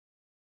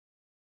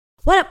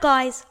What up,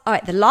 guys?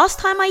 Alright, the last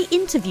time I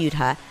interviewed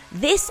her,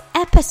 this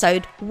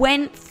episode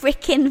went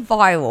freaking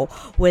viral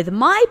with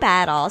my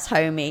badass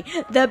homie,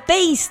 the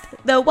beast,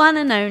 the one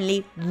and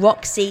only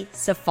Roxy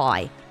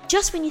Saffaie.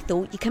 Just when you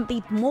thought you can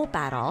be more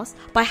badass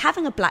by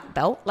having a black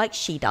belt like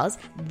she does,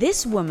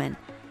 this woman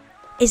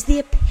is the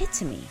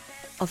epitome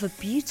of a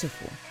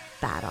beautiful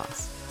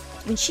badass.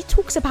 When she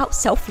talks about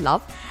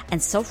self-love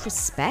and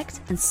self-respect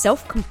and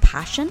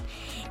self-compassion,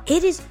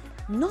 it is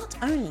not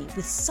only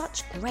with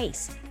such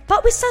grace,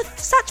 but with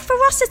such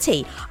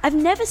ferocity. I've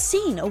never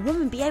seen a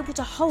woman be able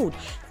to hold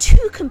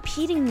two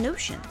competing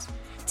notions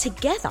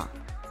together.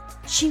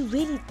 She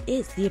really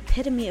is the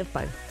epitome of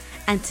both.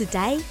 And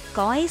today,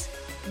 guys,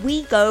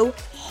 we go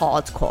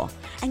hardcore.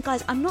 And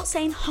guys, I'm not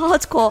saying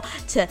hardcore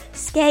to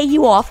scare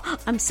you off.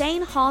 I'm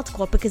saying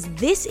hardcore because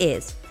this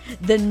is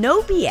the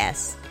No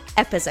BS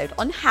episode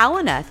on how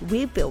on earth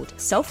we build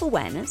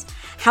self-awareness,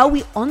 how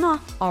we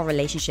honor our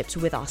relationships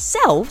with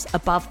ourselves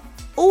above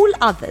all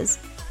others.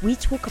 We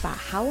talk about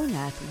how on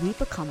earth we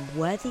become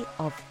worthy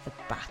of the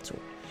battle,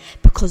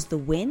 because the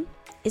win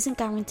isn't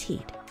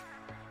guaranteed.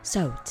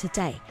 So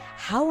today,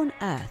 how on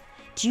earth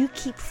do you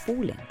keep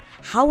falling?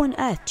 How on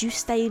earth do you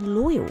stay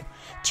loyal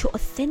to your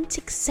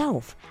authentic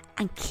self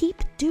and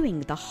keep doing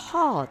the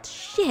hard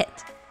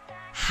shit?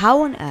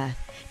 How on earth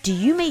do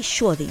you make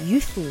sure that you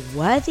feel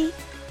worthy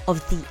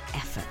of the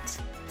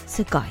effort?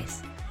 So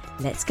guys,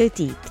 let's go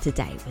deep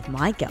today with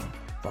my girl,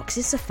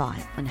 Roxy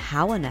Saffaie, on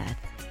how on earth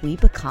we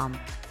become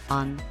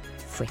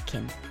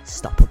unfreaking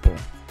stoppable.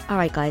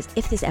 Alright guys,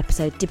 if this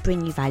episode did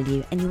bring you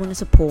value and you want to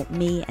support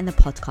me and the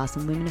podcast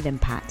and Women of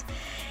Impact,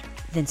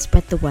 then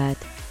spread the word,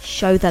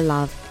 show the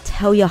love,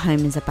 tell your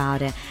homies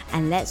about it,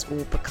 and let's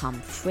all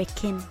become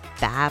freaking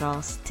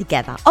badass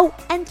together. Oh,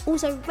 and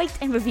also rate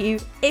and review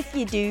if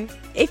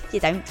you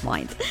don't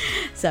mind.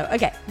 So,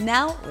 okay,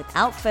 now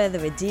without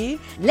further ado,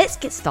 let's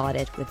get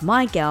started with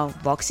my girl,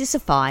 Roxy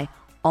Saffaie,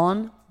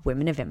 on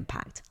Women of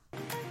Impact.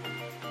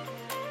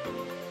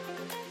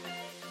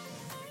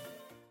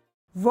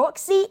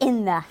 Roxy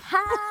in the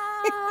house.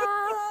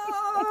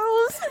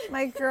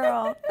 My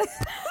girl.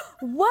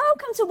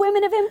 Welcome to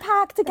Women of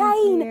Impact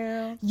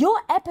again. Your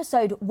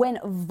episode went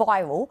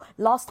viral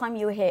last time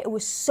you were here. It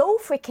was so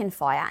freaking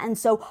fire. And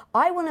so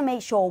I want to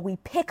make sure we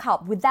pick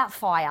up with that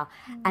fire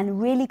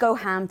and really go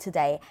ham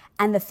today.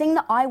 And the thing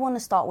that I want to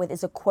start with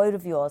is a quote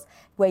of yours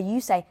where you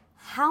say,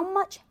 how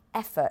much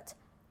effort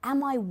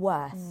am I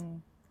worth?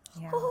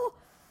 Oh,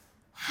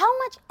 how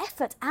much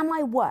effort am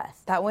I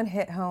worth? That one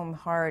hit home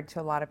hard to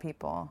a lot of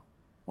people.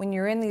 When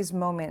you're in these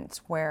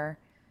moments where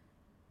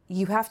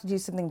you have to do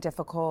something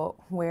difficult,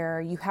 where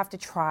you have to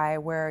try,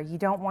 where you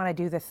don't want to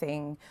do the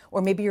thing,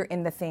 or maybe you're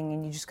in the thing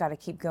and you just got to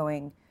keep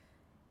going.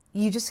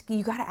 You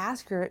got to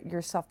ask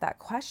yourself that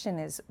question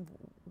is,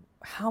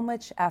 how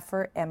much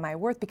effort am I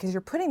worth? Because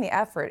you're putting the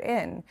effort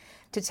in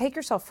to take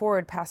yourself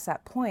forward past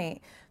that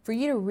point, for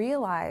you to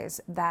realize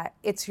that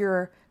it's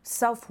your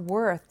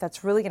self-worth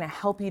that's really going to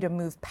help you to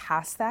move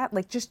past that.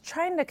 Like just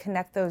trying to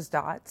connect those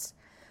dots,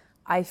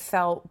 I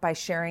felt by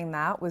sharing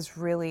that was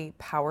really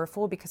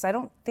powerful, because I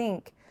don't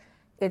think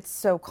it's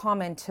so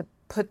common to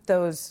put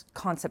those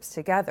concepts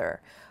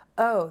together.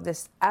 Oh,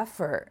 this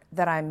effort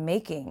that I'm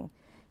making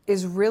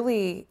is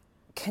really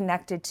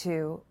connected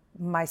to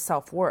my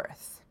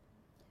self-worth.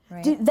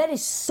 Right? Dude, that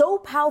is so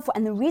powerful.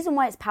 And the reason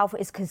why it's powerful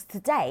is because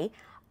today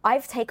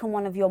I've taken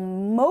one of your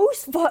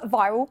most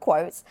viral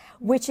quotes,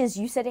 which is,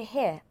 you said it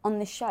here on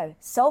this show,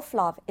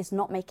 self-love is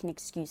not making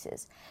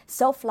excuses.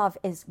 Self-love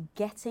is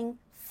getting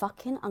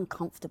fucking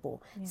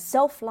uncomfortable. Yeah.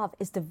 Self-love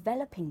is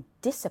developing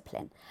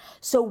discipline.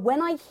 So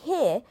when I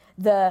hear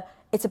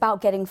it's about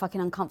getting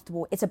fucking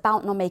uncomfortable, it's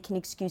about not making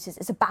excuses,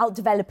 it's about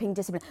developing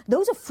discipline,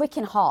 those are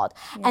freaking hard.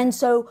 Yeah. And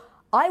so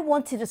I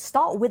wanted to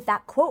start with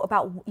that quote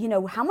about,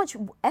 how much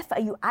effort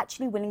are you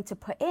actually willing to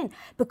put in?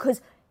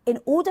 Because in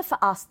order for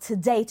us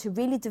today to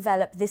really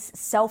develop this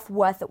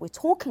self-worth that we're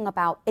talking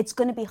about, it's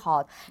going to be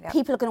hard. Yep.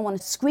 People are going to want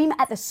to scream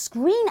at the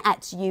screen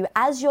at you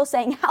as you're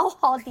saying how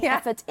hard the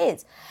effort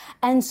is.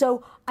 And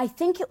so I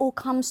think it all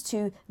comes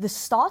to the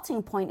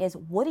starting point is,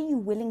 what are you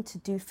willing to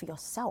do for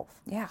yourself?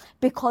 Yeah.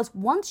 Because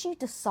once you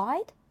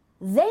decide,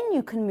 then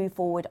you can move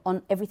forward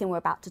on everything we're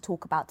about to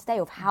talk about today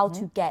of how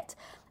to get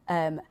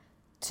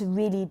to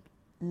really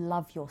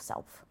love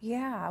yourself.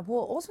 Yeah,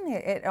 well, ultimately,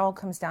 it all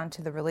comes down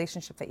to the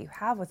relationship that you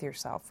have with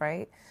yourself,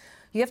 right?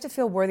 You have to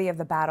feel worthy of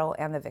the battle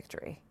and the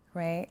victory,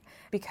 right?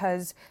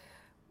 Because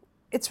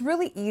it's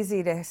really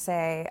easy to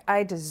say,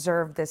 I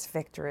deserve this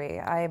victory.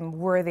 I'm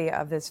worthy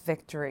of this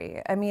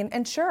victory. I mean,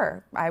 and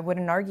sure, I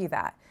wouldn't argue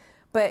that.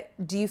 But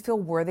do you feel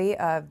worthy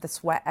of the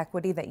sweat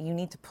equity that you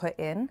need to put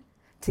in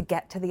to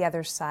get to the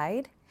other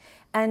side?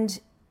 And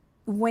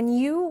when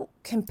you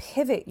can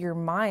pivot your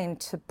mind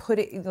to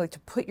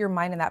put your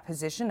mind in that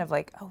position of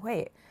like, oh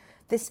wait,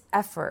 this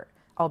effort,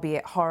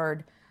 albeit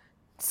hard,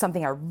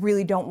 something I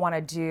really don't want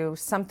to do,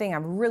 something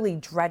I'm really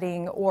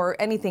dreading, or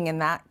anything in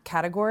that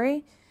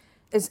category,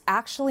 is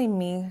actually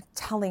me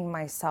telling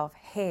myself,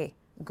 hey,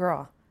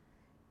 girl,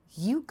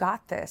 you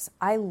got this.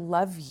 I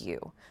love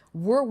you.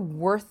 We're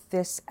worth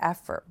this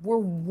effort. We're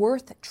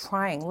worth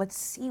trying. Let's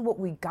see what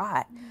we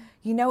got.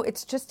 You know,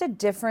 it's just a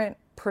different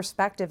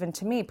perspective. And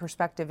to me,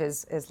 perspective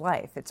is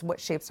life. It's what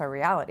shapes our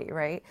reality,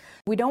 right?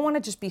 We don't want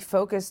to just be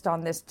focused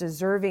on this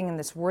deserving and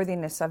this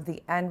worthiness of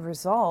the end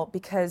result,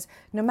 because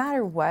no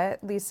matter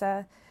what,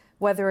 Lisa,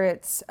 whether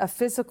it's a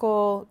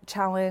physical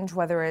challenge,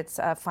 whether it's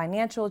a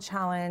financial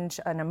challenge,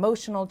 an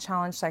emotional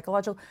challenge,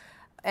 psychological,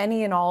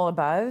 any and all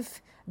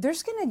above,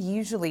 there's going to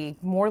usually,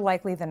 more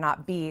likely than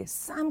not, be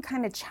some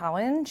kind of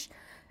challenge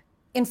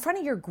in front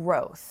of your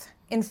growth,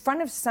 in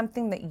front of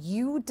something that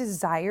you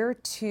desire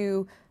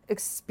to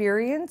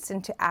experience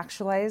and to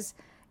actualize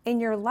in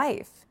your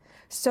life.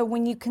 So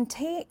when you can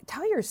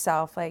tell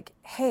yourself, like,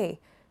 hey,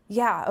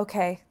 yeah,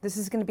 okay, this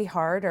is going to be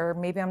hard, or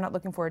maybe I'm not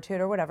looking forward to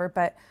it or whatever,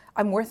 but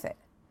I'm worth it.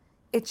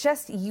 It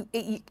just,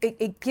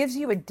 it gives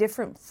you a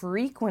different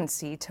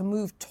frequency to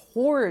move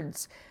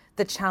towards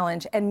the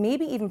challenge and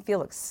maybe even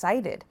feel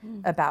excited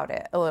about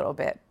it a little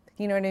bit.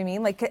 You know what I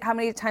mean? Like, how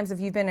many times have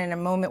you been in a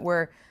moment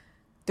where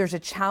there's a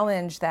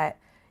challenge that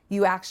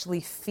you actually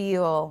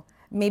feel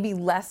maybe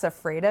less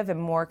afraid of and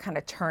more kind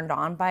of turned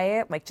on by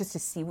it, like just to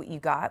see what you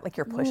got, like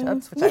your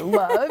push-ups, which I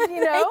love,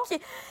 you know?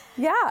 Thank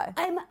you. Yeah.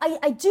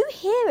 I do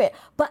hear it,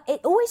 but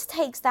it always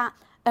takes that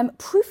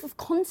proof of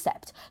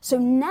concept. So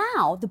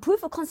now the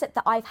proof of concept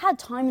that I've had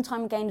time and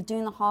time again of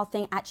doing the hard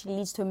thing actually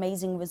leads to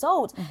amazing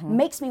results,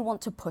 makes me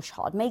want to push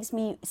hard, makes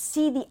me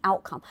see the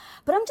outcome.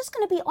 But I'm just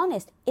going to be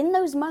honest, in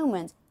those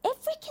moments, it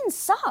freaking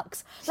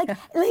sucks.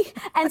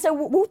 And so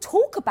we'll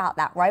talk about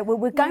that, right?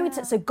 We're going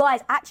to, so guys,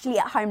 actually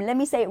at home, let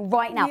me say it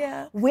right now.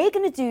 Yeah. We're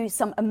going to do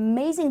some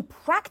amazing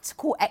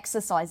practical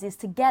exercises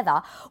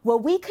together where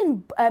we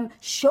can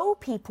show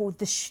people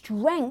the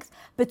strength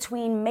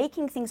between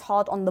making things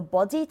hard on the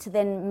body to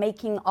then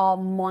making our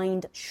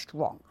mind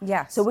strong.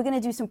 Yes. So we're going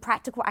to do some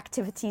practical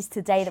activities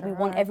today that we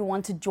want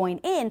everyone to join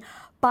in.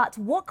 But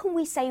what can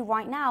we say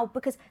right now?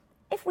 Because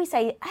if we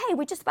say, hey,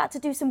 we're just about to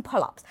do some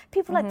pull-ups,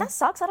 people are like, that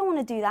sucks, I don't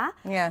want to do that.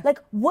 Yeah. Like,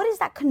 what is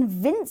that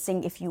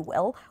convincing, if you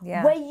will,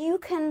 where you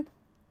can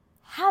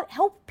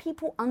help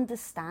people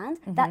understand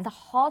that the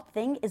hard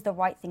thing is the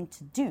right thing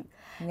to do?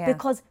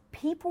 Because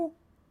people,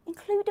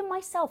 including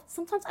myself,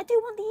 sometimes I do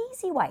want the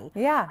easy way.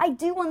 Yeah. I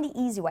do want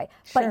the easy way.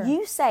 But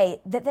you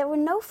say that there were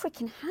no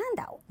freaking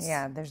handouts.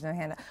 Yeah, there's no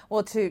handout.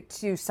 Well,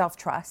 to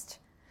self-trust,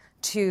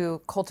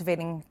 to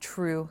cultivating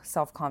true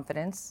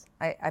self-confidence.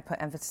 I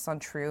put emphasis on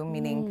true,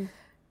 meaning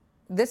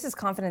this is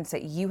confidence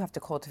that you have to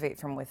cultivate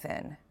from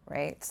within,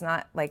 right? It's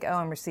not like, oh,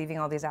 I'm receiving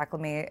all these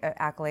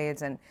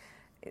accolades, and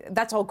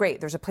that's all great.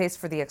 There's a place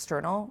for the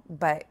external,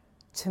 but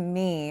to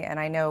me, and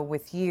I know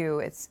with you,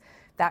 it's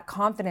that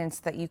confidence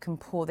that you can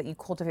pull, that you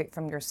cultivate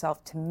from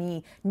yourself. To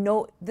me,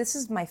 no, this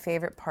is my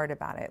favorite part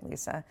about it,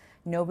 Lisa.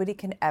 Nobody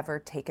can ever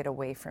take it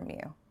away from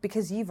you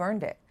because you've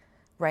earned it,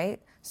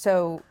 right?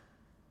 So,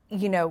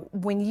 you know,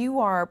 when you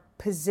are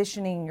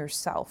positioning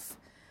yourself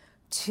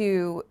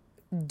to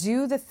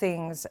do the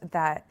things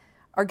that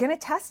are going to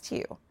test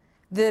you,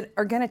 that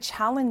are going to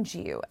challenge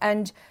you,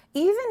 and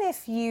even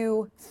if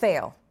you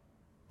fail,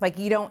 like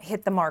you don't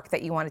hit the mark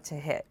that you wanted to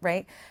hit,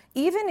 right?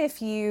 Even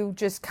if you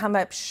just come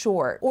up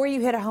short or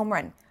you hit a home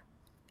run,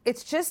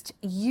 it's just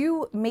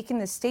you making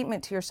this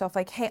statement to yourself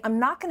like, hey, I'm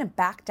not going to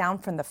back down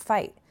from the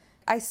fight.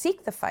 I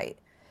seek the fight,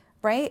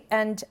 right?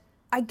 And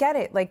I get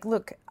it. Like,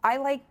 look,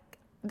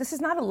 this is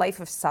not a life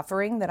of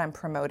suffering that I'm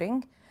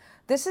promoting.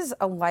 This is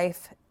a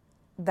life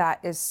that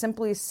is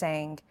simply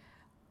saying,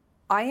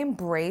 I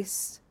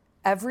embrace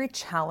every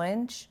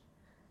challenge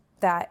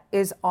that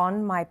is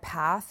on my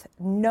path,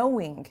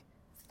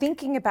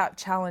 thinking about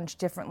challenge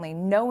differently,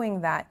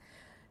 knowing that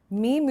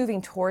me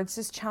moving towards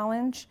this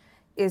challenge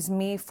is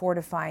me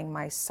fortifying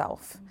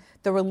myself.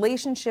 The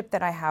relationship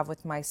that I have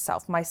with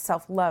myself, my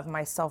self-love,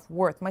 my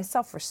self-worth, my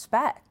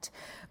self-respect,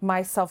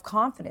 my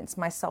self-confidence,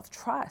 my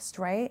self-trust,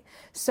 right?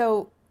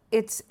 So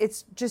it's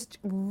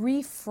just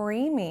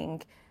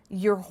reframing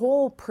your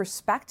whole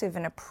perspective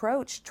and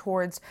approach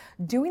towards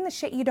doing the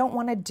shit you don't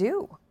want to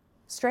do,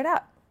 straight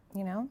up,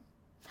 you know?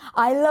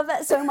 I love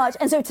that so much.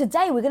 And so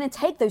today we're going to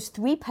take those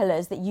 3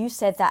 pillars that you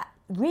said that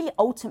really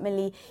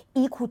ultimately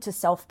equal to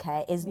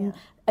self-care is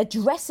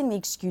addressing the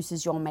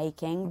excuses you're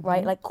making,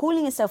 right? Like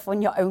calling yourself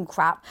on your own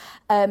crap,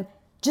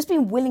 just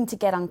being willing to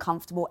get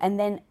uncomfortable, and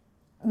then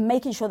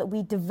making sure that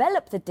we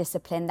develop the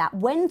discipline that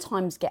when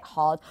times get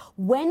hard,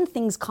 when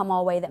things come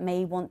our way that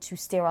may want to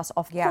steer us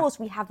off course,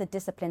 we have the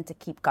discipline to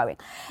keep going.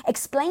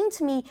 Explain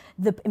to me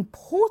the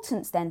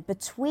importance then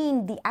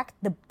between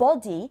the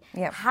body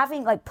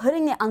having, like,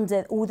 putting it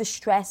under all the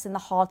stress and the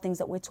hard things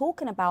that we're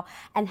talking about,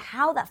 and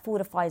how that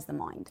fortifies the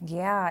mind.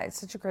 Yeah, it's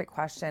such a great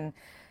question.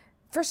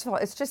 First of all,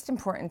 it's just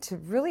important to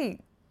really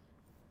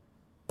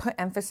put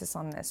emphasis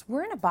on this.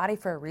 We're in a body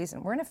for a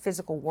reason. We're in a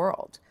physical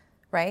world,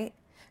 right?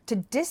 To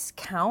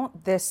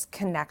discount this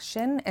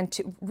connection and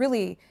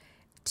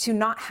to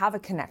not have a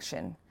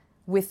connection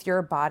with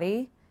your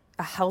body,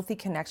 a healthy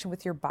connection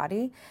with your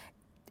body,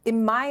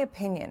 in my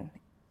opinion,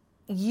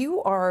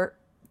 you are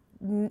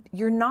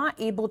you're not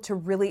able to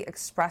really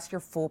express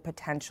your full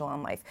potential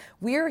in life.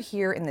 We're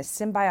here in this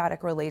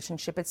symbiotic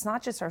relationship. It's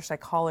not just our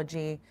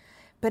psychology,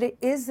 but it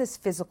is this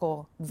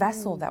physical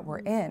vessel that we're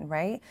in,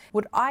 right?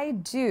 What I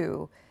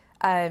do,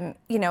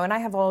 you know, and I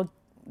have all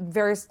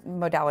various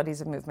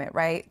modalities of movement,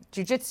 right?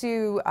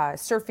 Jiu-jitsu,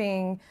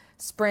 surfing,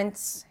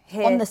 sprints,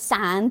 hit. On the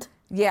sand.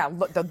 Yeah,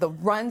 the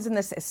runs in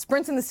the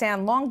sprints in the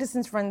sand, long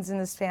distance runs in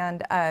the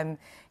sand,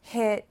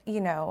 hit,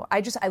 you know,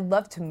 I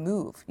love to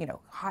move, you know,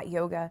 hot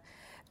yoga.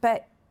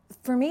 But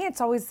for me,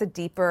 it's always the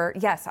deeper,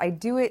 yes, I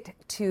do it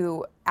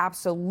to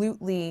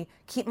absolutely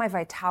keep my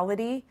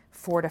vitality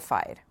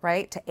fortified,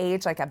 right? To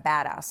age like a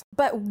badass.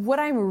 But what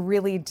I'm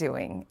really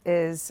doing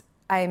is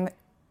I'm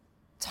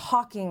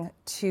talking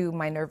to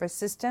my nervous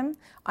system.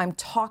 I'm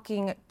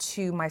talking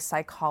to my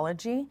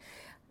psychology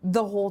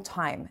the whole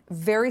time,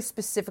 very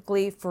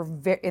specifically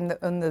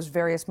in those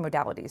various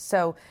modalities.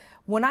 So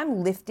when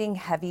I'm lifting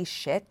heavy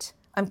shit,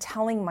 I'm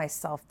telling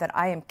myself that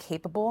I am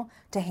capable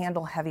to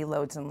handle heavy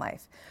loads in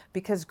life.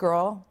 Because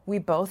girl, we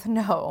both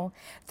know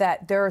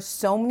that there are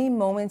so many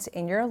moments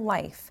in your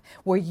life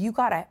where you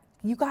gotta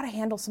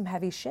handle some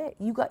heavy shit.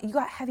 You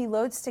got heavy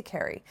loads to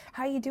carry.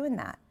 How are you doing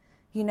that?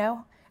 You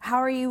know? How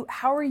are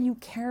you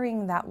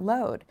carrying that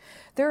load?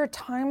 There are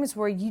times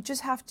where you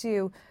just have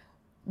to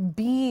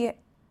be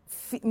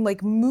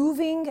like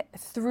moving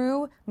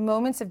through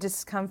moments of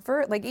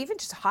discomfort, like even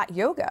just hot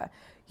yoga,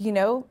 you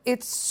know,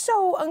 it's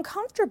so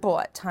uncomfortable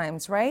at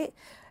times, right?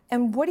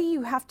 And what do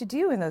you have to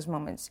do in those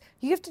moments?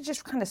 You have to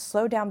just kind of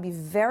slow down, be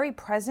very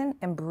present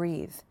and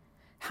breathe.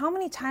 How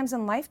many times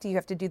in life do you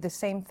have to do the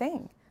same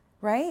thing,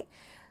 right?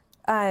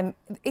 The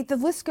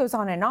list goes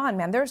on,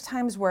 man. There's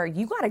times where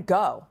you gotta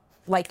go,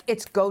 like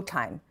it's go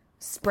time,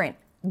 sprint,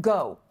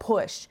 go,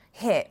 push,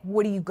 hit.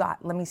 What do you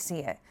got? Let me see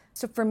it.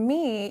 So for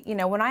me, you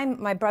know,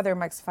 when my brother,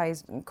 Mike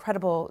Saffai's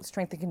incredible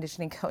strength and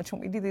conditioning coach, when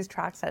we do these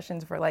track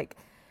sessions, we're like,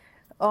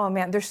 oh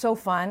man, they're so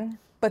fun,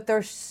 but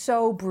they're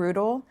so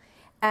brutal.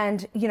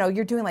 And, you know,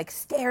 you're doing like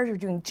stairs, you're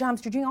doing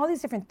jumps, you're doing all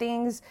these different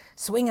things,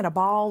 swinging a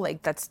ball,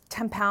 like that's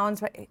 10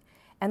 pounds, right?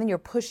 And then you're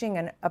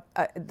pushing,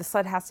 the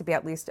sled has to be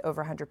at least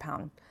over 100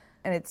 pounds.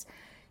 And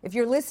if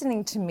you're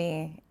listening to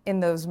me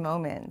in those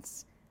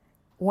moments,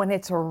 when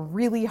it's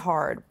really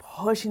hard,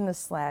 pushing the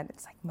sled,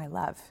 it's like, my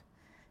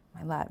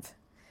love,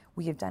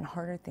 we have done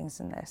harder things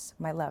than this.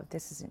 My love,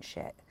 this isn't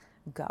shit.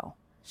 Go,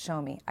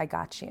 show me, I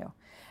got you.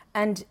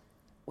 And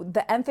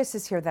the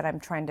emphasis here that I'm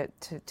trying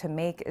to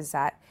make is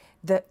that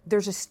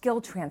there's a skill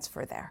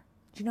transfer there.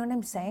 Do you know what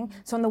I'm saying?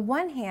 So on the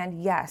one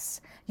hand, yes,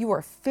 you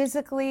are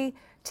physically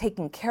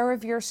taking care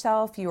of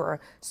yourself, you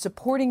are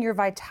supporting your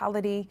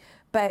vitality,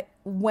 but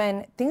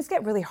when things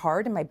get really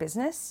hard in my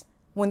business,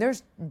 when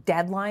there's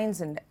deadlines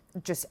and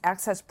just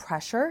excess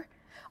pressure,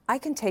 I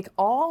can take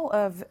all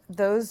of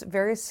those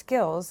various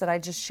skills that I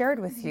just shared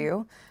with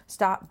you,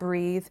 stop,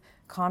 breathe,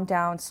 calm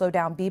down, slow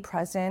down, be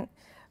present,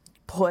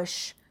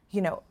 push,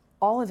 you know,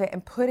 all of it,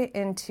 and put it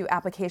into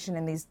application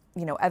in these,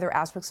 you know, other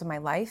aspects of my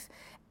life.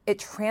 It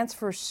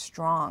transfers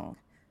strong.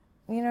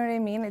 You know what I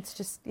mean? It's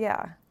just,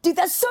 yeah. Dude,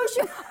 that's so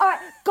true. All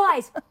right,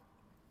 guys.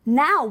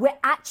 Now we're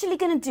actually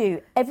going to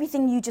do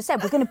everything you just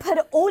said. We're going to put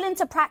it all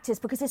into practice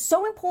because it's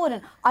so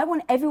important. I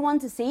want everyone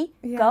to see,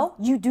 girl,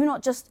 you do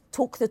not just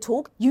talk the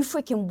talk, you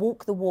freaking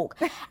walk the walk.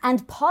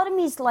 And part of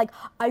me is like,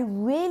 I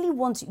really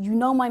want, you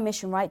know my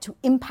mission, right? To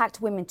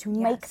impact women, to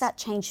make that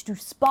change, to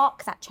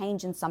spark that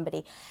change in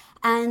somebody.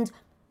 And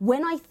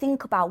when I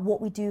think about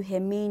what we do here,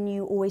 me and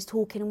you always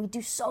talking, and we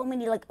do so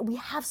many, like, we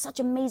have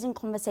such amazing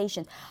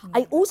conversations.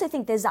 I also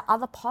think there's that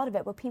other part of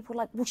it where people are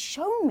like, well,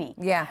 show me.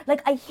 Yeah.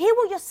 Like, I hear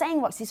what you're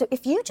saying, Roxy. So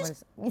if they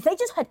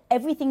just heard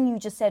everything you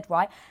just said,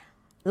 right?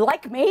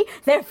 Like me,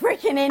 they're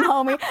freaking in,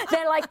 homie.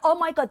 They're like, oh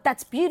my God,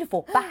 that's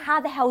beautiful. But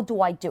how the hell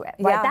do I do it?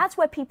 Right? Yeah. That's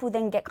where people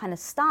then get kind of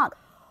stuck.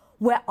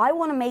 Where I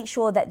want to make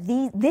sure that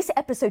this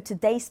episode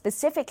today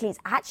specifically is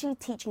actually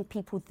teaching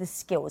people the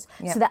skills,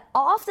 so that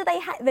after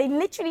they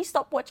literally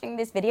stop watching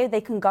this video, they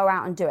can go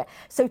out and do it.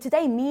 So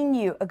today, me and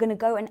you are going to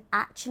go and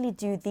actually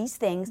do these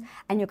things,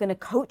 and you're going to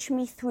coach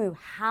me through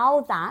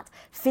how that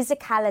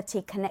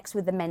physicality connects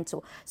with the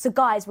mental. So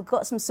guys, we've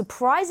got some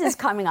surprises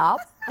coming up.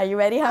 Are you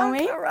ready,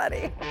 homie? I'm so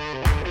ready.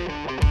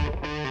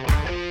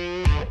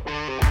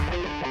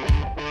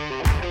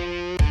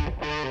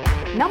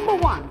 Number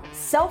one,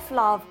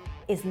 self-love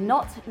is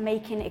not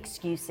making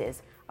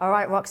excuses. All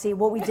right, Roxy,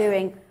 what are we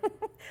doing?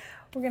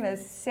 We're gonna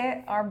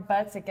sit our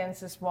butts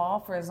against this wall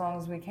for as long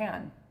as we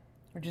can.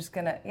 We're just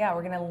gonna,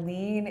 we're gonna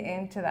lean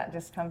into that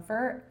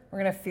discomfort. We're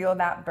gonna feel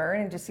that burn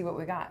and just see what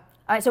we got.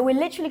 All right, so we're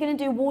literally gonna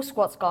do wall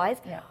squats,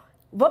 guys. Yeah.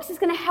 Roxy's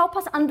gonna help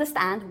us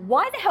understand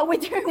why the hell we're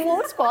doing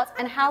wall squats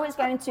and how it's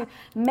going to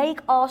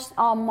make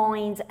our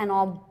minds and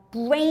our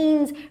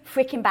brains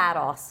freaking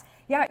badass.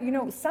 Yeah, you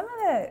know, some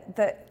of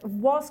the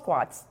wall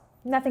squats,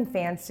 nothing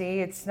fancy.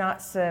 It's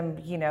not some,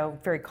 you know,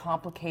 very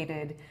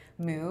complicated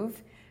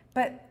move.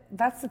 But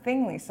that's the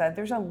thing, Lisa.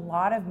 There's a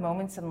lot of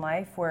moments in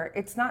life where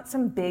it's not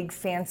some big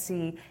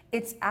fancy,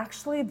 it's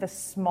actually the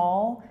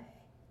small,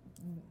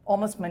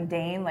 almost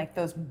mundane, like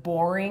those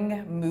boring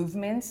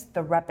movements,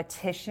 the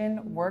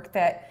repetition work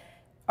that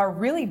are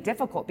really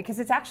difficult, because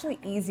it's actually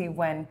easy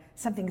when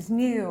something's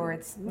new or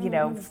it's,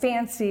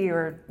 fancy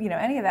or,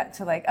 any of that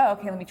to like, oh,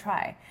 okay, let me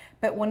try.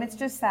 But when it's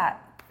just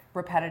that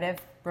repetitive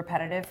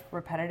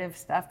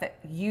stuff that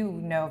you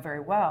know very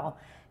well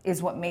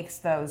is what makes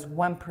those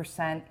 1%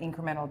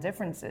 incremental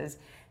differences.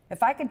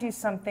 If I could do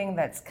something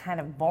that's kind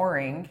of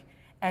boring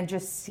and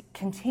just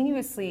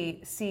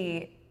continuously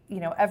see,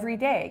 every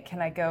day,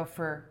 can I go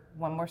for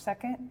 1 more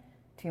second,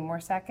 2 more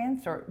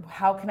seconds, or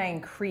how can I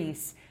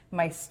increase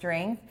my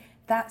strength?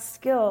 That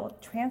skill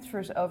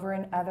transfers over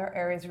in other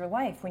areas of your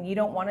life when you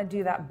don't want to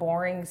do that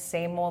boring,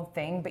 same old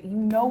thing, but you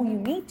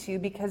need to,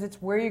 because it's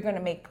where you're going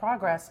to make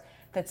progress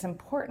that's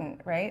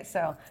important, right?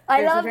 So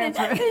I love this.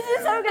 This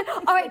is so good.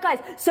 All right, guys.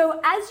 So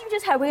as you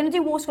just heard, we're going to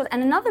do wall squats.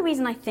 And another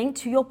reason I think,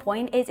 to your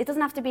point, is it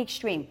doesn't have to be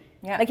extreme.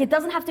 Yeah. Like, it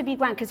doesn't have to be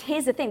grand, because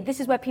here's the thing. This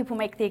is where people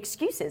make the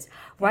excuses,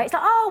 right? It's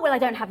like, oh, well, I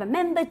don't have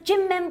a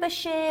gym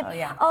membership. Oh,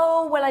 yeah.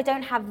 Oh, well, I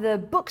don't have the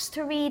books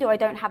to read, or I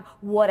don't have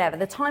whatever,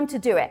 the time to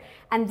do it.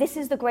 And this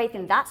is the great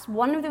thing. That's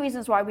one of the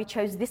reasons why we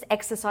chose this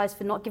exercise,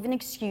 for not giving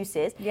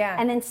excuses. Yeah.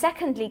 And then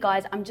secondly,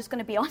 guys, I'm just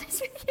going to be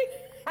honest with you.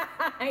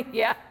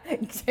 Yeah. I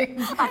have to be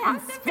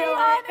honest. So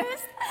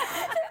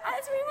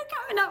as we were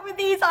coming up with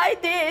these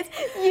ideas,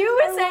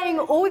 you were saying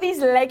all these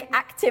leg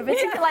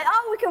activities, like,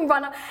 oh, we can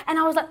run up. And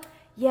I was like,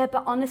 yeah,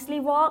 but honestly,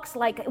 Rox,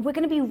 like, we're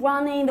going to be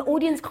running. The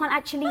audience can't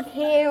actually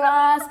hear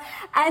us.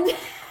 And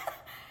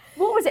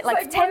what was it?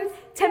 Like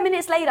 10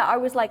 minutes later, I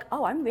was like,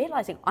 oh, I'm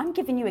realizing I'm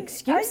giving you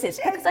excuses.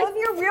 I love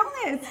your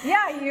realness.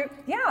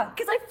 Yeah.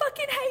 Because I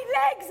fucking hate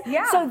legs.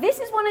 Yeah. So this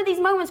is one of these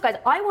moments, guys.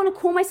 I want to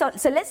call myself.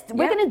 So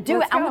we're going to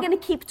do it, and we're going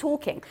to keep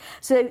talking.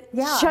 So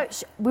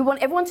we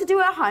want everyone to do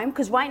it at home,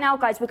 because right now,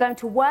 guys, we're going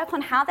to work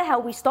on how the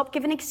hell we stop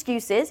giving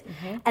excuses.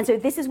 And so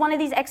this is one of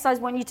these exercises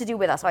we want you to do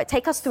with us. All right,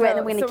 take us through it, and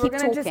then we're going to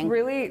keep talking.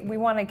 We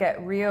want to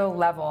get real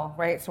level,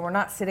 right? So we're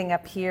not sitting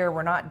up here,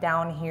 we're not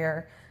down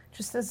here.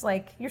 Just as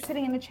like you're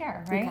sitting in a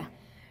chair, right? Okay.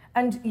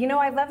 And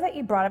I love that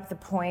you brought up the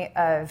point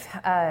of,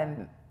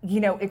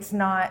 it's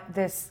not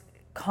this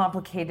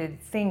complicated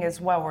thing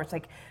as well, where it's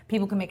like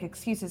people can make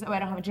excuses. Oh, I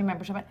don't have a gym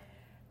membership.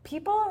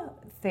 People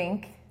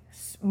think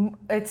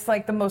it's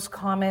like the most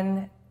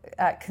common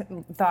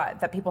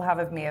thought that people have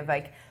of me, of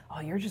like,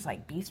 oh, you're just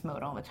like beast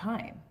mode all the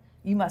time.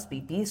 You must be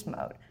beast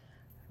mode.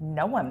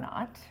 No, I'm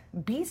not.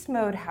 Beast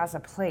mode has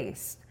a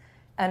place.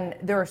 And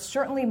there are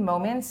certainly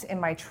moments in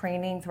my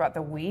training throughout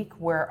the week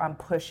where I'm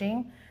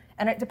pushing,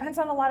 and it depends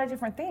on a lot of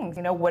different things.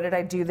 What did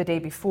I do the day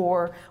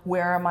before?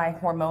 Where am I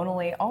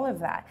hormonally? All of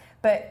that.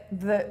 But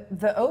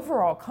the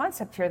overall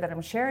concept here that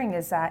I'm sharing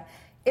is that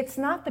it's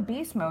not the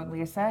beast mode,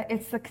 Lisa.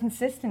 It's the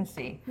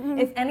consistency.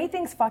 If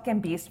anything's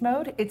fucking beast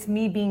mode, it's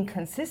me being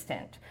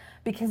consistent,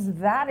 because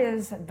that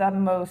is the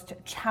most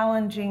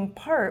challenging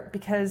part,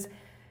 because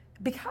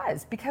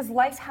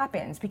life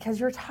happens, because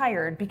you're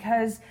tired,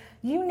 because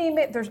you name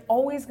it, there's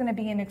always going to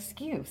be an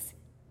excuse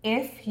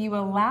if you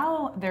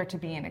allow there to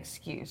be an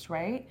excuse,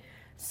 right?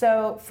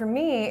 So for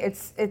me,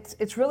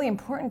 it's really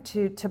important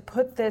to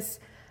put this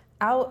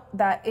out,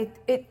 that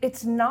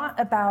it's not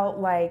about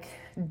like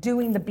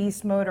doing the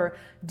beast mode or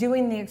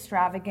doing the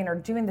extravagant or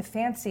doing the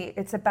fancy.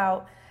 It's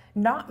about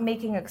not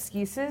making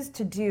excuses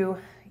to do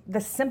the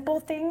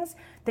simple things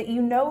that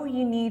you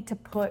need to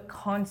put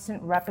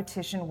constant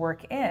repetition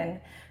work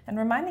in, and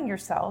reminding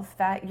yourself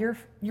that you're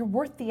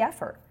worth the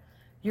effort.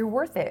 You're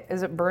worth it.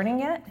 Is it burning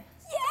yet?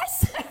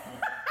 Yes.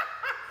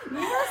 You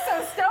were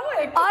so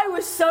stoic. I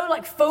was so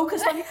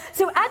focused on.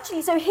 So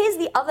here's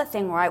the other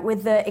thing, right,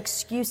 with the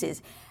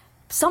excuses.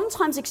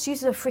 Sometimes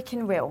excuses are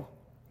freaking real,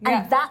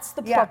 and that's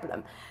the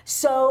problem.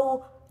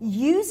 So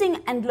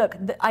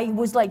I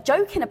was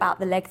joking about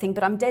the leg thing,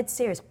 but I'm dead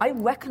serious. I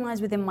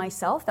recognize within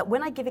myself that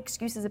when I give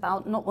excuses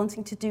about not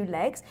wanting to do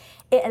legs,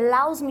 it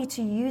allows me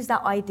to use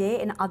that idea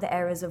in other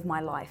areas of my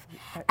life.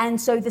 And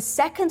so the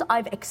second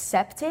I've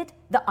accepted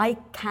that I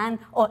can,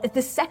 or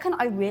the second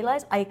I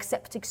realize I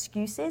accept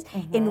excuses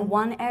in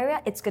one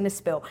area, it's going to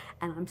spill.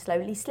 And I'm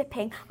slowly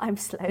slipping.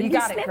 You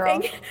got it,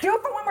 girl. Do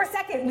it for 1 more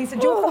second, Lisa.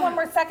 Do it for 1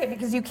 more second,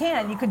 because you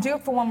can. You could do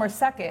it for 1 more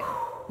second.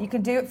 You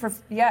can do it for,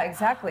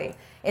 exactly.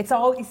 It's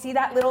all, you see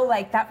that little,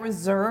 that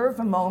reserve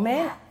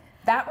moment? Yeah.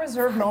 That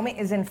reserve moment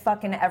is in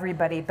fucking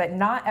everybody, but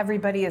not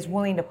everybody is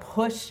willing to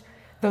push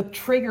the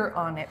trigger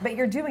on it. But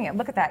you're doing it.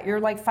 Look at that. You're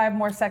 5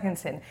 more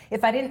seconds in.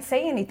 If I didn't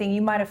say anything,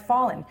 you might have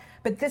fallen.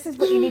 But this is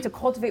what you need to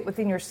cultivate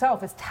within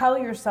yourself, is tell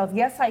yourself,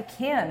 yes, I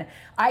can.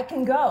 I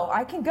can go.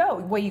 I can go.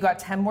 Well, you got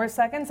 10 more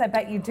seconds? I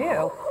bet you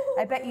do.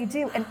 I bet you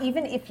do. And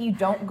even if you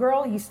don't,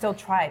 girl, you still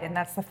tried. And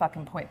that's the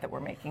fucking point that we're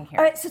making here.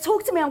 All right, so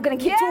talk to me. I'm going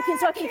to keep talking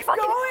so I can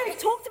fucking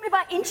talk to me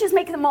about inches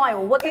make the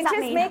mile. What does that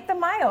mean? Inches make the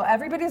mile.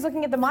 Everybody's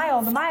looking at the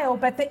mile,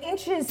 but the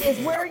inches is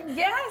where,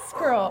 yes,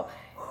 girl.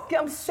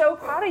 I'm so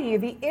proud of you.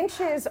 The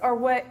inches are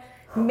what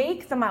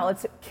make the mile.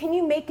 Can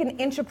you make an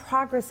inch of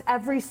progress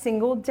every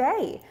single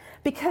day?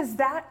 Because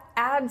that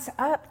adds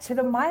up to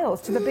the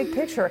miles, to the big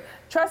picture.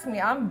 Trust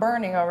me, I'm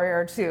burning over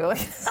here too.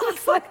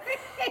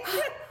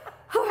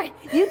 All right,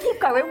 you keep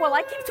going while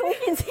I keep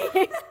talking to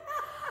you.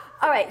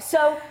 All right,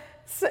 so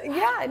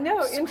yeah,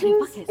 no,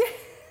 inches.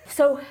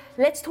 So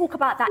let's talk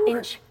about that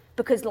inch,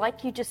 because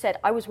like you just said,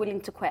 I was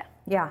willing to quit.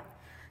 Yeah.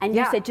 And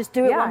you said, just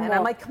do it one more. And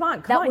I'm like, come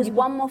on. That was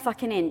one more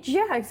fucking inch.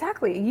 Yeah,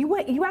 exactly.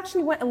 You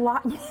actually went a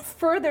lot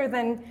further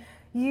than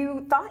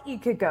you thought you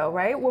could go,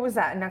 right? What was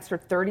that, an extra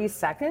 30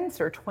 seconds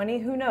or 20?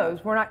 Who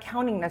knows? We're not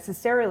counting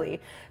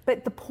necessarily.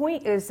 But the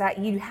point is that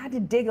you had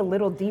to dig a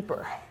little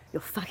deeper.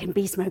 You're fucking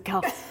beast mode,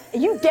 girl. Are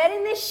you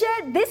getting this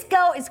shit? This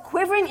girl is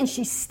quivering and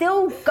she's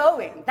still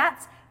going.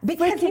 That's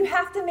because you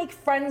have to make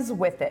friends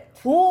with it.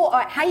 Oh, all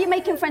right. How are you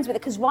making friends with it?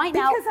 Because right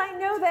now... Because I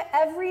know that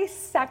every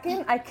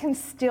second I can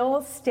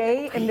still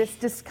stay in this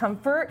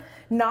discomfort,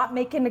 not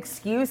make an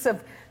excuse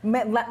of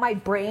let my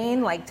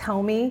brain like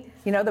tell me,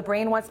 you know, the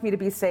brain wants me to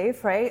be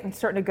safe, right? And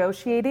start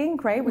negotiating,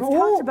 right? We've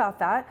talked about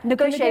that.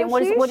 Negotiating.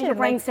 What is your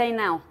brain saying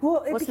now?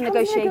 Well, what's the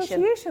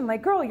negotiation?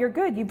 Like, girl, you're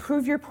good. You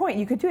prove your point.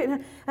 You could do it.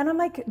 And I'm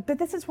like, but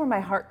this is where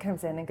my heart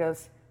comes in and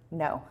goes,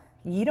 no,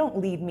 you don't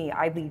lead me.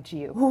 I lead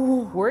you.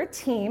 Ooh. We're a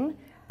team.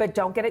 But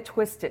don't get it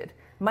twisted.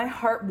 My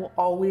heart will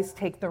always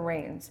take the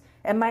reins.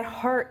 And my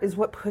heart is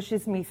what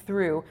pushes me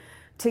through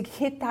to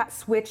hit that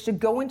switch, to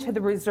go into the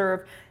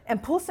reserve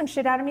and pull some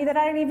shit out of me that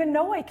I didn't even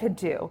know I could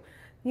do.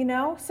 You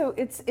know? So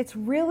it's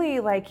really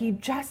like you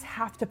just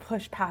have to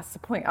push past the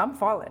point. I'm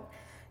falling,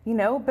 you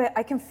know, but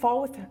I can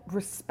fall with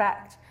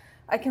respect.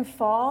 I can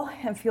fall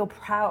and feel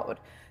proud.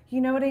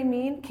 You know what I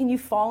mean? Can you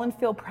fall and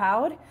feel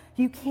proud?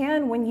 You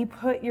can when you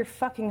put your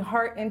fucking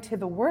heart into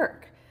the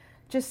work.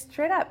 Just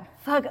straight up.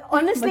 Fuck,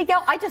 honestly,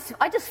 girl, I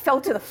just fell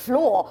to the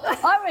floor.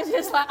 I was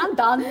just like, I'm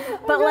done.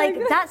 But like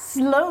that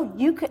slow,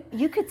 you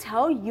could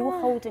tell you were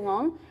holding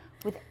on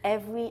with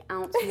every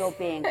ounce of your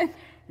being.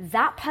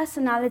 That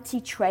personality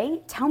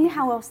trait, tell me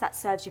how else that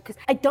serves you,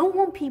 because I don't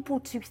want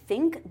people to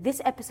think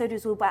this episode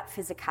is all about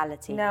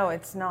physicality. No,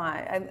 it's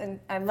not.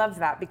 And I love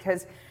that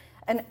because,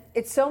 and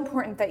it's so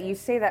important that you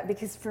say that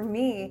because for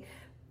me,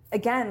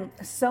 again,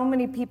 so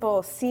many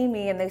people see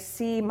me and they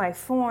see my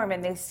form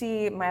and they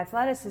see my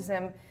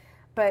athleticism,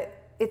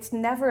 but it's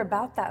never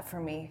about that for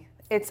me.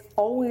 It's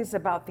always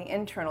about the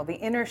internal. The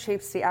inner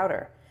shapes the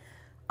outer.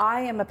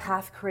 I am a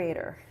path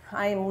creator.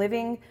 I am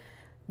living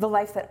the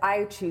life that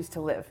I choose to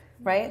live,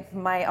 right?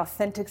 My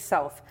authentic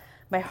self.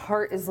 My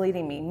heart is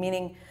leading me,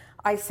 meaning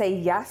I say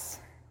yes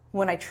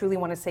when I truly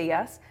want to say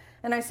yes,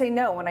 and I say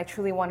no when I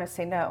truly want to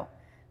say no.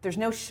 There's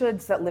no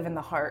shoulds that live in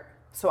the heart,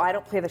 so I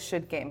don't play the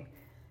should game.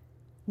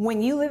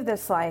 When you live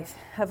this life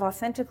of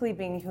authentically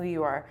being who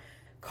you are,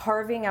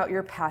 carving out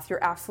your path,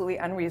 you're absolutely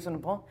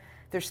unreasonable.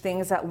 There's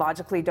things that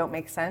logically don't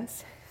make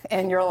sense.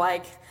 And you're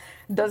like,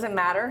 doesn't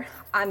matter.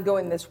 I'm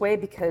going this way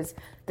because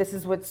this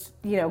is what's,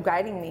 you know,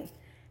 guiding me.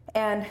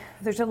 And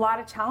there's a lot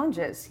of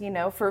challenges, you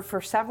know,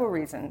 for several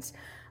reasons,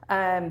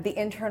 the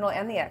internal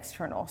and the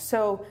external.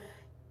 So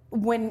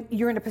when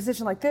you're in a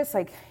position like this,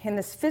 like in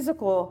this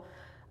physical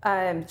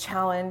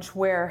challenge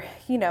where,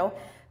 you know,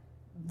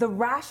 the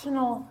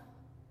rational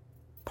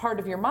part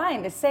of your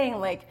mind is saying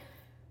like,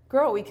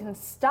 girl, we can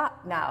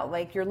stop now.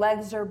 Like your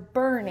legs are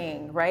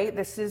burning, right?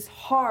 This is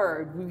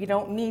hard. We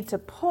don't need to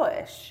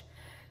push.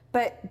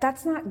 But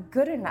that's not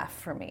good enough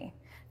for me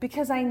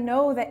because I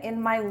know that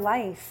in my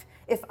life,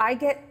 if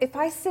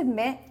I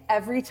submit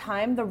every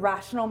time the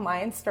rational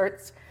mind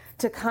starts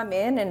to come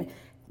in and,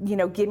 you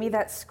know, give me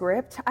that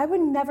script, I would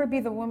never be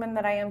the woman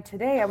that I am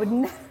today. I would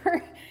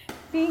never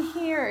be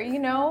here, you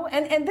know?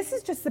 And this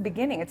is just the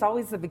beginning. It's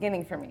always the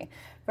beginning for me,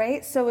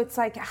 right? So it's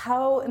like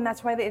and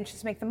that's why the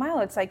inches make the mile.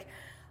 It's like,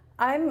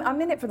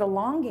 I'm in it for the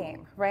long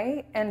game,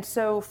 right? And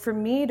so for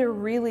me to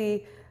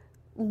really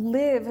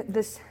live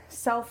this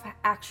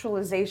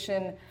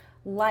self-actualization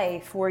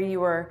life where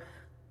you are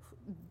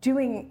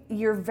doing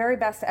your very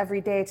best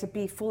every day to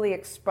be fully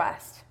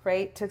expressed,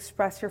 right? To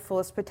express your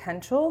fullest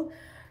potential,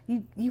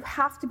 you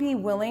have to be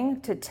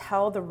willing to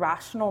tell the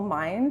rational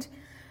mind,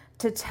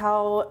 to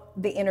tell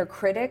the inner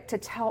critic, to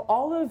tell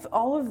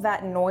all of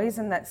that noise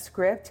and that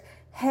script,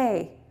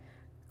 hey,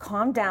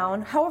 calm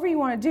down, however you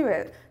want to do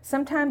it.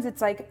 Sometimes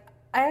it's like,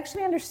 I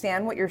actually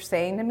understand what you're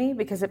saying to me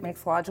because it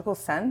makes logical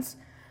sense,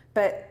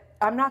 but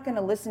I'm not going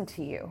to listen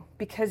to you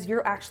because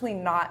you're actually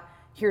not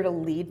here to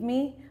lead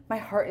me. My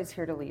heart is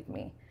here to lead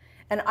me.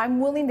 And I'm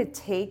willing to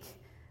take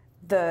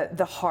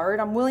the hard,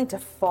 I'm willing to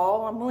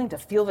fall, I'm willing to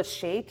feel the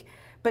shake,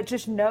 but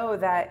just know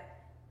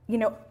that, you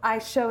know, I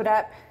showed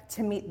up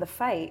to meet the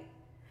fight.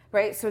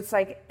 Right? So it's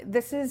like,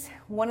 this is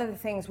one of the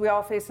things we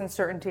all face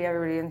uncertainty,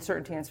 everybody,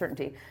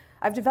 uncertainty.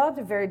 I've developed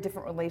a very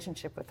different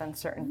relationship with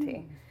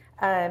uncertainty.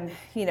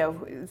 You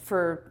know,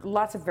 for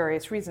lots of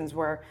various reasons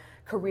where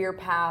career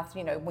path,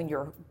 you know, when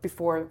you're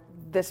before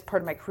this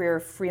part of my career,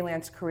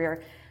 freelance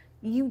career,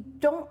 you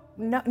don't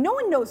know, no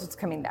one knows what's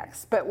coming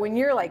next. But when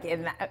you're like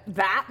in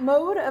that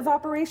mode of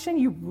operation,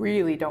 you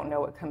really don't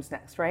know what comes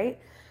next, right?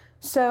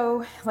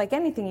 So like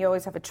anything, you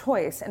always have a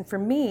choice. And for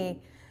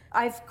me,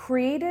 I've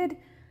created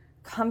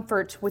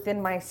comfort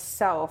within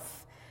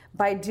myself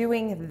by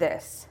doing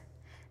this.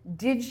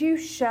 Did you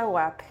show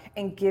up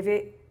and give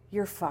it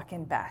your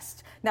fucking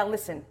best? Now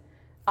listen,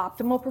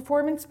 optimal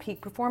performance,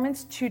 peak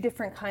performance, two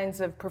different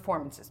kinds of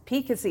performances.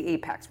 Peak is the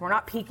apex. We're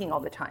not peaking all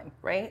the time,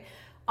 right?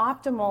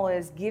 Optimal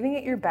is giving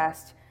it your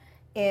best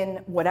in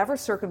whatever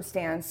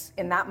circumstance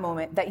in that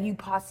moment that you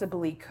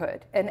possibly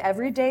could. And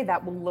every day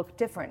that will look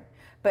different.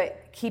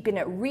 But keeping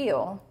it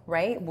real,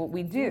 right? What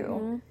we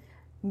do,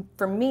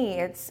 for me,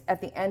 it's at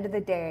the end of the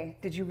day,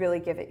 did you really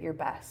give it your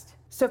best?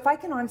 So if I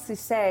can honestly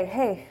say,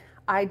 hey,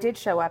 I did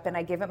show up and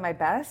I gave it my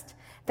best,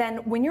 then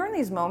when you're in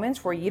these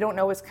moments where you don't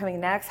know what's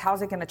coming next,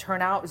 how's it going to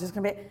turn out? Is this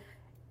going to be...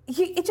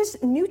 It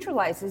just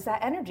neutralizes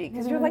that energy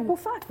because you're like, well,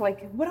 fuck,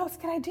 like, what else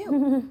can I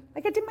do?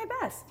 Like, I did my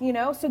best, you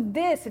know? So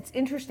it's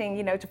interesting,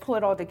 you know, to pull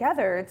it all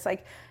together. It's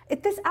like,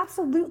 this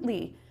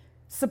absolutely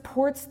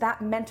supports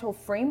that mental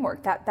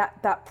framework,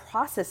 that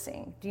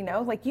processing, you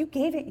know? Like, you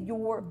gave it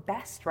your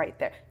best right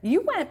there.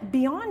 You went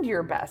beyond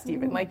your best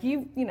even, like,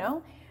 you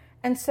know?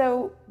 And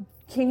so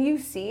can you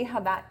see how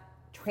that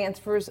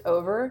transfers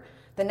over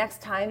the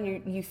next time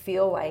you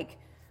feel like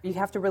you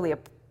have to really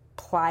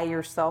apply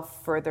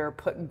yourself further,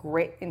 put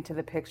grit into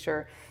the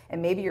picture,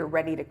 and maybe you're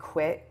ready to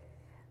quit,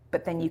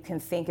 but then you can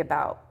think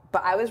about,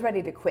 but I was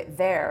ready to quit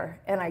there,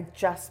 and I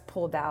just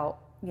pulled out,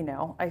 you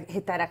know, I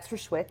hit that extra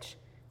switch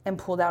and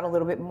pulled out a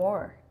little bit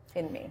more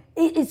in me.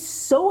 It is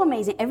so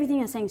amazing. Everything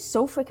you're saying is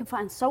so freaking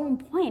fun and so on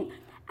point.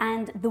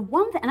 And the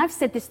one thing, and I've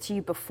said this to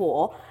you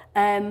before,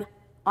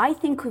 I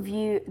think of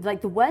you,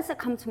 like the words that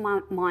come to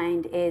my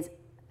mind is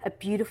a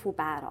beautiful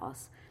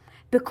badass,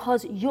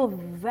 because you're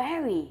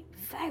very,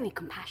 very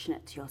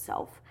compassionate to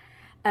yourself.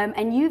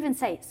 And you even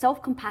say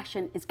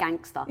self-compassion is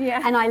gangster.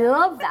 Yeah. And I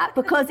love that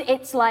because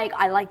it's like,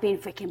 I like being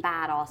freaking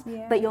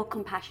badass, but you're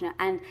compassionate.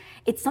 And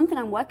it's something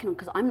I'm working on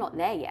because I'm not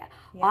there yet.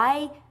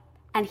 Yeah.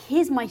 And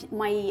here's my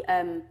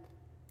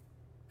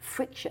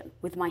friction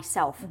with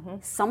myself.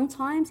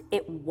 Sometimes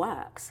it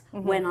works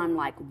when I'm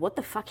like, what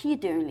the fuck are you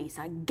doing,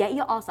 Lisa? Get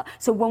your ass up.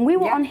 So when we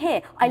were on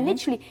here, I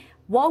literally,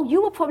 while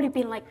you were probably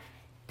being like,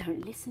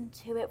 don't listen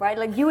to it, right?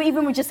 Like you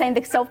even were just saying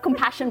the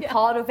self-compassion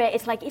part of it.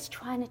 It's like, it's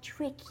trying to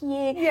trick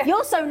you.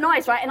 You're so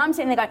nice, right? And I'm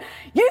sitting there going,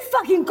 you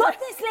fucking got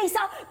this, Lisa.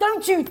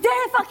 Don't you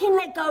dare fucking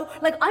let go.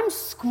 Like I'm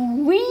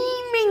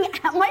screaming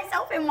at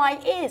myself in my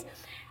ears.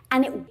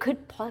 And it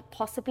could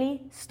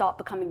possibly start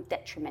becoming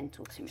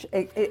detrimental to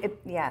me.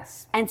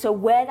 Yes. And so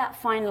where that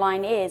fine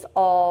line is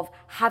of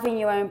having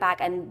your own back,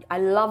 and I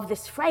love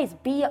this phrase,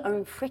 be your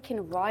own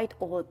freaking ride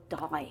or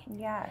die.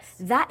 Yes.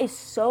 That is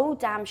so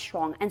damn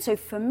strong. And so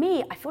for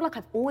me, I feel like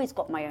I've always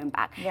got my own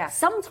back. Yeah.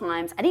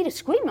 Sometimes I need to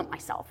scream at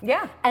myself.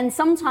 Yeah. And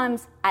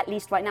sometimes, at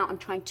least right now, I'm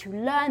trying to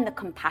learn the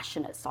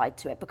compassionate side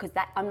to it because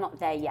I'm not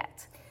there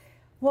yet.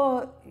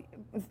 Well,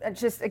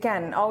 just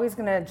again, always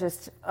gonna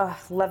just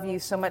love you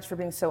so much for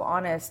being so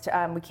honest.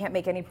 We can't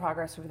make any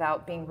progress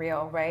without being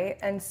real, right?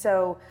 And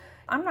so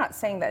I'm not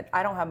saying that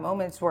I don't have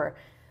moments where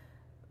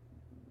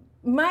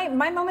my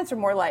moments are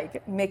more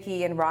like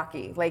Mickey and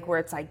Rocky, like where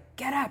it's like,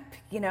 get up,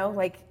 you know,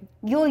 like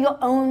You're your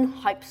own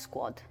hype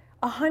squad.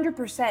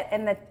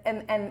 100%.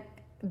 And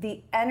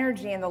the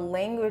energy and the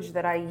language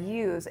that I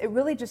use, it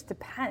really just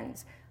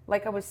depends.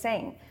 Like I was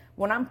saying,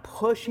 when I'm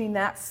pushing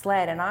that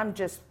sled and I'm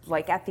just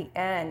like at the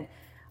end,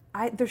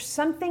 there's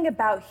something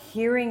about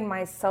hearing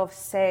myself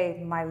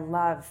say, my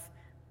love,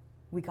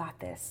 we got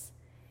this.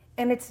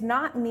 And it's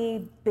not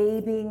me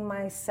babying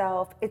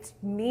myself. It's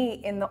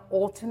me in the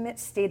ultimate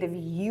state of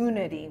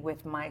unity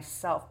with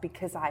myself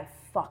because I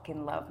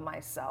fucking love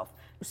myself.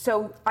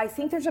 So I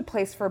think there's a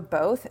place for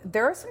both.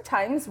 There are some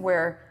times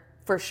where,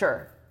 for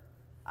sure,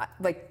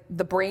 like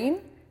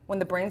when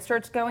the brain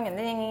starts going and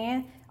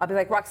then I'll be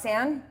like,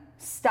 Roxanne,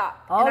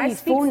 stop. Oh, and you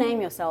full name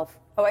yourself.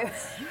 Oh,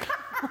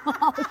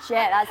 Oh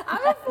shit, that's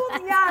I'm a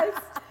fool,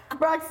 yes.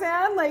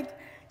 Roxanne, like,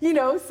 you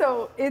know,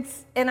 so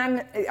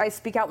I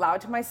speak out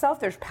loud to myself.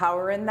 There's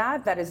power in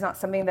that. That is not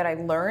something that I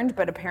learned,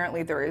 but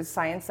apparently there is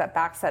science that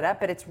backs that up,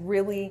 but it's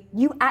really...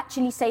 You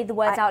actually say the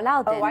words out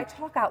loud then? Oh, I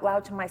talk out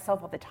loud to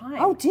myself all the time.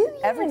 Oh, do you?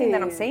 Everything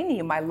that I'm saying to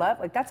you, my love,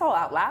 like that's all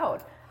out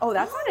loud. Oh,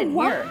 that's not in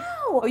here.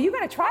 Wow. Oh, you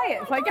gotta try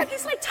it. Oh God,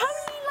 it's like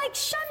totally like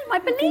shattered my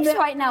beliefs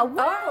right now.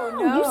 Wow. Oh,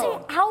 no. You say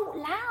it out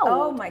loud.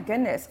 Oh my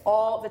goodness,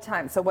 all the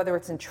time. So whether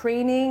it's in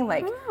training,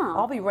 like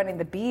I'll be running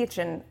the beach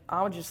and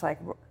I'll just like,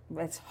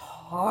 it's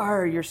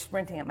hard, you're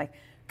sprinting. I'm like,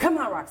 come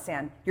on,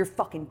 Roxanne, you're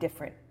fucking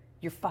different.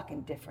 You're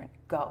fucking different,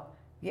 go.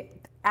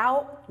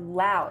 Out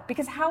loud.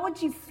 Because how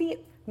would you feel,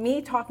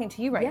 me talking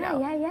to you right now,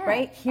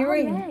 right?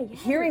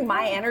 Hearing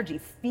my energy,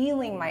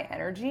 feeling my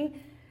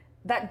energy,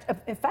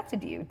 that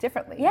affected you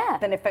differently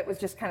than if it was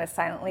just kind of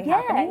silently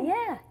happening.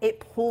 Yeah. It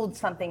pulled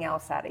something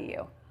else out of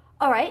you.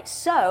 All right,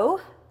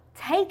 so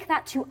take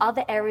that to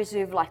other areas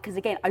of life, because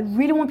again, I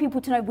really want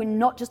people to know we're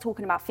not just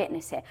talking about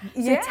fitness here.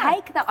 So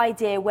take that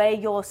idea where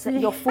you're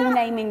full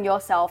naming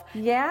yourself,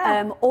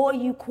 or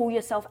you call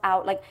yourself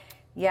out, like,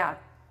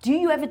 do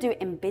you ever do it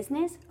in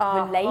business,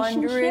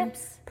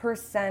 relationships?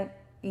 100%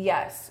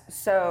 yes.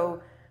 So,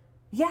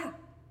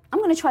 I'm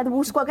going to try the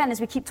wall squat again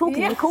as we keep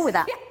talking. You're cool with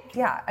that?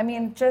 Yeah, I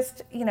mean,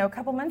 just, a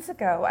couple months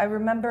ago, I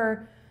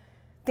remember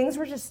things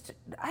were just,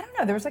 I don't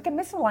know, there was like a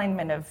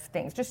misalignment of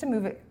things, just to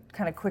move it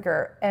kind of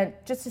quicker. And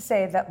just to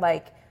say that,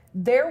 like,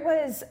 there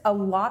was a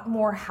lot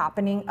more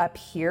happening up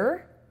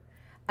here,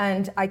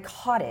 and I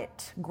caught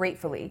it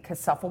gratefully, because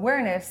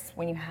self-awareness,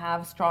 when you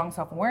have strong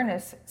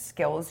self-awareness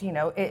skills, you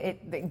know,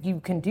 you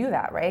can do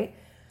that, right?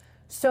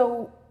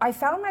 So I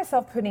found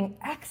myself putting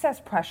excess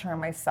pressure on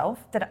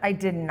myself that I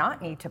did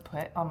not need to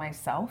put on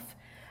myself.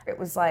 It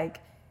was like,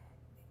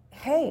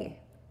 hey,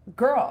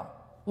 girl,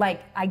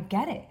 like, I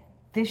get it.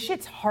 This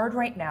shit's hard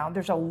right now.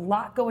 There's a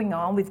lot going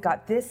on. We've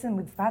got this and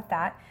we've got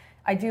that.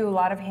 I do a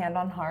lot of hand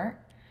on heart.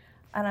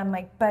 And I'm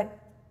like, but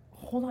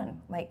hold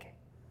on, like,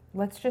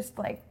 let's just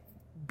like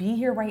be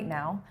here right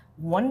now,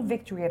 one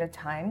victory at a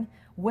time.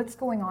 What's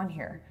going on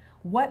here?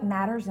 What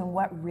matters and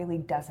what really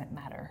doesn't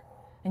matter?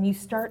 And you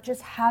start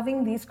just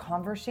having these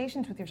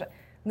conversations with yourself.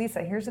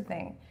 Lisa, here's the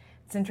thing.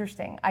 It's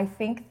interesting. I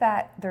think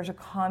that there's a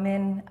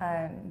common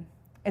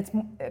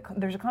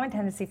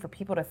tendency for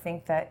people to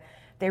think that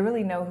they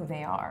really know who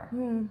they are.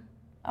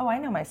 Oh, I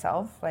know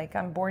myself. Like,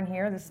 I'm born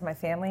here. This is my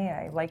family.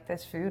 I like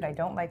this food. I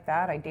don't like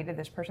that. I dated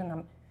this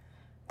person.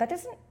 That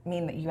doesn't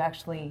mean that you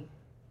actually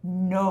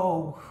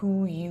know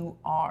who you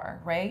are,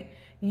 right?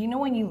 You know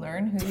when you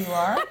learn who you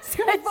are?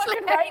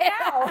 Fucking right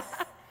now.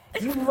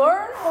 You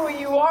learn who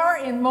you are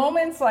in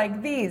moments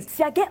like these.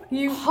 See, I get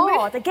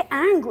hard. I get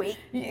angry.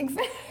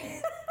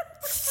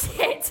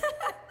 Shit.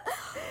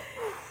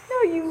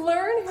 No, you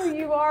learn who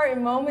you are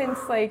in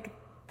moments like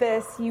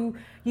this. You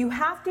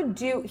have to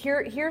do,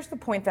 here's the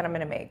point that I'm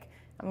gonna make.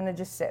 I'm gonna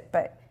just sit,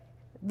 but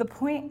the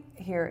point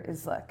here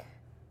is, look,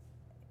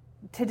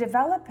 to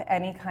develop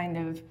any kind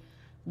of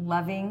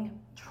loving,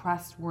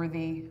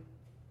 trustworthy,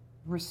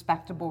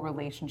 respectable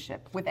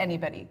relationship with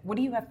anybody, what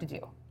do you have to do?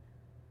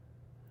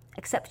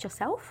 Accept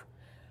yourself?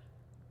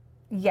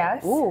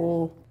 Yes.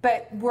 Ooh.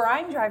 But where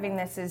I'm driving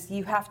this is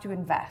you have to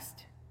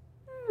invest.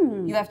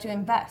 You have to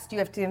invest. You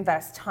have to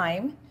invest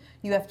time.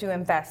 You have to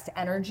invest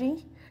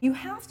energy. You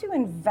have to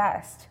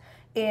invest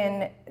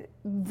in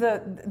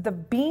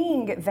the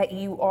being that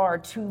you are,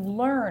 to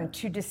learn,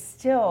 to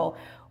distill,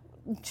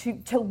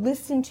 to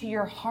listen to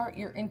your heart,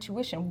 your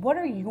intuition. What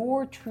are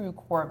your true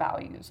core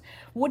values?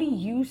 What do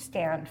you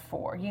stand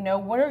for? You know,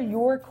 what are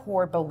your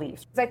core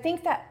beliefs? I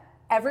think that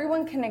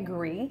everyone can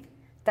agree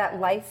that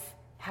life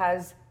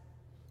has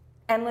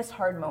endless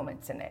hard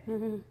moments in it.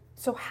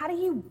 So how do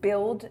you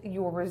build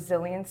your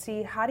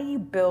resiliency? How do you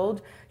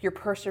build your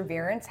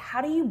perseverance?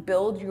 How do you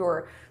build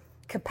your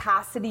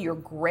capacity, your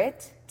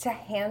grit to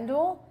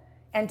handle,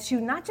 and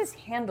to not just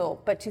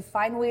handle, but to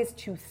find ways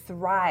to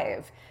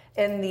thrive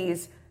in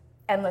these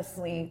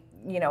endlessly,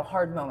 you know,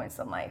 hard moments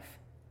in life?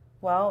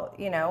 Well,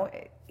 you know,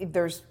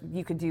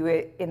 you could do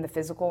it in the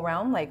physical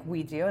realm like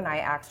we do, and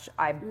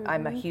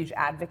I'm a huge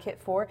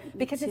advocate for,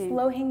 because it's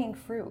low-hanging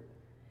fruit,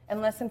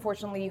 unless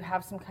unfortunately you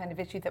have some kind of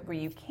issue where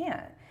you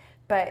can't.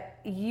 But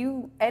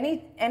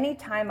any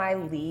time I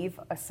leave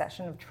a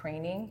session of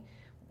training,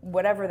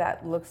 whatever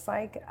that looks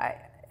like,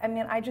 I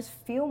mean, I just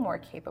feel more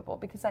capable,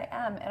 because I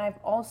am, and I've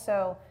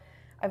also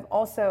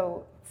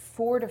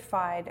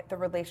fortified the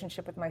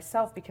relationship with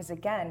myself, because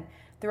again,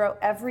 throughout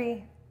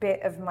every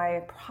bit of my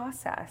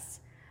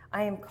process,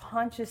 I am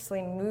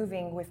consciously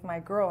moving with my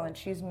girl, and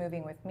she's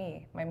moving with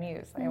me, my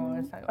muse. I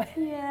want to talk about.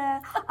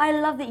 Yeah, I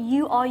love that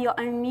you are your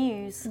own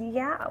muse.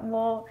 Yeah,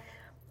 well,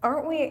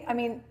 aren't we? I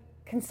mean,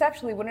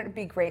 conceptually, wouldn't it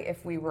be great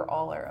if we were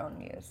all our own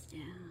muse?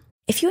 Yeah.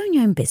 If you own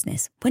your own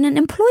business, when an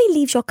employee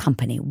leaves your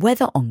company,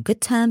 whether on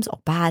good terms or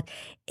bad,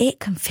 it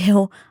can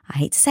feel, I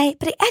hate to say it,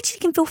 but it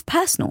actually can feel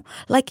personal,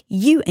 like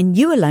you and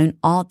you alone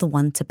are the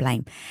one to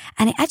blame.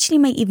 And it actually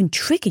may even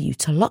trigger you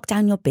to lock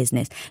down your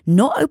business,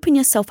 not open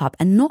yourself up,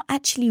 and not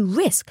actually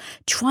risk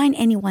trying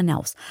anyone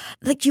else.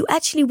 Like you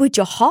actually would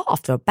your heart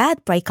after a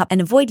bad breakup and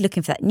avoid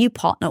looking for that new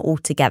partner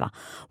altogether.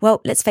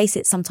 Well, let's face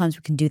it, sometimes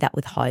we can do that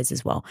with highs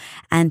as well.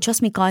 And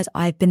trust me, guys,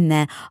 I've been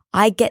there.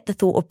 I get the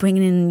thought of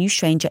bringing in a new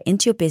stranger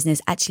into your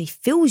business actually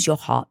fills your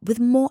heart with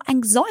more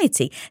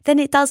anxiety than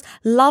it does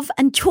love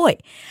and joy.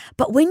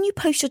 But when you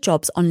post your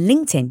jobs on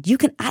LinkedIn, you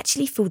can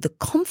actually feel the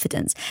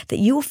confidence that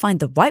you will find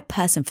the right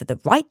person for the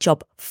right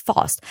job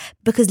fast,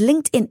 because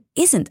LinkedIn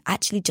isn't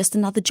actually just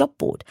another job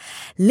board.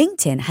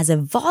 LinkedIn has a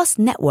vast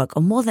network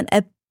of more than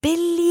a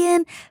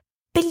billion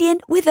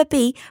with a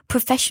B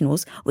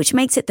professionals, which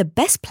makes it the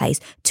best place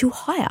to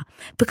hire,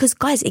 because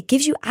guys, it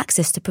gives you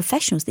access to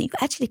professionals that you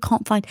actually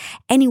can't find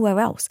anywhere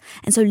else.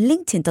 And so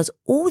LinkedIn does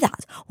all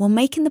that while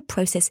making the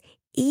process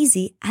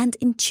easy and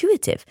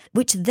intuitive,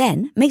 which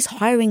then makes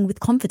hiring with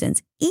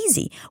confidence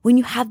easy when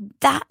you have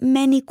that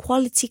many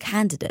quality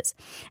candidates.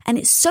 And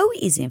it's so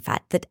easy, in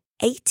fact, that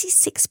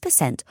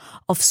 86%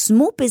 of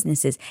small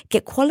businesses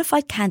get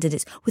qualified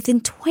candidates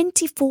within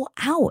 24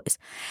 hours.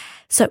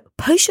 So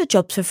post your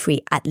jobs for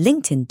free at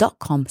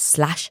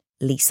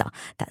linkedin.com/Lisa.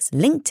 That's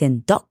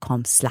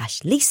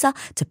linkedin.com/Lisa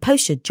to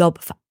post your job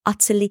for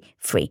utterly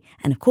free.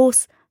 And of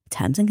course,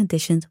 terms and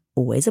conditions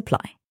always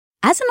apply.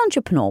 As an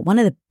entrepreneur, one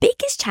of the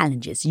biggest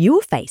challenges you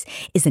will face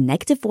is the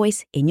negative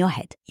voice in your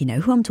head. You know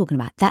who I'm talking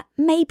about, that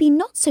maybe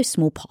not so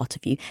small part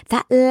of you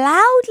that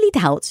loudly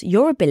doubts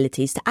your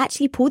abilities to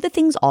actually pull the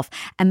things off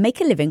and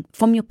make a living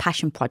from your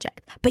passion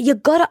project. But you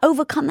gotta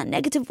overcome that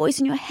negative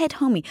voice in your head,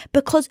 homie,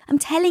 because I'm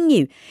telling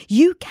you,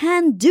 you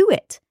can do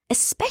it.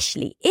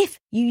 Especially if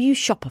you use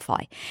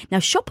Shopify. Now,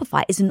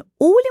 Shopify is an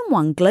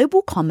all-in-one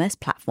global commerce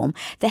platform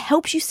that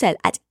helps you sell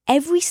at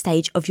every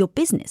stage of your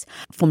business.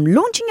 From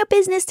launching your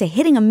business to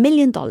hitting $1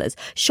 million,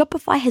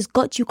 Shopify has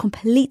got you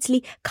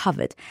completely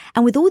covered.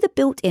 And with all the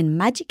built-in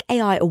Magic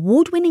AI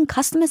award-winning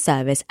customer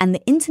service and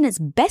the internet's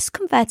best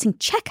converting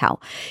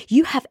checkout,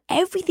 you have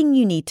everything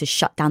you need to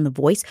shut down the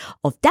voice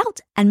of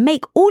doubt and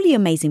make all your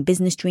amazing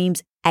business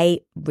dreams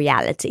a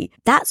reality.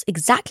 That's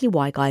exactly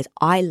why, guys,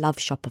 I love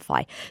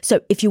Shopify.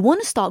 So if you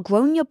want to start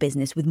growing your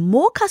business with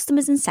more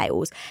customers and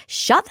sales,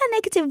 shut that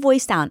negative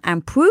voice down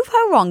and prove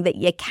her wrong that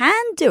you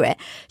can do it,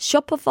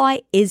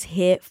 Shopify is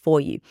here for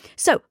you.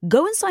 So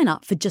go and sign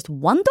up for just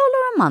 $1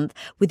 a month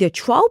with your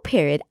trial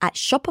period at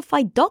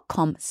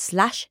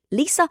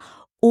shopify.com/Lisa,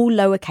 all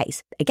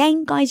lowercase.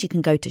 Again, guys, you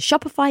can go to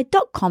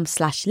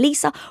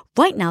shopify.com/Lisa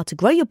right now to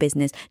grow your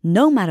business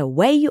no matter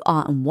where you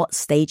are and what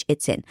stage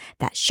it's in.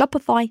 That's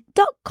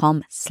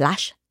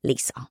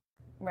shopify.com/Lisa.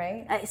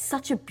 Right? It's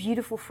such a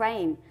beautiful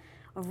frame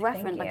of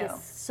reference. Thank you.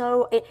 It's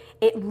so,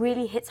 it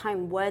really hits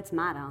home. Words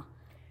matter.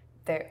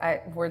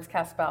 Words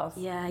cast spells.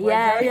 Yeah.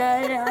 Words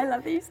I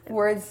love these.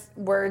 Words,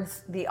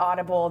 the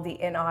audible, the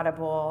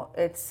inaudible.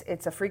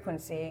 It's a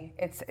frequency.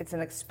 It's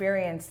an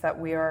experience that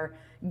we are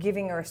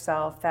giving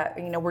ourselves, that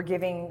we're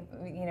giving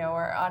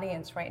our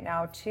audience right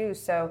now too.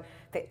 So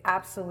they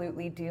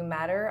absolutely do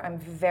matter. I'm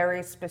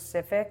very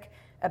specific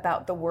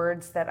about the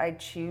words that I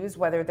choose,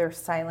 whether they're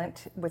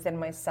silent within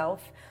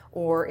myself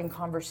or in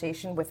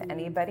conversation with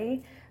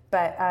anybody.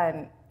 But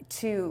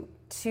to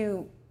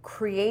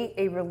create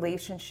a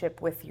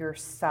relationship with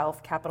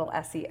yourself, capital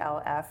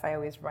SELF, I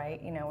always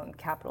write, in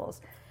capitals,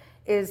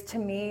 is to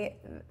me,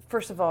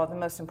 first of all, the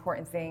most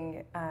important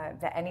thing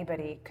that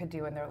anybody could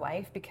do in their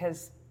life.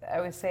 Because I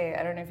always say,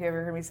 I don't know if you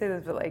ever heard me say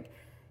this, but like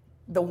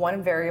the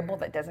one variable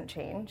that doesn't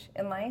change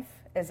in life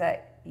is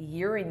that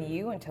you're in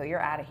you until you're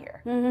out of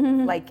here.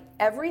 Mm-hmm. Like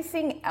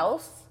everything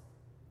else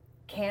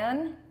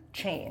can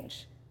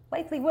change,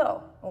 likely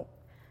will.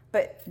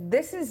 But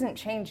this isn't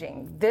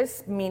changing.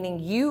 This meaning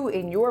you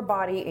in your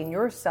body, in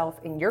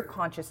yourself, in your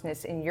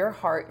consciousness, in your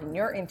heart, in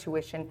your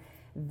intuition.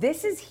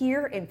 This is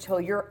here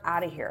until you're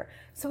out of here.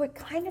 So it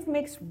kind of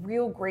makes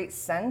real great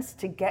sense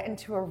to get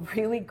into a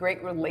really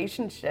great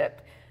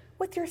relationship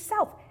with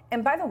yourself.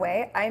 And by the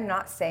way, I'm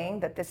not saying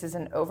that this is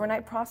an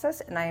overnight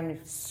process, and I am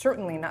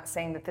certainly not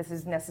saying that this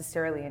is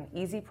necessarily an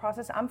easy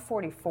process. I'm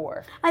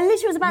 44. I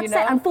literally was about to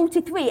say, I'm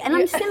 43, and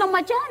I'm still on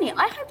my journey.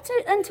 I hope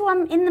to until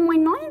I'm in my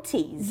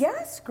 90s.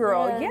 Yes,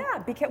 girl, yeah.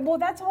 Because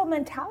that's all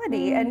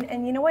mentality,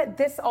 and you know what?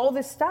 All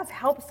this stuff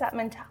helps that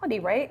mentality,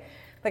 right?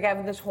 Like I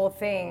have this whole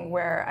thing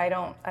where I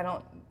don't.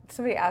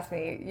 Somebody asked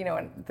me,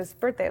 on this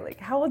birthday, like,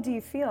 how old do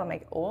you feel? I'm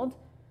like, old?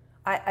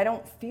 I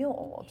don't feel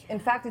old. In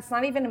fact, it's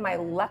not even in my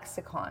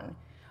lexicon.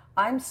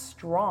 I'm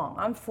strong.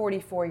 I'm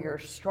 44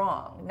 years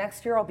strong.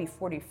 Next year I'll be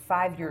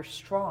 45 years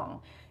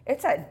strong.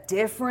 It's a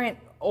different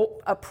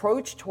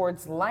approach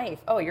towards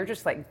life. Oh, you're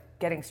just like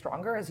getting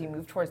stronger as you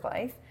move towards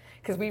life?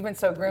 Because we've been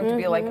so groomed to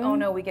be like, oh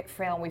no, we get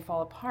frail and we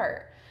fall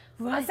apart.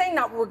 Right. I'm saying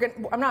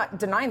I'm not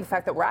denying the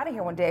fact that we're out of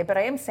here one day, but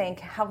I am saying,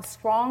 how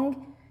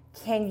strong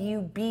can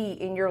you be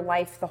in your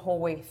life the whole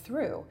way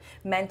through?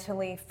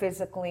 Mentally,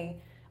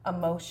 physically,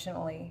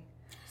 emotionally.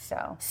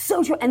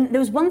 So true. And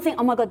there was one thing,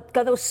 oh my God,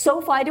 that was so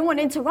far, I didn't want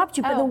to interrupt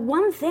you, but the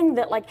one thing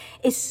that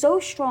is so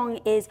strong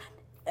is,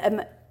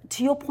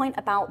 to your point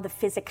about the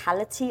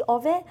physicality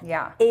of it,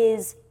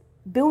 is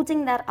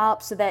building that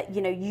up so that,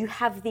 you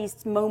have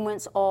these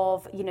moments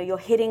of, you're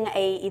hitting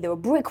either a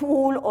brick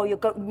wall or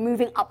you're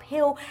moving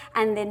uphill,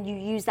 and then you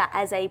use that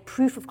as a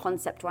proof of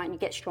concept, right? And you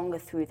get stronger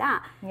through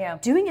that. Yeah.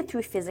 Doing it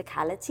through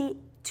physicality,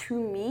 to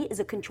me,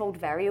 is a controlled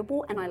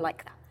variable, and I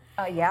like that.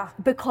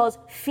 Because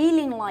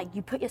feeling like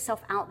you put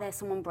yourself out there,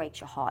 someone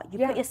breaks your heart. You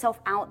put yourself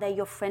out there,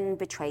 your friend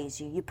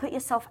betrays you. You put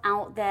yourself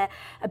out there,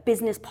 a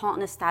business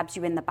partner stabs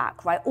you in the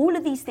back, right? All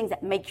of these things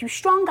that make you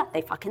stronger,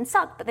 they fucking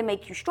suck, but they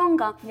make you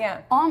stronger,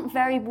 aren't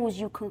variables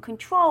you can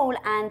control,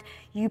 and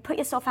you put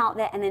yourself out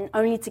there and then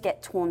only to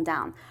get torn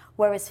down.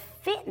 Whereas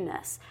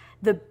fitness,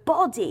 the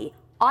body,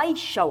 I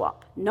show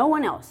up, no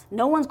one else.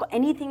 No one's got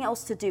anything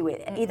else to do with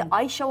it. Either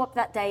I show up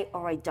that day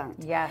or I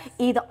don't. Yes.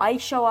 Either I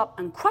show up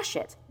and crush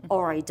it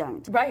or I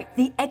don't. Right.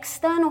 The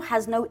external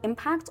has no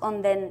impact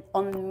on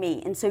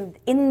me. And so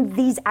in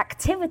these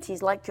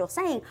activities, like you're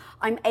saying,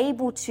 I'm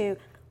able to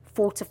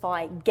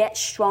fortify, get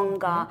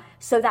stronger,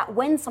 so that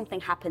when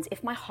something happens,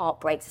 if my heart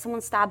breaks, if someone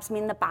stabs me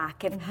in the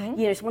back, if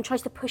someone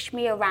tries to push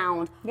me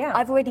around,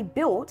 I've already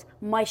built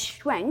my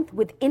strength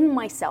within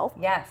myself,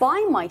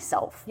 by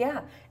myself.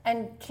 Yeah.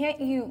 And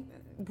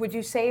would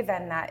you say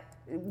then that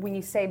when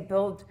you say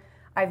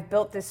I've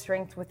built this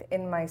strength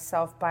within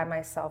myself, by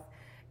myself,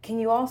 can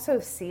you also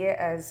see it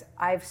as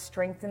I've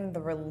strengthened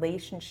the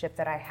relationship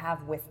that I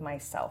have with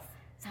myself?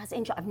 That's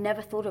interesting. I've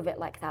never thought of it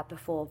like that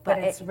before. But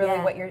it's really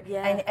what you're,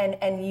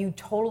 and you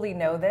totally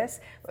know this.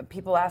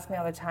 People ask me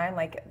all the time,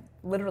 like,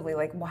 literally,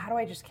 like, well, how do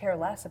I just care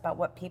less about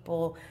what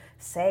people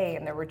say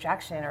and their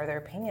rejection or their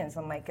opinions?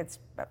 I'm like, it's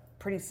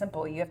pretty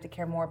simple. You have to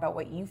care more about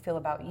what you feel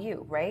about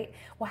you, right?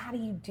 Well, how do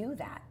you do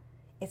that?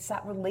 It's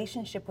that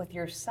relationship with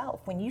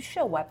yourself. When you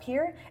show up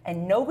here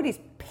and nobody's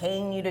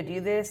paying you to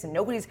do this and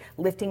nobody's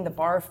lifting the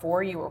bar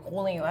for you or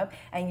holding you up,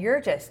 and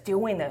you're just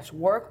doing this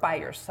work by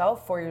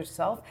yourself, for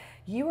yourself,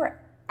 you are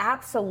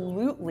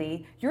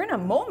absolutely, you're in a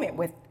moment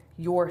with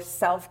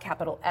yourself,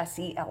 capital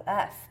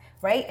S-E-L-F,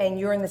 right? And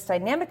you're in this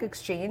dynamic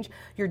exchange,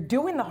 you're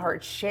doing the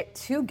hard shit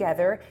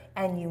together,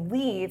 and you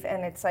leave,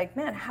 and it's like,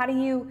 man, how do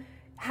you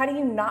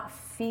not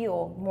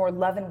feel more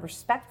love and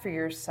respect for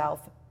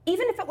yourself?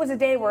 Even if it was a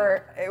day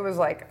where it was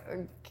like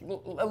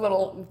a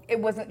little, it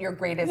wasn't your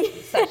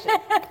greatest session,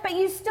 but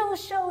you still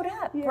showed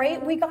up,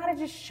 right? We gotta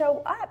just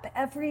show up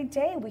every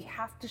day. We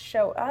have to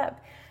show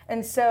up.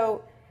 And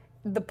so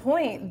the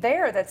point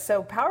there that's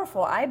so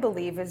powerful, I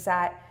believe, is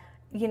that,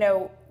 you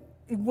know,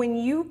 when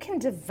you can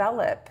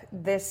develop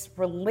this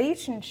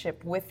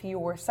relationship with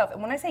yourself,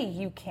 and when I say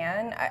you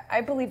can,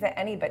 I believe that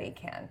anybody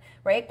can,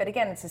 right? But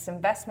again, it's this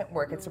investment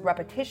work, it's a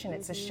repetition,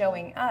 it's a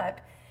showing up,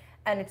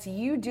 and it's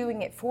you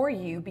doing it for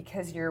you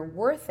because you're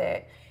worth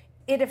it.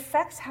 It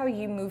affects how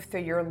you move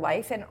through your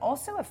life and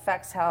also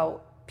affects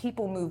how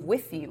people move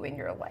with you in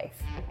your life.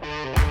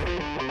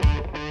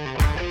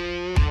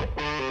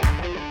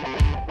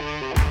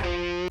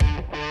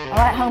 All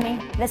right,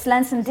 homie, let's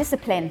learn some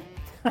discipline.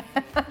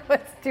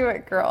 Let's do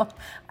it, girl.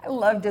 I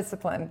love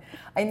discipline.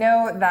 I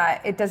know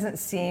that it doesn't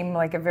seem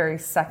like a very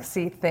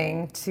sexy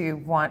thing to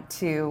want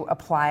to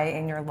apply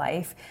in your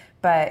life,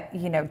 but,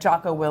 you know,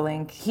 Jocko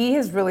Willink, he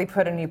has really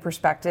put a new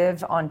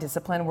perspective on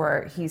discipline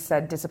where he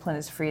said discipline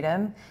is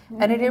freedom.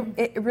 Mm-hmm. And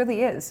it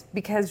really is,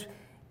 because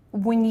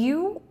when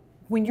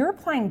you're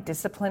applying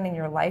discipline in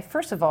your life,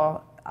 first of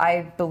all,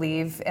 I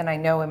believe, and I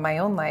know in my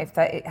own life,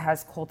 that it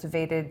has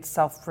cultivated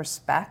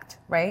self-respect,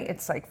 right?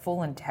 It's like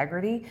full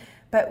integrity.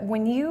 But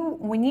when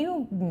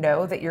you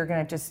know that you're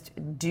going to just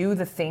do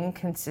the thing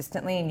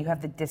consistently and you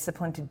have the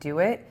discipline to do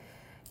it,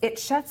 it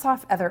shuts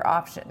off other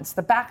options.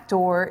 The back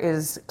door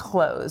is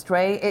closed,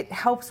 right? It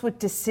helps with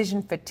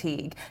decision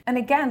fatigue. And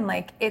again,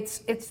 like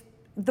it's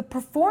the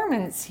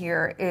performance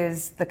here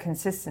is the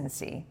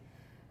consistency.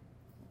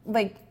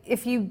 Like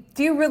if you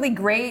do really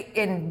great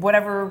in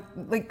whatever,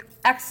 like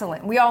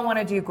excellent. We all want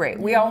to do great.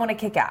 We all want to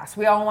kick ass.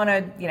 We all want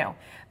to, you know,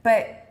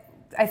 but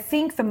I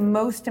think the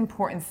most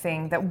important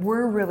thing that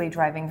we're really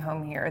driving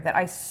home here, that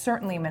I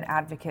certainly am an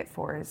advocate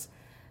for, is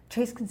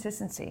chase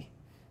consistency.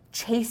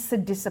 Chase the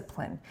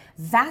discipline.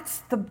 That's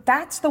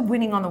the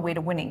winning on the way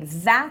to winning.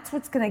 That's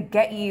what's going to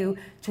get you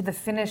to the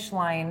finish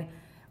line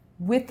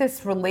with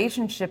this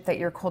relationship that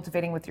you're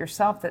cultivating with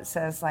yourself that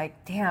says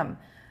like, damn,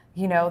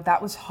 you know,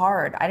 that was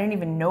hard. I didn't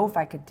even know if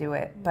I could do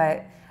it,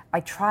 but I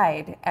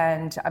tried,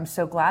 and I'm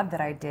so glad that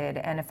I did.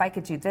 And if I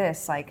could do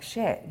this, like,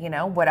 shit, you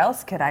know, what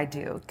else could I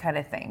do, kind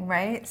of thing,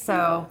 right?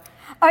 So,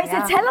 all right,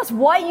 so tell us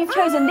why you've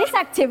chosen this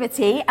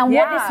activity and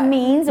what this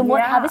means and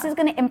how this is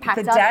going to impact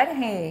us. The dead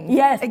hang.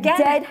 Yes, again,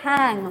 dead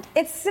hang.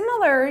 It's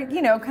similar,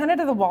 you know, kind of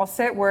to the wall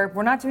sit, where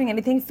we're not doing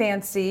anything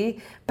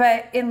fancy,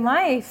 but in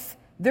life,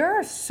 there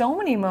are so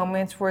many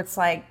moments where it's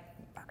like,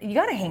 you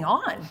got to hang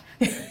on.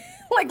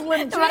 Like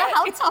legit. No matter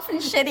how tough and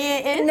shitty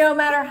it is. No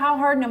matter how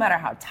hard, no matter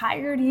how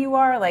tired you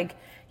are, like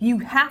you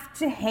have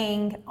to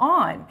hang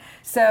on.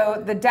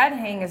 So the dead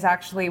hang is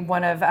actually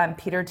one of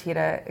Peter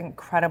Tita,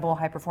 incredible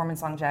high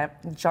performance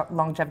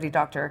longevity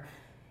doctor.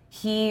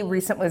 He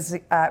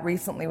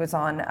recently was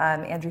on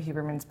Andrew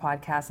Huberman's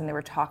podcast, and they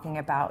were talking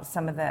about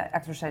some of the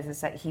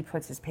exercises that he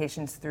puts his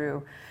patients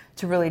through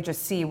to really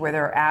just see where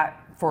they're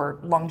at for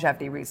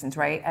longevity reasons,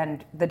 right?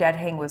 And the dead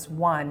hang was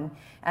one.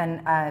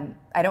 And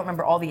I don't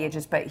remember all the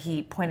ages, but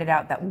he pointed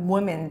out that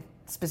women,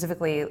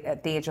 specifically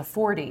at the age of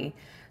 40,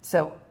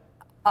 so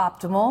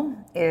optimal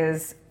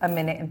is 1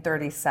 minute and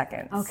 30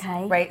 seconds.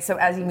 Okay. Right? So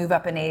as you move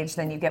up in age,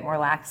 then you get more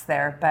lax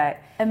there.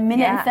 But 1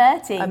 minute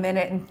and 30. 1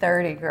 minute and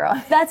 30,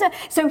 girl.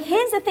 So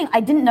here's the thing.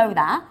 I didn't know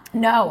that.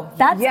 No.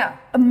 That's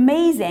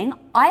amazing.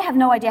 I have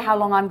no idea how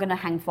long I'm going to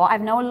hang for. I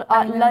have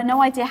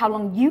no idea how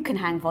long you can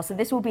hang for. So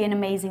this will be an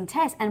amazing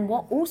test. And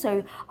what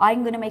also,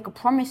 I'm going to make a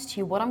promise to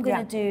you. What I'm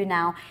going to do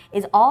now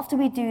is after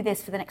we do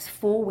this for the next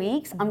 4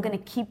 weeks, I'm going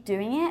to keep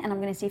doing it, and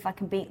I'm going to see if I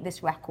can beat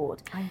this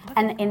record.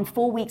 And in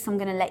 4 weeks, I'm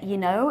going to let you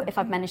know if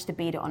I've managed to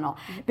beat it or not.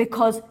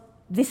 Because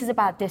this is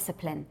about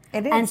discipline.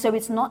 It is. And so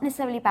it's not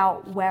necessarily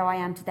about where I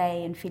am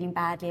today and feeling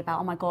badly about,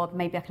 oh my God,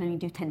 maybe I can only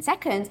do 10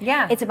 seconds.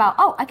 Yeah. It's about,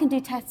 oh, I can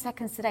do 10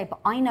 seconds today, but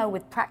I know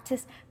with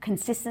practice,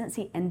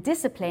 consistency, and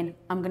discipline,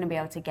 I'm going to be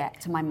able to get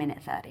to my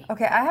minute 30.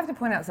 Okay, I have to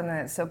point out something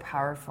that's so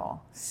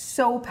powerful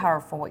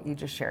what you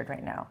just shared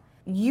right now.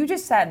 You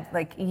just said,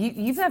 like,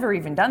 you've never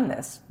even done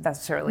this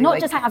necessarily. Not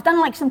like, just, I've done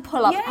like some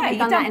pull-ups. Yeah, I've you've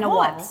done that in a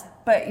while.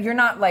 But you're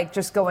not like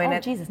just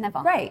going Jesus, never.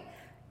 Right.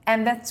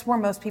 And that's where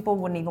most people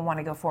wouldn't even want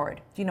to go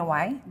forward. Do you know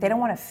why? They don't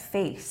want to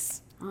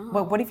face.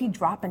 Well, what if you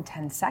drop in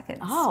 10 seconds?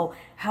 Oh.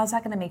 How's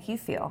that going to make you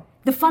feel?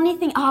 The funny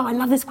thing, I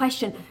love this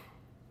question.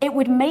 It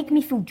would make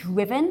me feel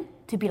driven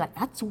to be like,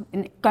 that's,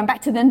 and going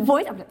back to the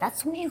voice, I'm like,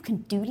 that's all you can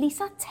do,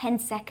 Lisa, 10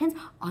 seconds,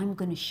 I'm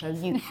gonna show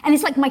you. And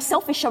it's like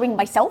myself is showing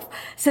myself,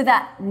 so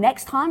that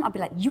next time I'll be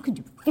like, you can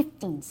do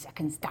 15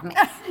 seconds, damn it.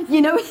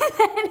 You know?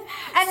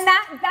 And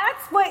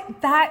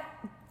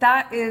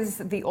that is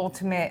the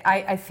ultimate,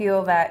 I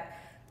feel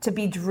that to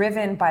be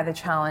driven by the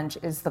challenge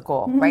is the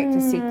goal, right?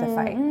 To seek the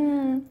fight.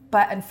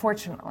 But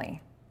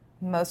unfortunately,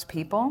 most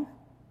people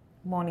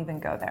won't even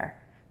go there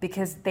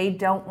because they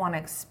don't want to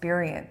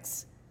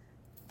experience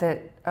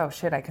that, oh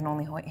shit, I can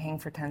only hang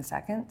for 10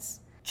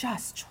 seconds.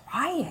 Just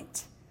try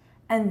it.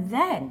 And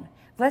then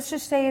let's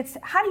just say it's,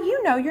 how do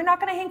you know you're not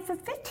going to hang for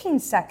 15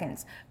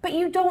 seconds? But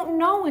you don't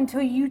know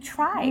until you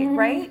try,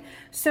 right?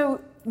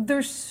 So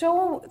there's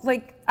so,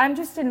 like, I'm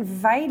just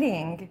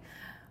inviting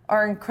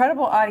our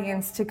incredible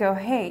audience to go,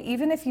 hey,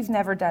 even if you've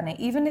never done it,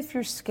 even if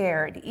you're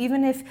scared,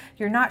 even if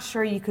you're not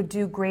sure you could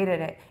do great at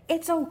it,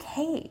 it's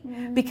okay.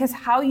 Because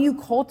how you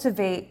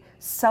cultivate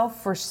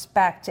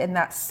self-respect and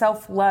that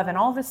self-love and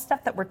all this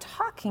stuff that we're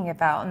talking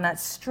about and that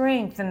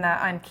strength and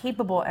that I'm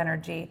capable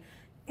energy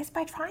is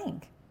by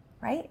trying,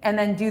 right? And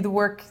then do the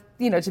work,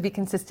 to be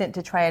consistent,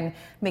 to try and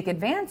make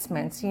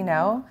advancements,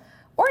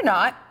 or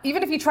not,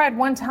 even if you tried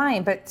one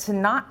time, but to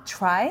not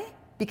try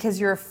because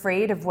you're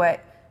afraid of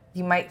what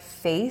you might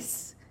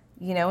face,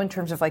 in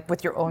terms of like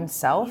with your own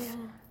self.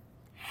 Yeah.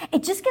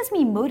 It just gets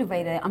me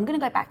motivated. I'm going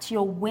to go back to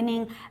your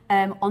winning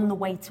on the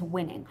way to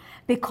winning.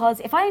 Because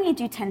if I only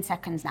do 10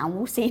 seconds now,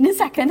 we'll see in a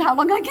second how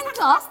long I can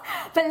last,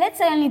 but let's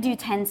say I only do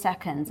 10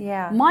 seconds.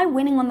 Yeah. My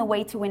winning on the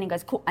way to winning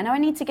goes, cool, I know I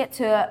need to get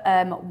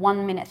to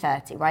 1 minute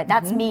 30, right?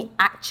 That's me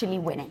actually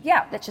winning.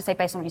 Yeah. Let's just say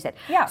based on what you said.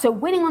 Yeah. So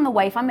winning on the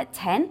way, if I'm at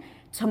 10,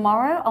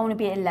 tomorrow I want to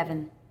be at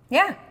 11.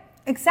 Yeah.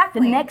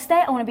 Exactly. The next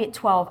day, I want to be at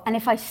 12. And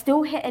if I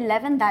still hit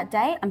 11 that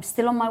day, I'm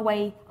still on my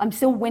way. I'm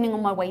still winning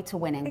on my way to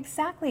winning.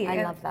 Exactly.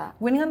 I love that.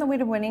 Winning on the way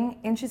to winning,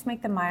 inches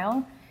make the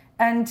mile.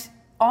 And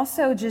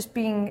also just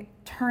being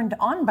turned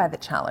on by the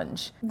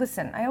challenge.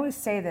 Listen, I always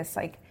say this,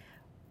 like,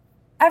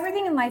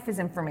 everything in life is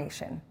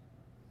information.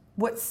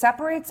 What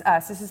separates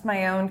us, this is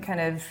my own kind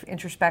of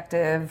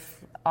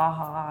introspective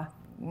aha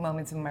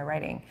moments in my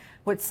writing.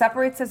 What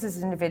separates us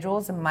as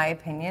individuals, in my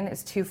opinion,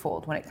 is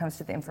twofold when it comes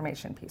to the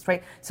information piece,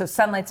 right? So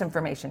sunlight's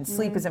information,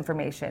 sleep is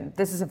information,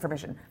 this is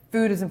information,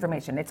 food is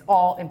information, it's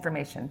all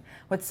information.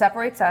 What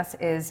separates us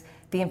is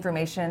the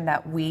information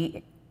that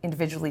we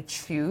individually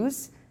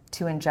choose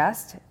to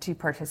ingest, to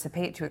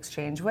participate, to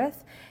exchange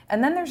with.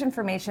 And then there's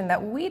information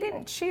that we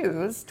didn't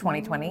choose,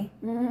 2020,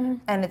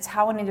 and it's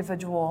how an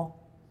individual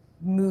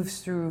moves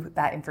through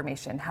that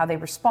information, how they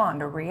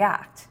respond or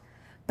react.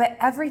 But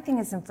everything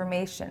is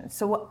information.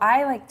 So what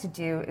I like to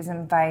do is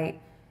invite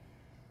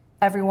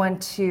everyone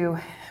to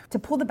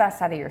pull the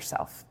best out of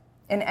yourself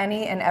in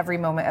any and every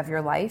moment of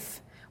your life.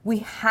 We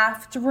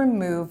have to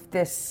remove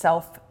this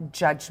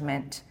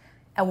self-judgment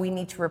and we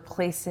need to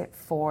replace it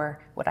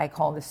for what I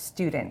call the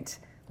student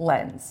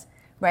lens,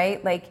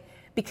 right? Like,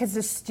 because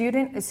the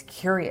student is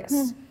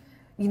curious.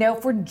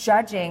 If we're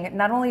judging,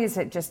 not only is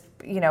it just,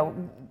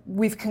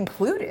 we've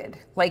concluded,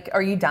 like,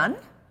 are you done?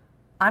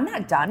 I'm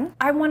not done.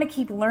 I want to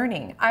keep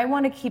learning. I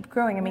want to keep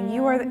growing. I mean,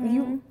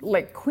 you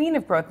like queen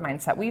of growth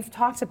mindset. We've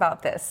talked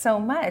about this so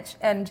much,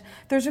 and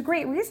there's a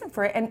great reason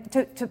for it. And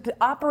to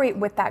operate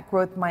with that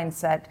growth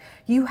mindset,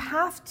 you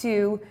have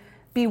to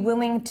be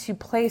willing to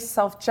place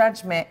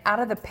self-judgment out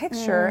of the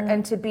picture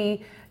and to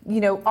be,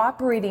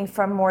 operating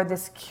from more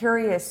this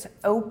curious,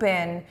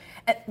 open,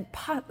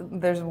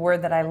 there's a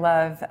word that I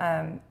love,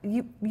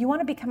 you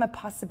want to become a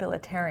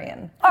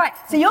possibilitarian. All right,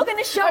 so you're going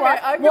to show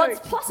us what's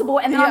possible,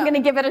 and then I'm going to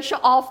give it a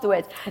shot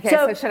afterwards. Okay,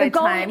 so should the I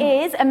goal time?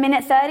 is 1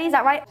 minute 30, is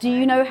that right? Do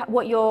you know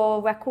what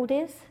your record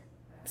is?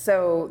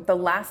 So the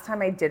last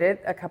time I did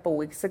it a couple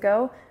weeks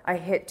ago, I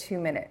hit 2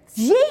 minutes.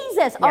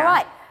 Jesus, all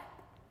right.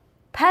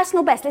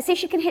 Personal best, let's see if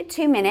she can hit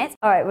 2 minutes.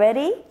 All right,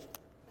 ready?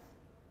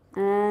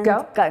 And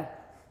go.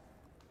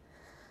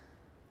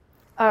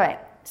 All right,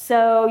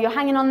 so you're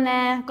hanging on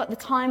there, got the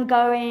time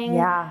going.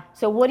 Yeah.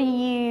 So what do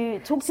you,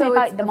 talk to me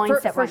about the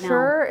mindset for right now. For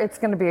sure, it's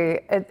going to be,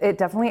 it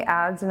definitely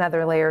adds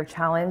another layer of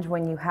challenge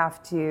when you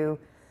have to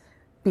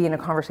be in a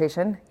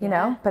conversation, you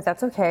know, but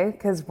that's okay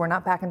because we're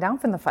not backing down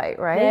from the fight,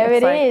 right? There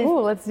it's it like, is.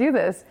 Ooh, let's do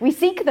this. We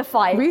seek the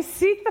fight. We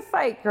seek the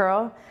fight,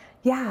 girl.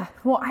 Yeah,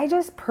 well, I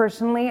just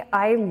personally,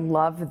 I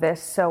love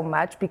this so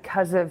much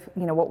because of,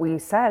 what we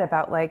said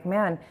about like,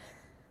 man,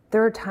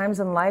 there are times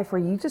in life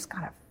where you just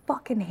gotta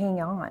fucking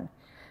hang on.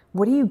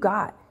 What do you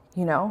got?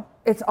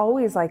 It's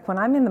always like when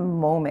I'm in the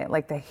moment,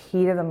 like the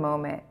heat of the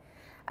moment,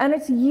 and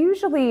it's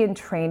usually in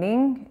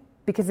training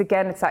because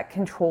again, it's that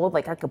controlled,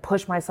 like I could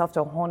push myself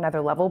to a whole nother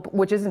level,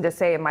 which isn't to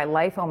say in my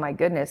life, oh my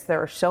goodness,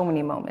 there are so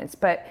many moments,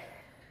 but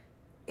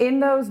in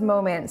those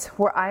moments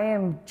where I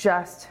am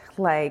just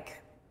like,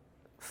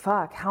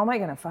 fuck, how am I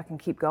gonna fucking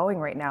keep going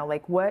right now?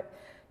 Like what,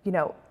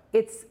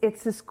 it's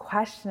this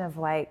question of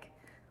like,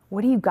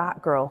 what do you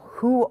got, girl?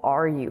 Who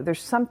are you?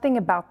 There's something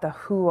about the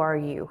who are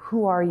you?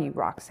 Who are you,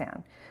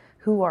 Roxanne?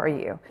 Who are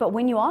you? But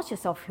when you ask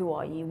yourself, who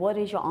are you? What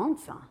is your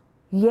answer?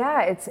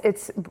 Yeah,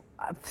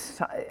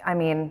 I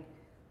mean.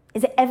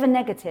 Is it ever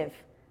negative?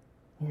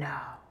 No.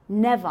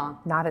 Never.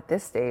 Not at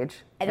this stage.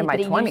 And in my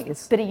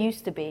 20s. But it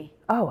used to be.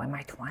 Oh, in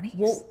my 20s?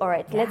 Well, all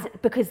right,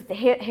 because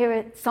here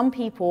are some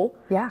people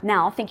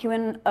now think you're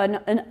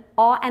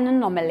are an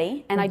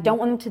anomaly, and I don't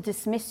want them to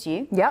dismiss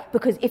you. Yeah.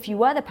 Because if you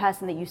were the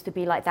person that used to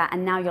be like that,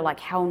 and now you're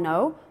like, hell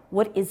no,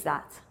 what is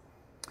that?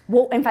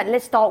 Well, in fact,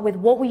 let's start with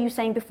what were you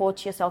saying before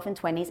to yourself in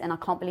 20s, and I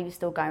can't believe you're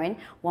still going.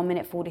 1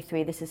 minute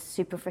 43, this is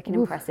super freaking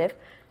impressive.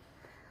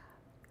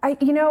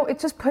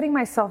 It's just putting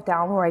myself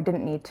down where I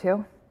didn't need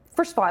to.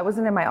 First of all, I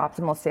wasn't in my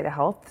optimal state of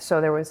health, so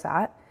there was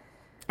that.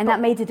 And that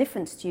made a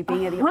difference to you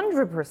being at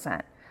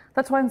 100%.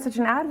 That's why I'm such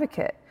an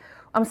advocate.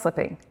 I'm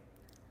slipping.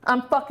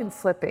 I'm fucking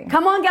slipping.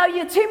 Come on, girl,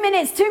 you're 2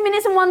 minutes. 2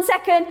 minutes and 1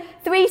 second.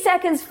 3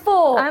 seconds,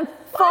 4, I'm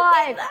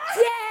 5.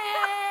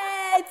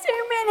 Yeah!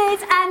 2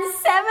 minutes and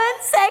 7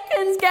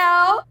 seconds,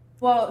 girl.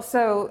 Well,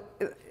 so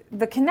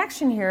the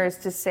connection here is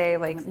to say,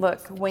 like,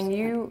 look, when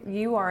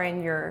you are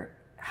in your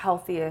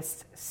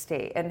healthiest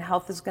state, and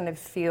health is going to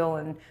feel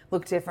and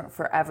look different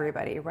for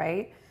everybody,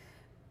 right?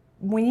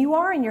 When you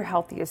are in your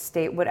healthiest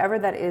state, whatever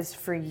that is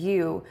for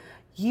you,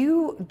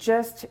 you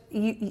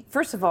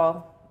first of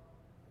all,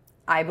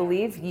 I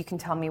believe you can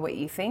tell me what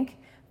you think,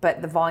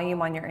 but the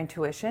volume on your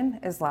intuition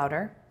is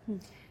louder.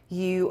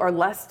 You are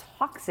less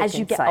toxic as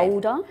you inside. get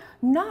older.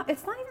 No,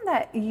 it's not even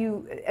that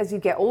as you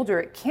get older,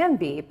 it can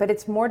be, but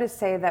it's more to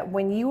say that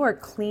when you are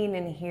clean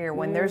in here,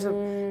 when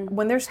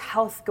there's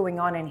health going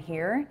on in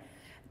here,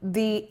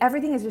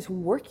 everything is just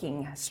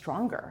working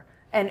stronger.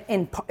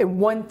 And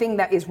one thing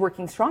that is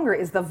working stronger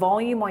is the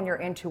volume on your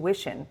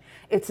intuition.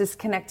 It's this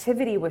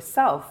connectivity with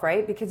self,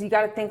 right? Because you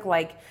got to think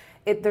like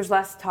there's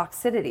less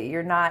toxicity.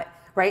 You're not,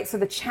 right? So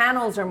the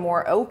channels are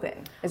more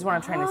open is what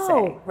I'm trying to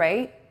say,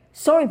 right?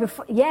 Sorry,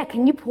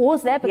 can you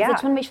pause there? Because I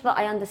just want to make sure that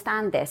I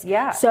understand this.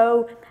 Yeah.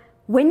 So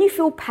when you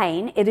feel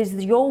pain, it is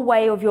your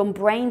way of your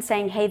brain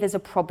saying, hey, there's a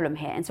problem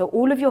here. And so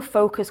all of your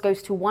focus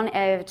goes to one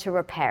area to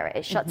repair it.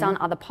 It shuts down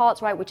other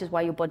parts, right? Which is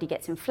why your body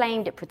gets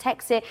inflamed. It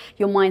protects it.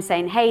 Your mind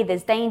saying, hey,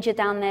 there's danger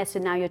down there. So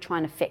now you're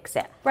trying to fix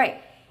it.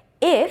 Right.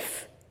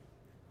 If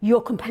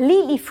you're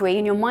completely free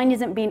and your mind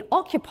isn't being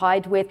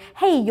occupied with,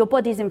 hey, your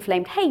body's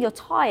inflamed. Hey, you're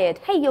tired.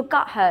 Hey, your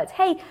gut hurts.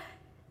 Hey,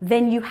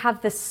 then you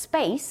have the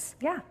space.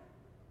 Yeah.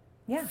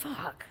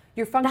 Fuck.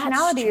 Your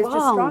functionality is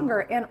just stronger.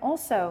 And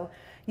also,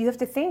 you have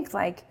to think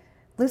like,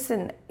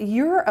 listen,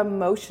 your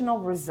emotional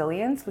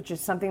resilience, which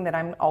is something that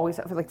I'm always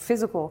like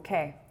physical,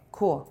 okay,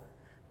 cool.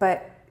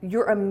 But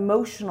your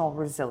emotional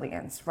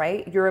resilience,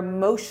 right? Your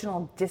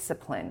emotional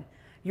discipline,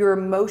 your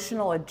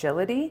emotional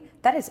agility,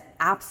 that is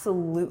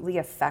absolutely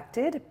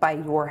affected by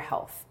your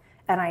health.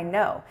 And I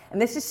know,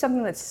 and this is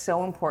something that's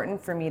so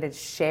important for me to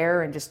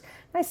share and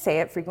I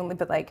say it frequently,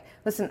 but like,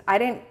 listen, I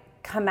didn't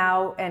come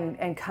out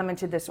and come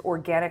into this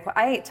organic.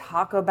 I ate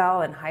Taco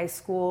Bell in high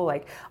school.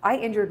 Like I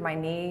injured my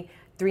knee,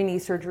 3 knee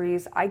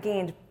surgeries. I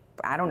gained,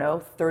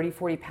 30,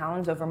 40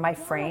 pounds over my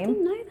frame. I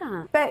didn't know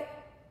that. But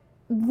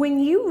when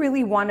you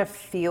really want to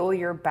feel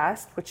your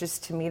best, which is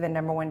to me the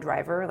number one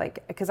driver,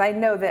 like, because I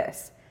know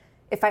this,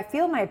 if I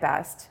feel my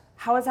best,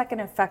 how is that going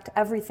to affect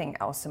everything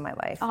else in my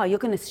life? Oh, you're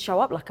going to show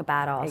up like a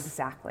badass.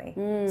 Exactly.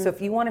 So if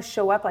you want to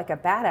show up like a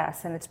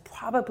badass, then it's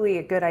probably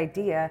a good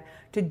idea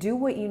to do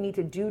what you need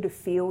to do to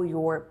feel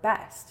your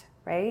best,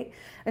 right?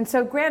 And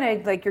so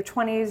granted, like your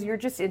 20s, you're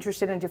just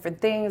interested in different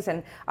things.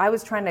 And I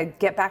was trying to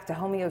get back to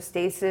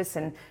homeostasis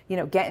and,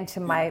 get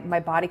into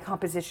my body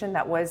composition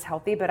that was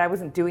healthy, but I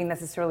wasn't doing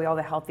necessarily all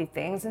the healthy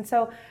things. And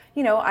so,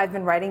 I've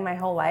been writing my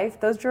whole life.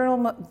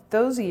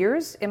 Those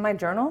years in my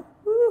journal,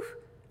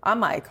 I'm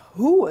like,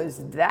 who was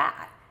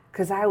that?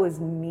 Because I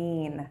was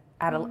mean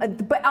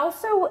but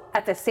also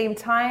at the same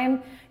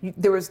time,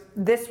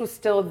 this was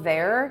still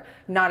there,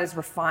 not as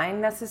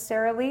refined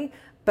necessarily,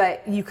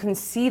 but you can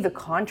see the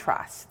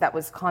contrast that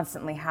was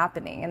constantly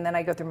happening. And then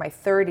I go through my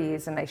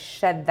 30s and I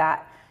shed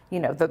that,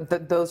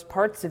 those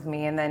parts of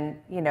me, and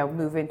then,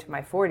 move into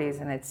my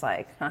 40s and it's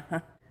like,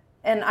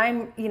 And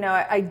I'm,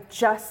 I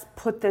just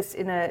put this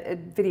in a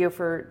video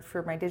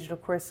for my digital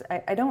course.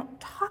 I don't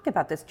talk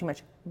about this too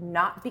much,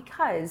 not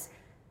because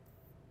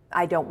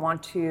I don't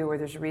want to or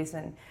there's a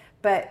reason,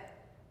 but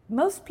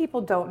most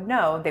people don't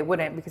know, they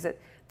wouldn't, because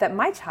that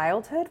my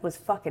childhood was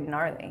fucking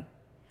gnarly.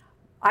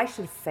 I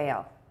should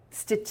fail.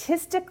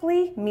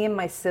 Statistically, me and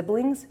my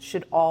siblings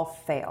should all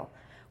fail.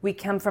 We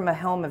come from a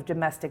home of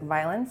domestic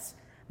violence.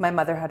 My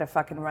mother had to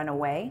fucking run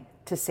away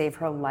to save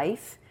her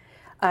life.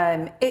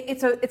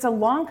 It's a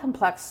long,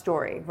 complex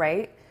story,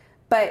 right?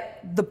 But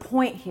the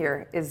point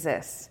here is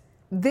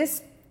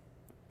this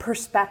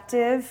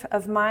perspective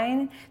of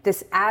mine,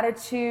 this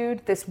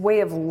attitude, this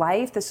way of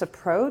life, this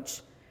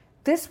approach,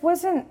 this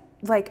wasn't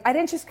like, I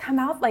didn't just come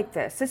out like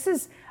this. This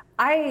is,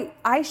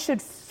 I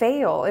should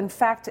fail. In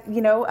fact,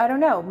 I don't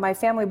know, my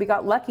family, we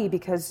got lucky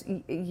because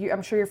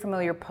I'm sure you're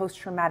familiar with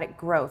post-traumatic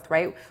growth,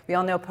 right? We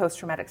all know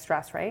post-traumatic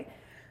stress, right?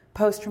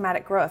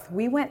 post-traumatic growth.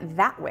 We went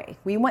that way.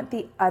 We went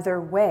the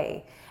other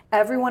way.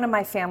 Everyone in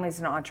my family is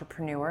an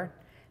entrepreneur.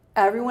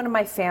 Everyone in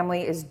my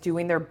family is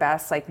doing their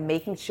best, like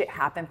making shit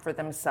happen for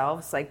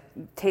themselves, like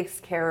takes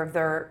care of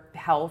their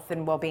health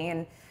and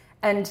well-being.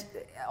 And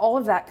all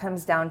of that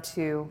comes down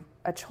to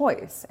a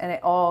choice. And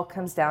it all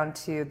comes down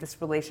to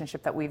this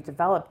relationship that we've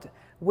developed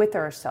with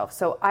ourselves.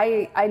 So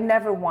I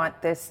never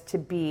want this to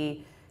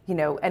be,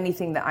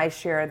 anything that I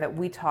share that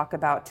we talk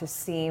about to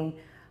seem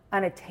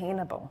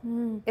unattainable.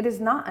 It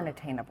is not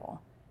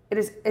unattainable.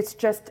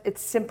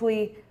 It's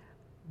simply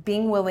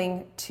being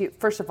willing to,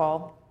 first of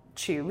all,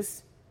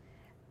 choose,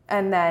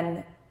 and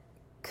then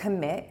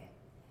commit,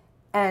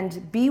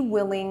 and be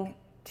willing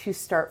to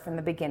start from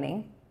the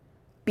beginning.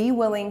 Be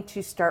willing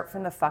to start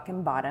from the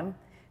fucking bottom.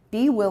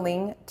 Be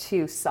willing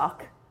to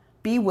suck.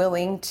 Be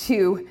willing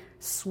to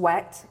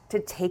sweat, to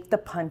take the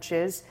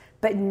punches,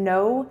 but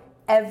know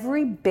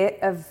every bit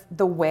of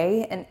the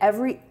way and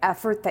every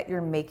effort that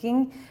you're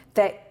making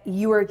that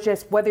you are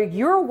just, whether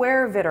you're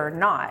aware of it or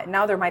not,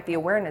 now there might be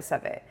awareness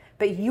of it,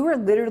 but you are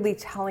literally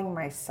telling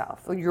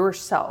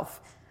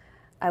yourself,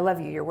 I love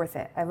you, you're worth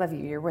it. I love you,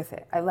 you're worth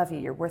it. I love you,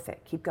 you're worth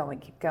it. Keep going,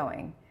 keep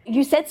going.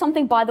 You said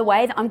something, by the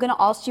way, that I'm going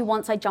to ask you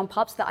once I jump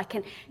up so that I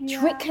can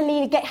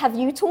trickily have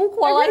you talk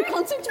while I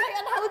concentrate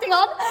on holding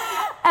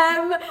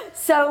on.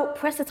 So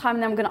press the time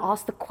and then I'm going to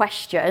ask the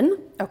question.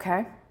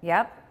 Okay.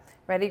 Yep.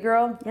 Ready,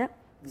 girl? Yep.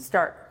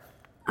 Start.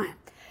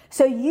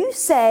 So you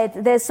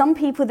said there's some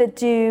people that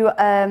do,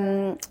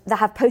 that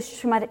have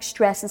post-traumatic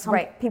stress and some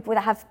people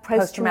that have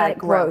post-traumatic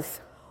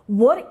growth.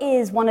 What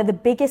is one of the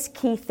biggest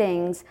key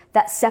things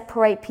that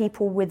separate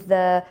people with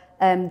the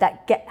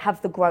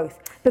have the growth?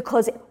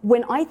 Because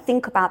when I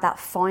think about that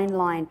fine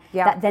line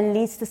that then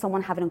leads to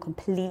someone having a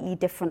completely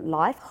different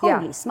life,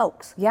 holy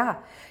smokes. Yeah.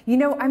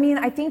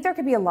 I think there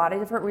could be a lot of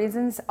different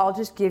reasons. I'll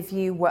just give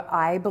you what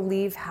I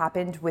believe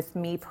happened with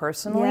me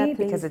personally,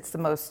 because it's the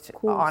most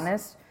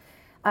honest.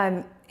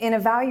 In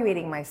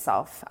evaluating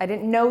myself, I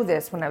didn't know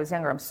this when I was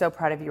younger. I'm so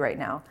proud of you right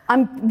now.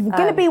 I'm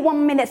going to be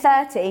 1 minute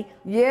 30.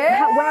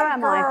 Yeah. Where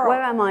am I?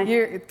 Where am I?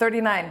 You're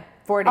 39,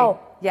 40. Oh.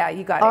 Yeah,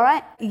 you got it. All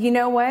right. You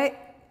know what?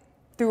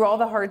 Through all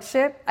the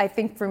hardship, I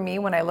think for me,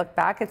 when I look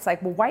back, it's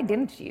like, well, why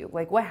didn't you?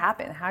 Like, what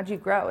happened? How'd you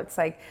grow? It's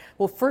like,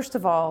 well, first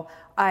of all,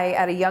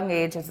 at a young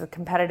age, as a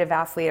competitive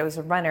athlete, I was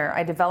a runner,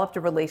 I developed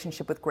a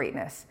relationship with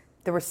greatness.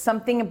 There was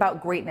something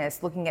about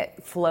greatness, looking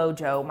at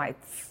FloJo, my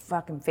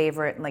fucking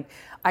favorite, and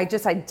I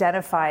just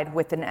identified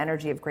with an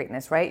energy of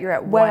greatness, right? You're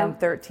at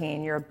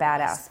 113, you're a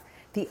badass.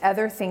 The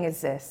other thing is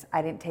this,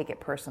 I didn't take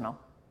it personal.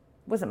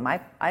 It wasn't my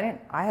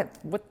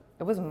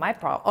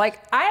problem.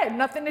 I had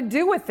nothing to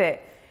do with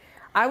it.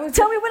 Tell me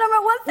when I'm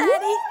at 130. You're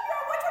at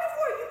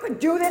 124. You could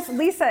do this,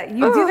 Lisa.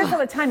 You do this all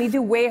the time. You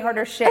do way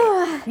harder shit.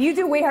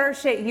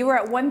 You were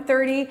at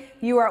 130.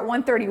 You were at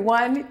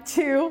 131,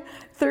 2,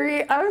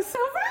 3. I'm so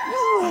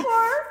proud.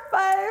 4,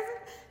 5,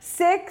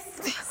 6,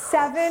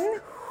 7,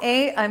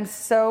 8. I'm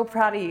so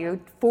proud of you.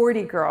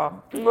 40,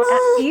 girl.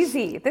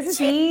 Easy. This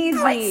is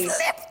easy.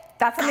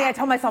 That's something I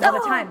tell myself all the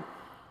time.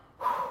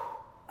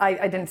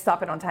 I didn't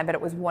stop it on time, but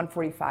it was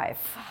 1:45.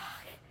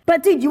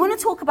 But dude, you want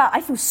to talk about?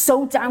 I feel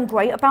so damn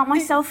great about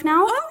myself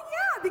now. Oh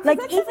yeah, because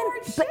that's even,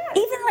 hard shit. But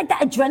even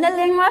that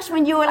adrenaline rush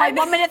when you were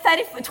 1 minute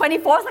 30,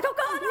 24. I was like, oh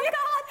god,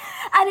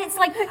 and it's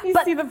like you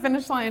see the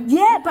finish line.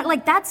 Yeah,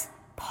 but that's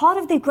part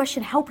of the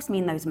aggression helps me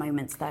in those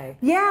moments, though.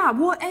 Yeah,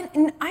 well,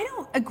 and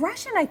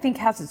aggression I think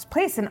has its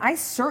place, and I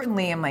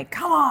certainly am like,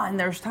 come on.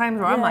 There's times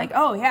where I'm like,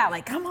 oh yeah,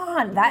 come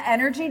on. That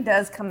energy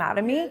does come out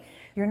of me.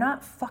 You're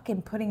not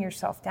fucking putting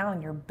yourself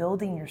down. You're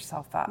building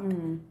yourself up.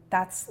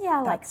 That's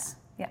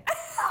yeah.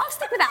 I'll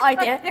stick with that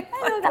idea.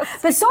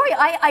 But sorry,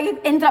 I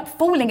ended up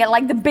falling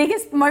at the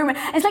biggest moment.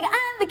 It's and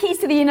the keys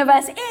to the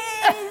universe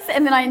is,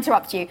 and then I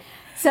interrupt you.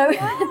 So the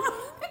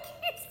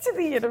keys to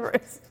the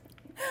universe.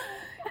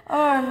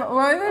 What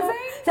was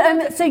I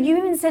saying? So you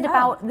even said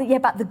about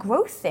the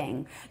growth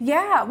thing.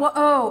 Yeah.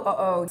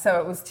 Well, So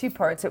it was two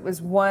parts. It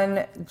was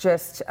one,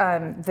 just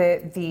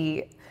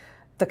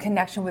the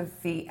connection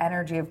with the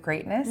energy of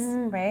greatness,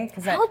 right?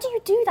 How do you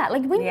do that?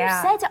 When you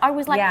said it, I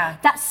was like,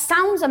 that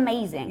sounds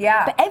amazing.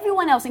 Yeah. But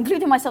everyone else,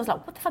 including myself, was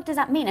like, what the fuck does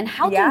that mean? And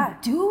how do you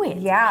do it?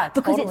 Yeah,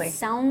 because totally. It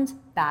sounds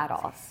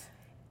badass.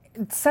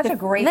 It's such a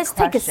great Let's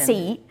question. take a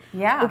seat.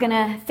 Yeah. We're going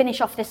to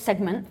finish off this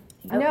segment.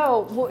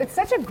 No, well, it's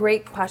such a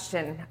great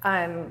question.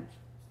 And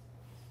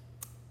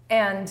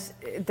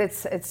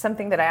it's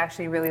something that I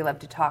actually really love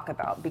to talk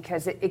about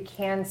because it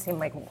can seem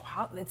like,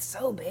 wow, it's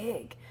so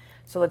big.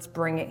 So let's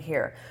bring it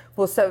here.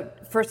 Well, so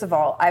first of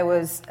all, I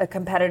was a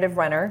competitive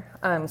runner,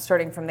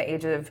 starting from the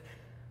age of,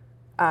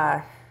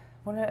 how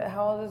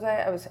old was I?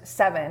 I was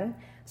 7.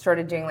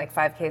 Started doing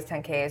 5Ks,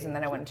 10Ks, and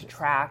then I went into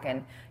track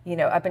and,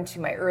 up into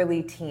my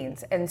early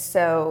teens. And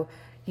so,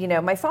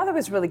 my father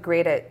was really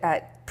great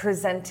at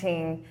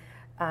presenting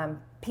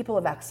people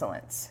of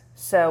excellence.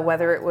 So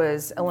whether it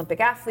was Olympic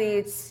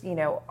athletes,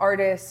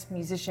 artists,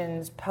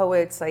 musicians,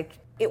 poets,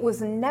 it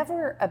was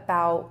never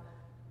about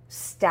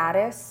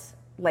status.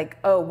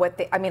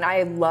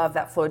 I love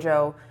that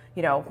FloJo,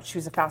 she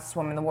was the fastest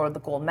woman in the world, the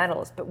gold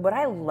medalist. But what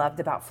I loved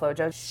about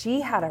FloJo,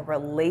 she had a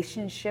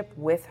relationship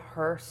with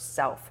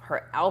herself,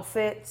 her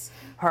outfits,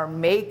 her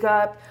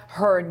makeup,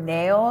 her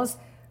nails.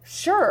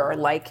 Sure,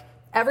 like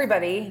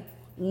everybody,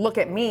 look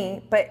at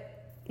me, but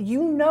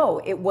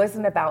it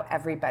wasn't about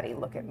everybody,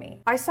 look at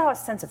me. I saw a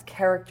sense of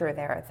character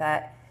there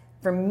that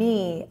for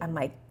me, I'm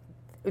like,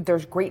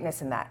 there's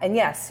greatness in that. And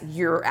yes,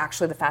 you're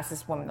actually the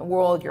fastest woman in the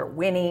world, you're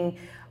winning.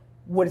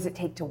 What does it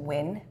take to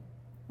win?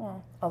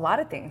 Well, a lot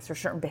of things. There's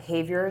certain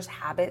behaviors,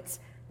 habits,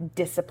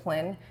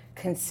 discipline,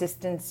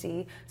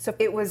 consistency. So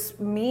it was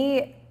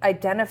me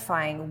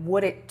identifying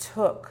what it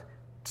took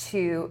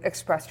to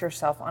express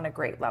yourself on a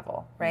great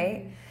level,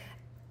 right?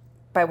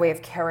 By way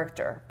of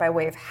character, by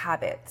way of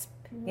habits,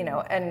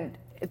 and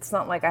it's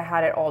not like I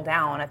had it all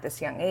down at this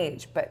young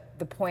age, but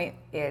the point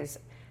is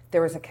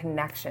there was a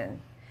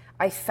connection.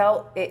 I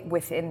felt it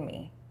within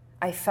me.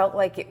 I felt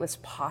like it was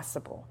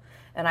possible.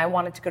 And I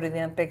wanted to go to the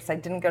Olympics. I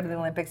didn't go to the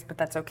Olympics, but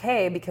that's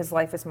okay because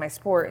life is my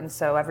sport. And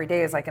so every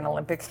day is like an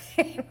Olympics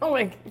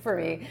for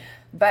me.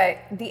 But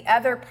the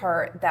other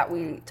part that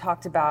we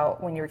talked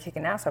about when you were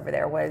kicking ass over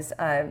there was,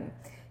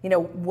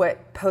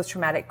 what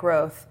post-traumatic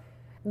growth,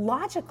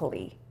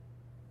 logically,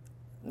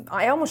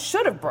 I almost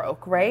should have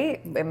broke,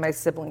 right? And my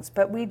siblings,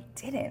 but we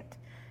didn't.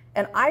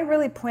 And I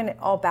really point it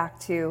all back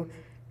to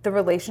the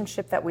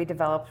relationship that we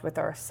developed with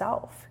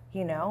ourselves,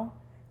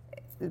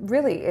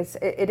 Really,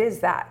 it is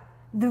that.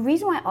 The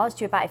reason why I asked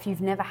you about if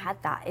you've never had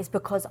that is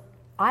because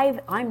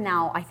I'm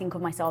now, I think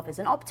of myself as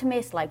an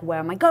optimist, like where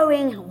am I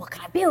going? What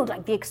can I build?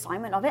 Like the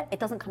excitement of it, it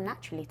doesn't come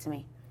naturally to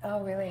me.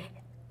 Oh, really?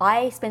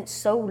 I spent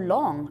so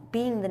long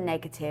being the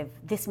negative.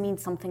 This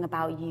means something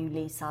about you,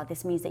 Lisa.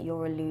 This means that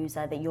you're a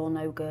loser, that you're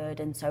no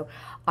good. And so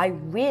I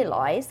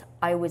realized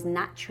I was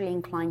naturally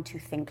inclined to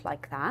think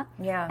like that.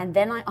 Yeah. And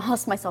then I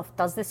asked myself,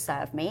 does this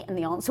serve me? And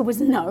the answer was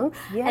no.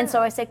 Yeah. And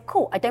so I said,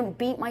 cool, I don't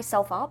beat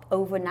myself up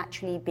over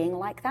naturally being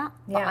like that.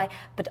 Yeah.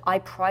 But I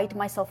pride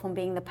myself on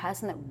being the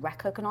person that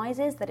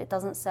recognizes that it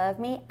doesn't serve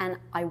me, and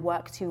I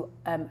work to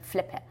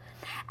flip it.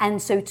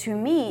 And so to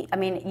me, I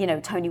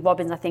mean, Tony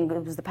Robbins, I think,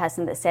 was the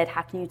person that said,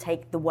 how can you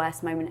take the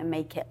worst moment and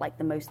make it like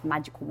the most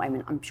magical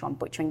moment? I'm sure I'm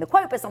butchering the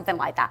quote, but something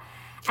like that.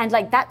 And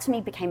like that to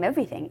me became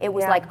everything. It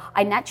was like,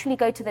 I naturally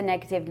go to the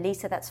negative.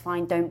 Lisa, that's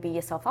fine. Don't beat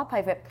yourself up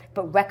over it,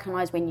 but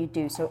recognize when you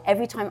do. So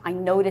every time I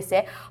notice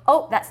it,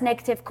 oh, that's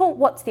negative. Cool.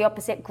 What's the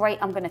opposite? Great.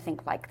 I'm going to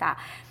think like that.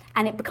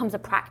 And it becomes a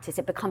practice.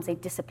 It becomes a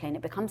discipline.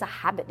 It becomes a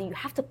habit that you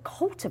have to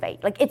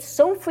cultivate. Like, it's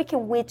so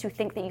freaking weird to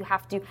think that you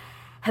have to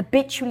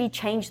habitually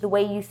change the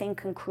way you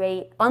think and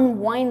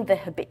unwind the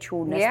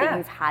habitualness that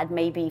you've had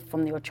maybe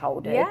from your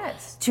childhood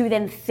to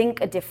then think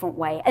a different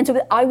way. And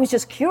so I was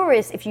just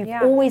curious if you've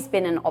always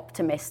been an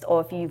optimist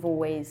or if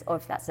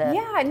that's a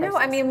process.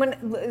 I mean,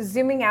 when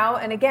zooming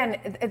out, and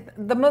again,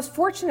 the most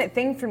fortunate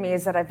thing for me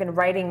is that I've been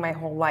writing my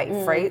whole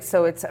life, right?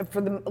 So it's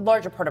for the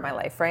larger part of my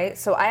life, right?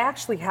 So I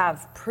actually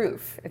have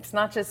proof. It's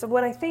not just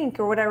what I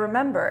think or what I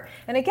remember.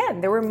 And again,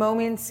 there were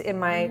moments in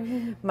my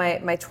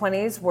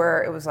 20s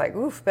where it was like,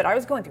 oof, but I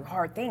was going through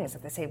hard things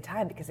at the same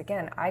time because,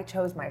 again, I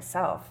chose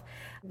myself.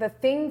 The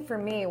thing for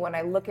me when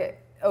I look at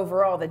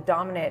overall the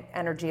dominant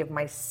energy of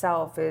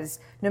myself is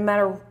no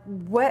matter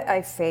what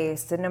I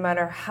faced and no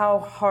matter how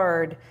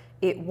hard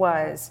it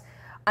was,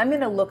 I'm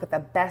going to look at the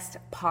best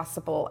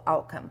possible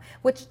outcome,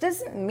 which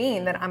doesn't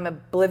mean that I'm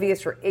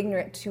oblivious or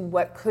ignorant to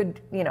what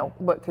could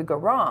go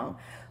wrong.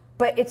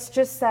 But it's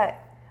just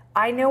that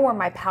I know where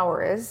my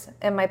power is,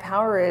 and my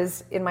power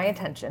is in my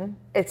attention.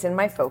 It's in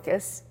my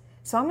focus.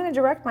 So I'm going to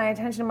direct my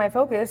attention and my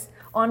focus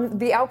on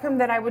the outcome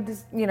that I would,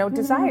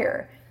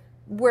 desire.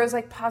 Whereas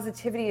like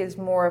positivity is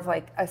more of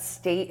like a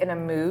state and a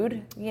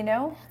mood,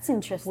 That's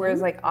interesting.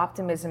 Whereas like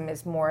optimism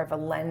is more of a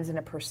lens and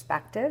a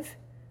perspective,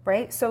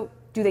 right? So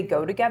do they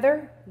go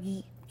together?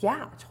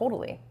 Yeah,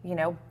 totally,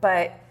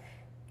 but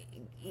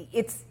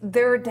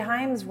there are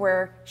times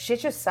where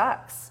shit just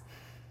sucks.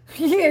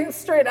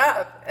 Straight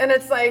up. And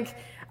it's like,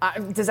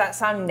 does that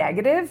sound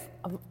negative?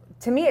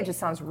 To me, it just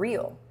sounds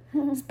real.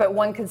 But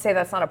one could say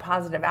that's not a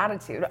positive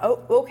attitude.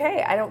 Oh,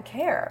 okay, I don't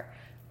care.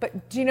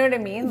 But do you know what I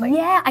mean? Like,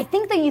 yeah, I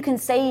think that you can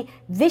say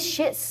this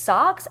shit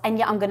sucks, and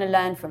I'm going to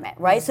learn from it,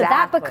 right? Exactly. So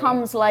that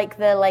becomes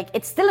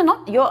it's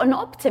still you're an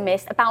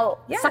optimist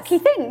about sucky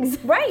things,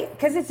 right?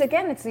 Because it's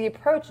the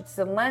approach, it's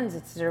the lens,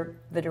 it's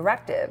the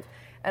directive,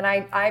 and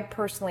I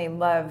personally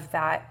love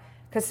that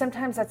because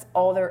sometimes that's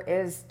all there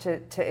is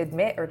to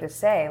admit or to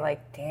say.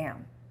 Like,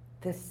 damn,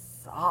 this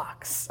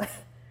sucks.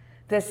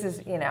 This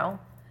is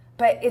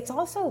But it's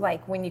also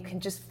like when you can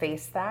just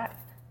face that,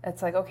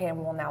 it's like, okay,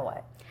 well, now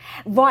what?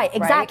 Right,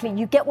 exactly. Right?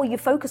 You get what you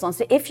focus on.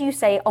 So if you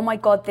say, oh my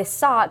God, this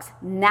sucks,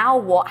 now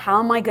what? How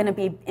am I going to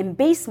be in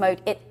beast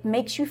mode? It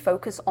makes you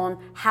focus on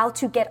how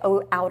to get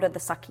out of the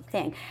sucky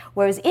thing.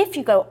 Whereas if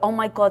you go, oh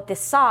my God, this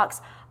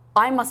sucks,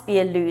 I must be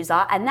a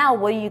loser. And now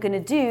what you're going to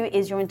do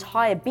is your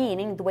entire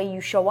being, the way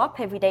you show up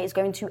every day, is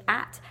going to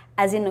act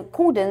as in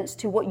accordance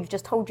to what you've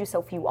just told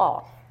yourself you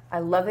are. I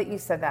love that you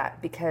said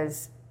that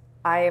because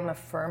I am a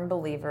firm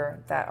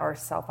believer that our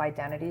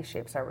self-identity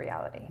shapes our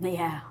reality.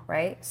 Yeah.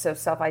 Right? So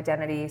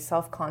self-identity,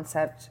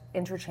 self-concept,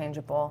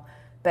 interchangeable,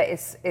 but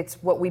it's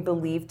what we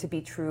believe to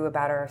be true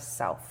about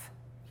ourself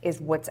is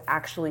what's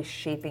actually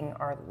shaping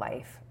our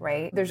life,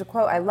 right? There's a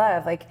quote I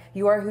love, like,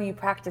 you are who you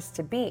practice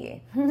to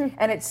be.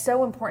 And it's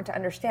so important to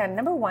understand.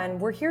 Number one,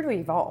 we're here to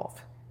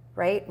evolve,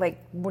 right? Like,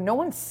 no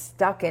one's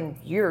stuck in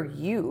you're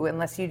you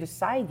unless you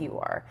decide you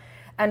are.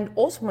 And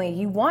ultimately,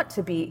 you want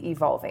to be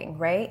evolving,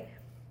 right?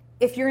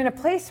 If you're in a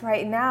place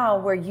right now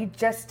where you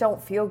just don't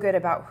feel good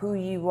about who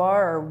you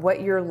are or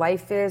what your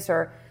life is,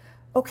 or,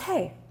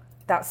 okay,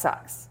 that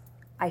sucks.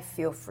 I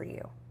feel for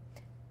you.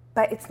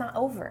 But it's not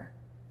over.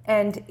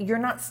 And you're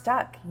not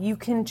stuck. You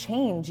can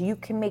change. You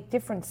can make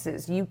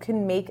differences. You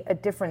can make a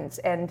difference.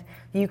 And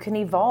you can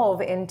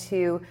evolve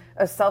into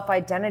a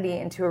self-identity,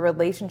 into a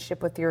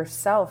relationship with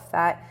yourself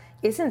that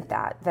isn't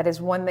that. That is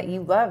one that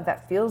you love,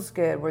 that feels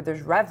good, where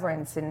there's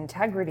reverence and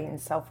integrity and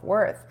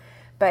self-worth.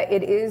 But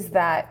it is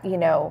that, you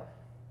know,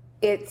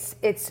 it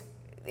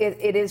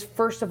is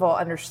first of all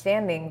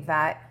understanding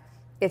that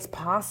it's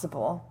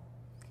possible.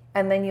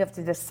 And then you have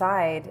to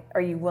decide,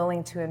 are you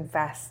willing to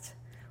invest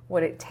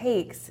what it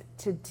takes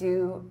to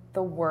do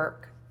the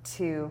work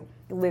to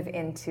live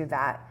into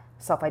that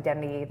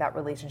self-identity, that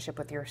relationship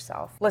with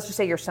yourself. Let's just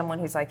say you're someone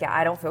who's like, yeah,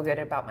 I don't feel good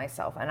about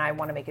myself and I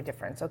want to make a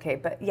difference. Okay,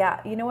 but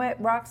yeah, you know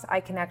what, Rox,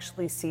 I can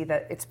actually see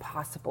that it's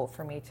possible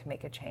for me to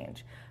make a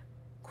change.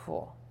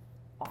 Cool,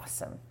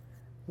 awesome,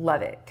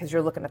 love it, because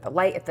you're looking at the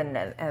light at the end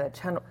of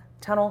the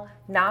tunnel.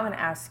 Now I'm going to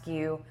ask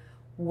you,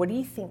 what do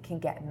you think can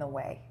get in the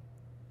way?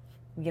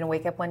 You're going to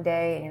wake up one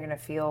day and you're going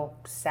to feel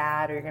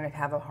sad, or you're going to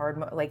have a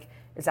hard like,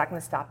 is that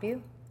going to stop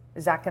you?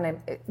 Is that going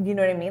to, you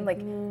know what I mean? Like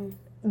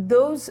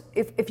those,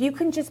 if you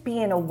can just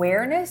be in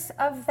awareness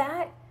of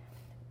that,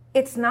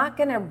 it's not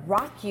going to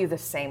rock you the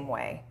same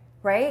way,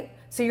 right?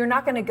 So you're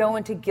not going to go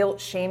into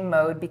guilt, shame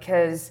mode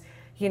because,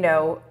 you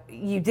know,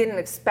 you didn't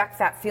expect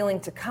that feeling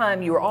to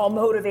come. You were all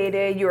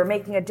motivated. You were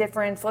making a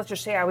difference. Let's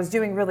just say I was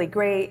doing really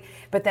great.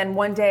 But then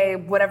one day,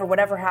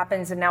 whatever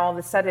happens, and now all of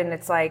a sudden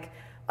it's like,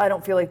 I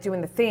don't feel like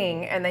doing the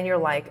thing. And then you're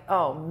like,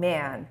 oh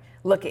man,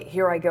 look it,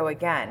 here I go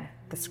again.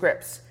 The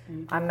scripts.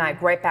 I'm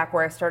like right back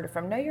where I started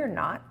from. No, you're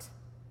not,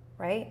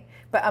 right?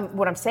 But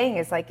what I'm saying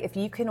is, like, if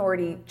you can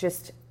already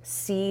just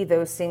see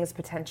those things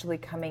potentially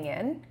coming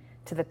in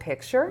to the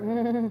picture,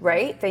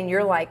 right? Then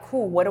you're like,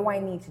 cool, what do I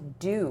need to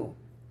do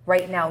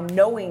right now,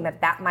 knowing that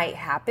that might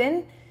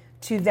happen,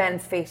 to then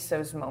face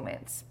those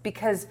moments?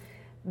 Because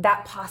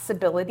that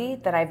possibility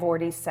that I've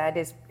already said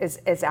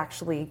is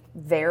actually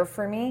there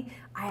for me.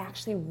 I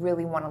actually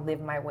really want to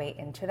live my way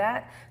into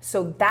that.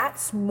 So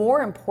that's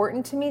more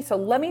important to me. So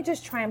let me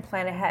just try and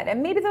plan ahead.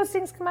 And maybe those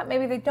things come up,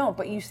 maybe they don't.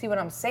 But you see what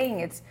I'm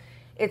saying?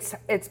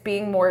 It's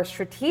being more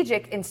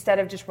strategic instead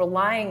of just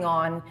relying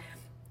on,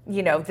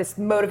 you know, this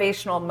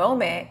motivational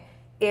moment.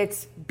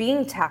 It's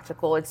being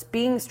tactical. It's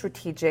being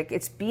strategic.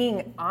 It's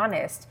being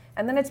honest.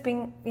 And then it's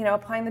being, you know,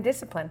 applying the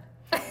discipline.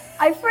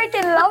 I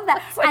freaking love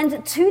that.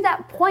 And to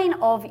that point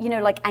of, you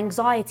know, like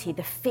anxiety,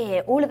 the fear,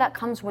 all of that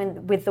comes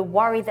with the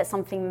worry that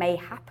something may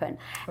happen.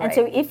 Right. And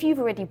so if you've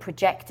already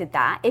projected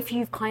that, if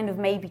you've kind of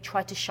maybe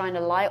tried to shine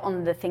a light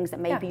on the things that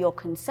maybe you're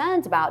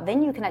concerned about,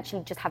 then you can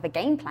actually just have a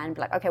game plan.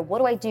 Be like, okay, what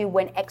do I do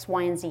when X,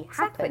 Y, and Z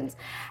happens?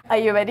 Are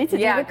you ready to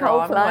do the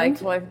cold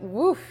plunge? Like,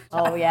 woof.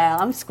 Oh yeah,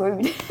 I'm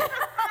screwed.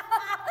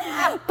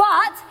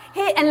 But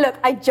here, and look,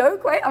 I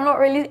joke, right? I'm not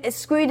really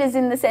screwed as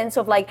in the sense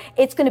of like,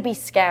 it's going to be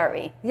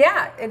scary.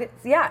 Yeah,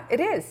 it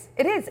is.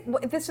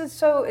 It's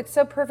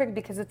so perfect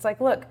because it's like,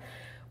 look,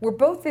 we're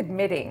both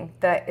admitting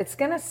that it's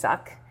going to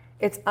suck.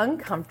 It's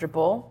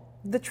uncomfortable.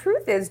 The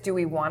truth is, do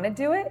we want to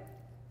do it?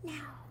 No,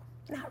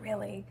 not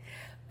really.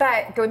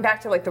 But going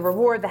back to like the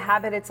reward, the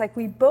habit, it's like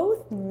we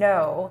both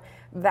know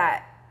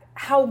that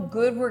how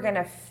good we're going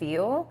to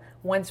feel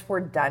once we're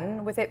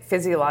done with it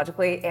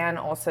physiologically and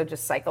also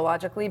just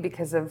psychologically,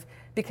 because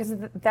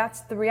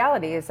that's the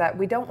reality, is that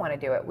we don't want to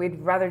do it.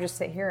 We'd rather just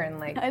sit here and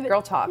like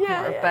girl talk more.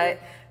 Yeah.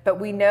 But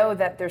we know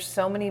that there's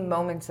so many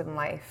moments in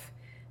life,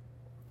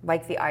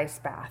 like the ice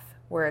bath,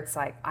 where it's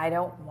like, I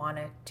don't want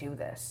to do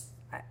this.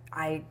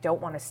 I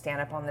don't want to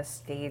stand up on this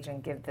stage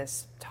and give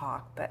this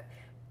talk, but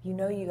you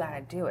know you got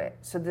to do it.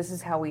 So this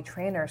is how we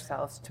train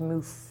ourselves to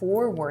move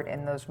forward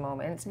in those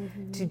moments,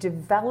 to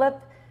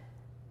develop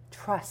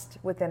trust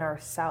within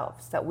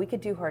ourselves that we could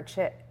do hard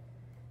shit.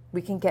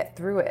 We can get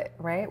through it,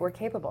 right? We're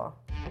capable.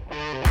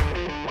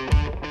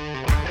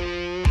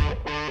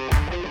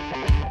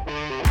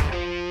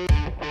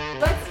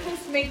 Let's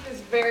just make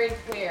this very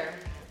clear.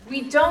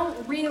 We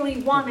don't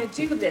really want to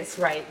do this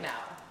right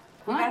now.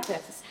 We got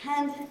this.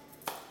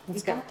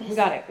 Let's go. We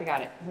got it.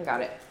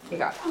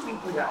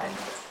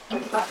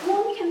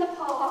 Walk in the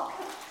park.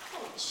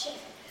 Holy shit.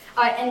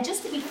 Alright, and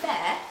just to be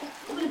fair,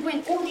 we're going to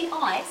bring all the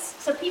ice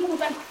so people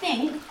don't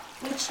think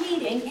we're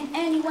cheating in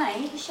any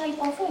way, shape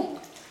or form.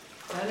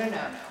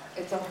 No.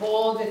 It's a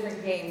whole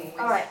different game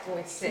when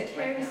we sit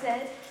right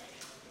now.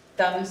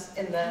 Thumbs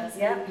in the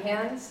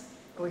hands.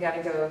 We got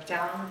to go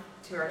down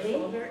to our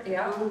shoulder.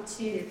 Yeah. 1,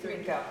 2, 3,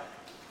 go.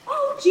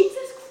 Oh,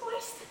 Jesus Christ.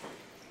 Christ.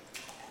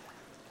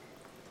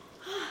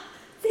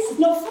 This is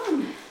not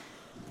fun.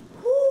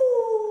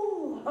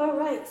 Ooh, all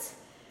right.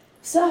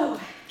 So,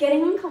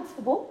 getting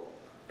uncomfortable.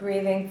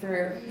 Breathing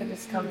through the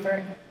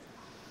discomfort.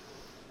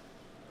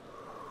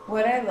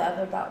 What I love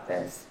about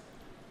this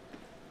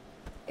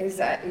is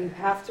that you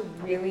have to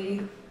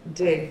really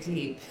dig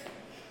deep.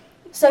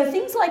 So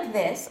things like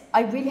this,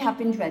 I really have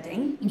been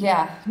dreading.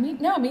 Yeah, me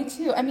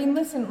too. I mean,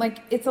 listen, like,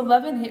 it's a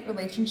love and hate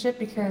relationship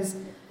because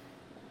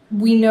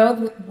we know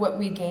that what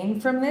we gain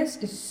from this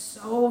is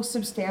so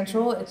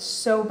substantial. It's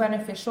so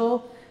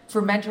beneficial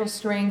for mental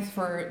strength,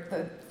 for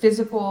the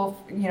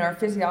physical, our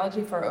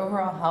physiology, for our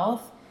overall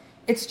health.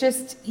 It's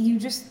just, you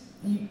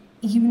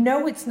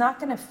know it's not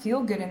going to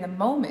feel good in the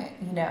moment,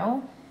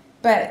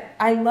 But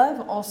I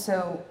love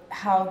also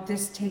how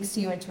this takes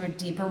you into a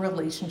deeper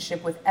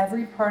relationship with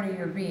every part of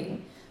your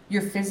being.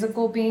 Your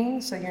physical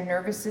being, so your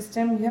nervous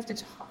system, you have to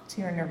talk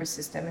to your nervous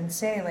system and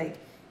say, like,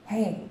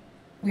 hey,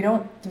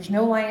 there's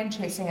no lion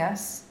chasing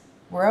us.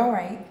 We're all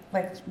right.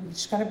 Like, we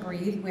just got to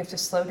breathe. We have to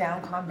slow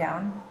down, calm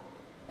down.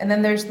 And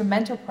then there's the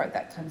mental part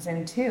that comes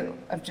in too,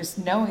 of just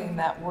knowing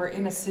that we're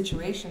in a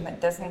situation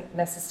that doesn't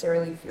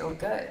necessarily feel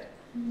good,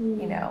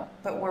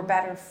 but we're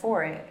better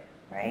for it,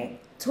 right?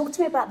 Talk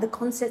to me about the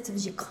concept of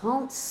you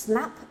can't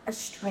snap a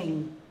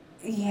string.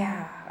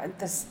 Yeah,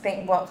 this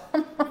thing, well,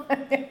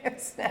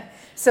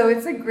 so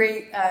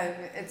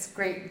it's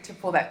great to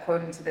pull that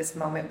quote into this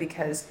moment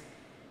because,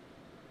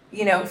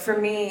 for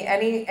me,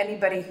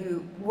 anybody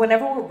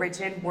whenever we're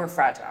rigid, we're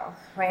fragile,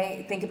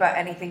 right? Think about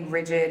anything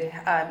rigid.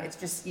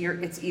 It's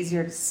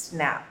easier to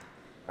snap,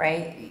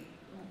 right?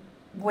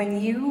 When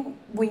you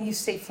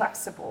stay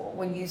flexible,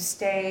 when you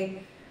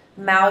stay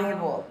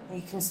malleable,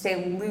 you can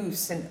stay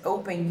loose and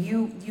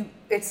open.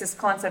 It's this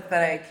concept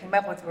that I came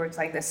up with where it's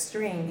like the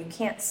string. You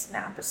can't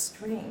snap a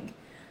string.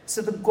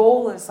 So the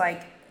goal is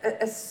like,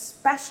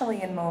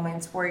 especially in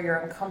moments where you're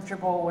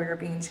uncomfortable, where you're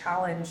being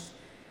challenged,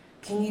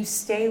 can you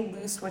stay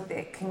loose with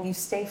it? Can you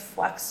stay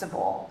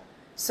flexible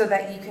so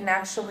that you can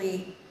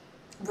actually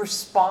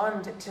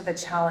respond to the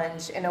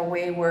challenge in a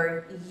way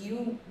where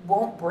you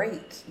won't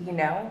break,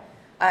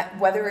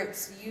 whether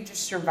it's you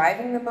just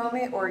surviving the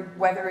moment or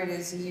whether it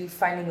is you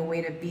finding a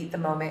way to beat the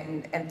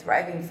moment and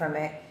thriving from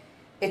it.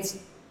 It's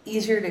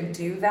easier to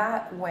do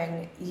that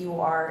when you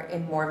are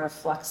in more of a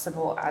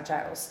flexible,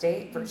 agile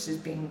state versus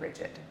being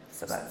rigid.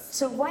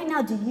 So right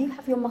now, do you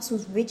have your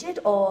muscles rigid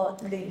or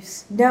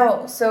loose?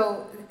 No.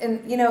 So,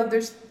 and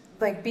there's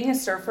like being a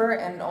surfer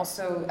and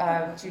also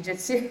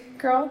jiu-jitsu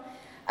girl.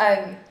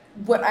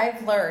 What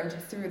I've learned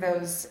through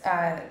those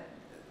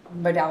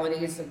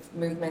modalities of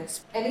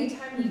movements,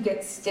 anytime you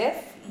get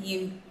stiff,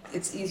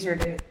 it's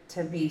easier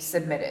to be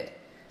submitted.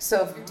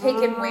 So if you're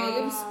taking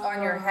waves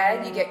on your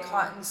head, you get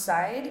caught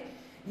inside.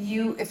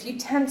 If you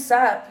tense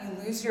up,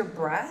 you lose your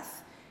breath.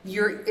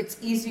 It's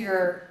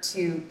easier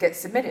to get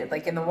submitted.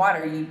 Like in the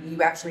water,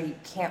 you actually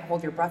can't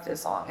hold your breath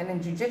as long. And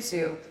in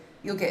jiu-jitsu,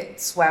 you'll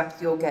get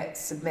swept, you'll get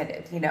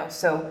submitted,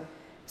 So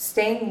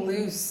staying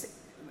loose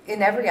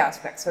in every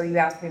aspect. So you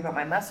asked me about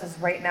my muscles.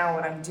 Right now,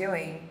 what I'm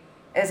doing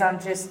is I'm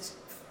just,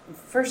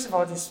 first of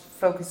all, just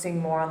focusing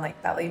more on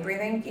like belly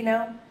breathing,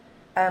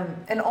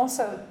 and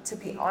also, to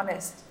be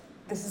honest,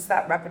 this is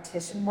that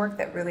repetition work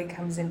that really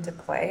comes into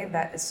play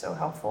that is so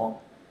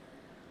helpful.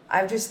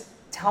 I just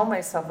tell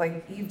myself,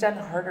 like, you've done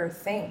harder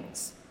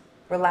things.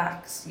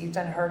 Relax. You've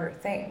done harder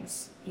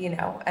things,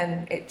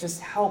 and it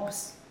just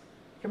helps.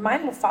 Your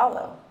mind will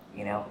follow,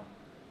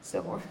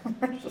 So we're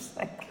just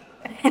like,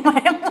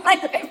 yeah.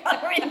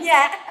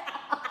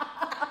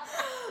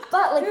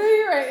 But like,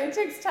 you're right. It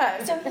takes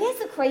time. So here's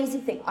the crazy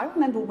thing. I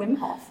remember Wim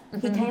Hof.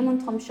 Mm-hmm. He came on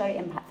Tom's show,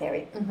 Impact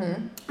Theory,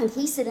 and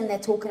he's sitting there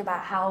talking about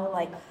how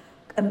like.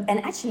 And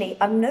actually,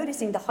 I'm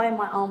noticing the higher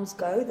my arms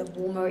go, the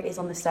warmer it is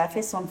on the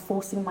surface. So I'm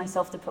forcing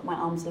myself to put my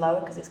arms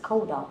lower because it's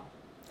colder.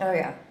 Oh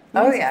yeah.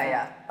 Oh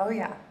yeah. Oh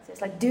yeah. So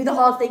it's like, do the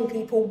hard thing,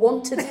 people.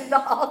 Want to do the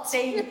hard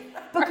thing.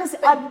 Because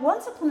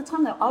once upon a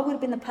time, though, I would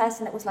have been the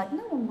person that was like,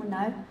 no one will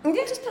know.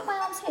 Yeah. Just put my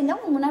arms here. No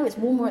one will know it's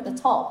warmer at the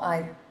top.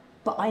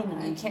 But I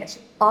know. You can't.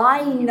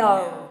 I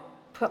know.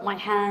 Put my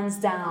hands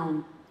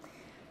down.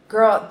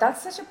 Girl,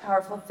 that's such a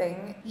powerful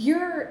thing. You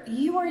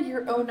are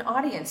your own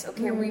audience.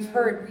 Okay, we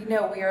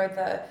know we are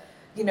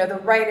the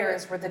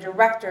writers, we're the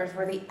directors,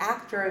 we're the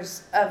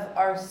actors of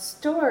our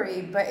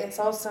story, but it's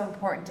also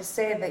important to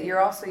say that you're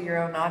also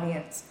your own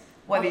audience,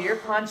 whether you're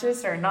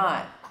conscious or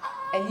not.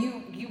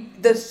 And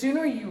the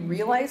sooner you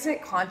realize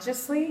it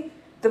consciously,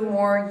 the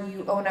more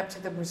you own up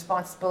to the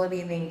responsibility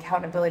and the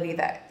accountability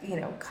that,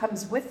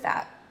 comes with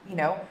that.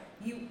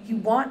 You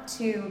want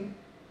to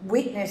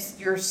witness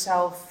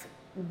yourself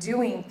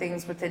doing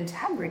things with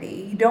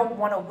integrity. You don't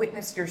want to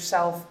witness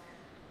yourself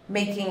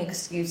making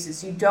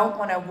excuses. You don't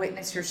want to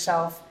witness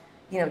yourself,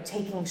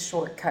 taking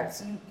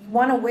shortcuts. You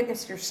want to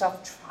witness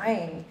yourself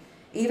trying,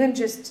 even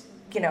just,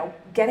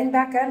 getting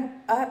back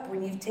up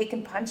when you've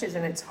taken punches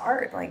and it's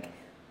hard. Like,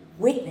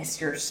 witness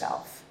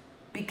yourself,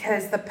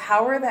 because the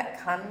power that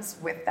comes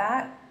with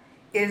that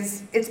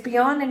it's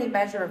beyond any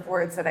measure of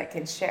words that I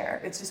can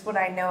share. It's just what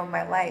I know in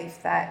my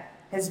life, that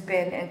has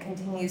been and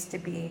continues to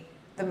be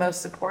the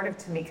most supportive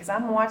to me, because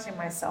I'm watching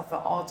myself at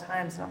all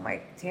times and I'm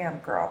like, damn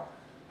girl,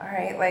 all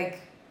right, like,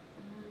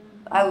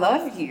 I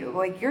love you,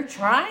 like, you're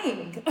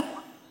trying.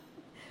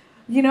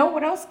 You know,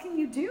 what else can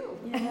you do?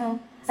 Yeah,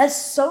 that's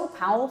so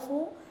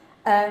powerful.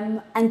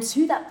 And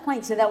to that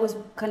point, so that was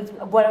kind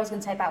of what I was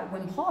going to say about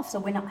Wim Hof. So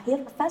when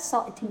I first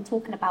started him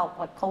talking about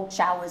like cold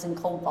showers and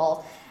cold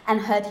baths,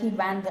 and heard he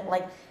ran that,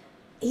 like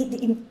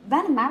he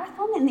ran a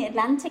marathon in the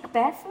Atlantic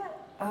barefoot.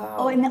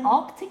 Or in the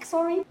Arctic,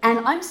 sorry. And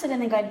I'm sitting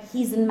there going,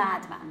 he's a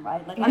madman,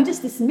 right? Like, I'm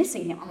just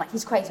dismissing him. I'm like,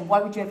 he's crazy. Why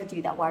would you ever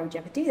do that? Why would you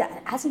ever do that? And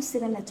as he's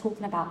sitting there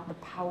talking about the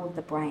power of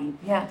the brain,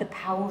 the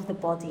power of the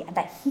body, and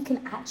that he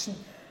can actually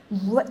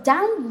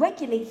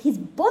down-regulate his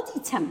body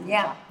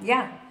temperature.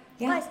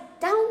 Guys,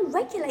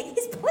 down-regulate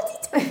his body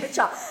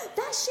temperature.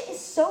 That shit is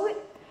so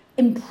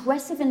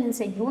impressive and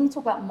insane. You want to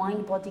talk about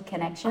mind-body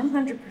connection?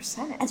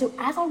 100%. And so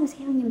as I was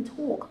hearing him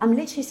talk, I'm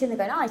literally sitting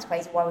there going, it's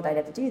crazy, why would I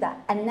ever do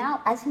that? And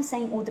now as he's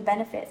saying all the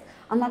benefits,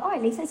 I'm like, all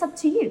right, Lisa, it's up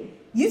to you.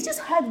 You've just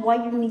heard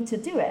why you need to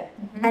do it.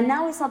 And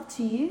now it's up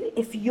to you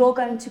if you're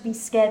going to be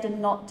scared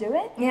and not do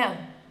it. Yeah.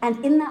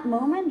 And in that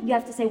moment, you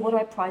have to say, what do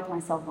I pride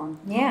myself on?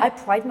 Yeah. I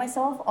pride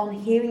myself on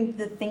hearing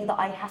the thing that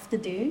I have to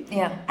do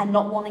and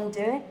not wanting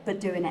to do it,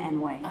 but doing it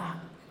anyway.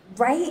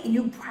 Right?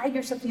 You pride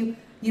yourself, you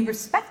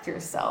respect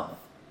yourself.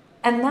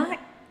 And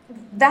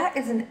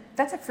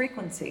that's a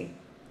frequency.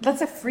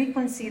 That's a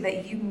frequency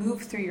that you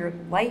move through your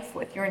life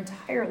with, your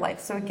entire life.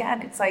 So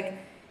again, it's like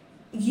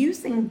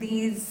using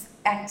these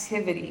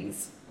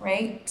activities,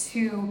 right,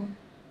 to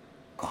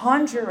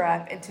conjure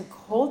up and to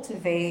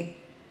cultivate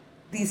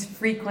these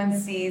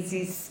frequencies,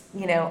 these,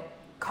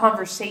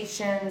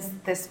 conversations,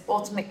 this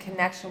ultimate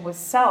connection with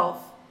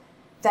self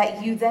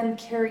that you then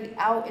carry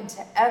out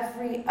into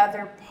every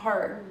other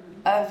part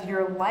of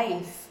your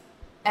life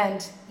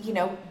and,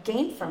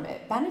 gain from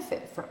it,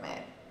 benefit from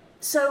it.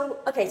 So,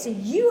 okay, so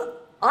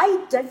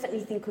I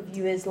definitely think of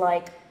you as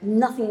like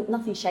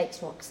nothing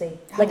shakes Roxy.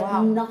 Like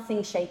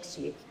nothing shakes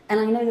you. And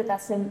I know that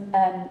that's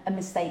a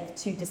mistake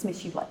to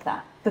dismiss you like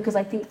that, because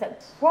I think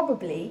that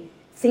probably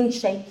things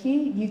shake you,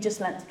 you just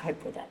learned to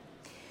cope with it.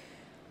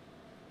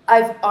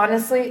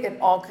 It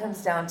all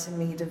comes down to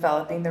me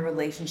developing the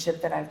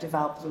relationship that I've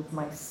developed with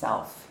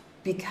myself.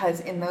 Because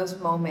in those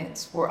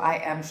moments where I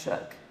am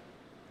shook,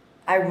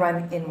 I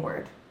run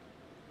inward.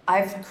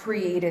 I've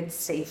created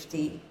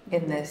safety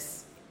in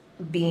this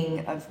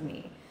being of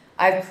me.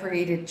 I've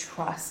created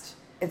trust.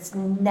 It's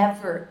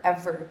never,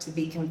 ever to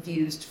be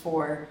confused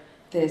for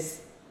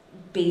this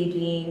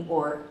babying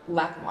or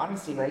lack of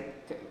honesty.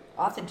 Like,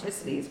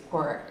 authenticity is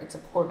it's a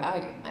core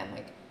value, man.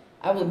 Like,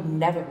 I will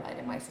never lie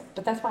to myself.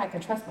 But that's why I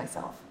can trust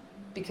myself,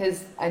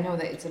 because I know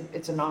that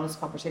it's an honest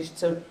conversation.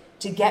 So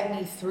to get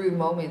me through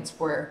moments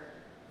where,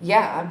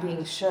 I'm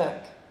being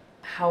shook,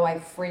 how I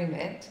frame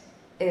it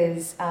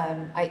is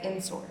I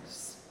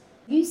insource.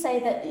 You say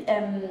that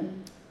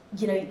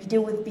you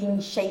deal with being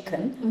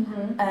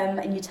shaken,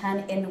 and you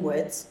turn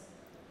inwards.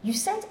 You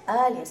said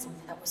earlier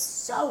something that was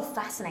so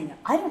fascinating.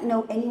 I don't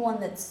know anyone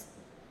that's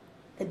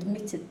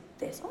admitted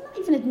this, or not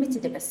even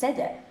admitted it, but said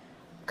it.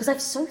 Because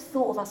I've so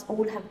thought of us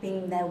all have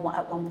been there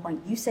at one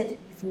point. You said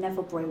you've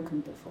never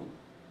broken before.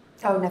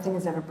 Oh, nothing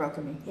has ever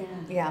broken me.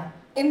 Yeah.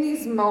 In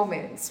these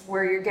moments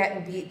where you're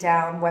getting beat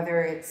down,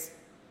 whether it's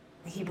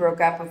he broke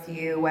up with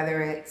you,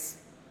 whether it's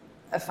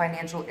a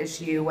financial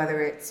issue,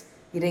 whether it's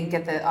you didn't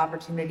get the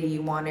opportunity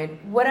you wanted,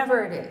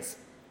 whatever it is,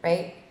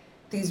 right?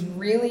 These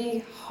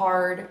really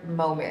hard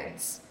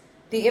moments.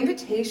 The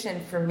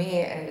invitation for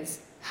me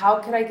is, how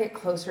could I get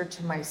closer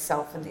to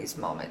myself in these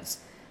moments?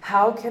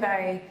 How could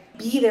I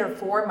be there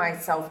for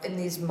myself in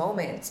these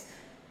moments?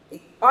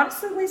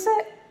 Honestly, Lisa,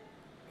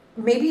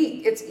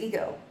 maybe it's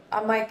ego.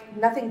 I'm like,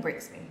 nothing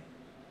breaks me.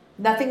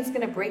 Nothing's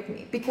gonna break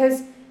me.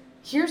 Because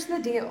here's the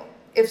deal.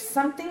 If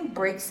something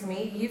breaks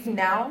me, you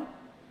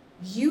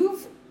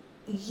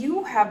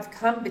have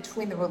come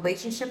between the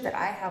relationship that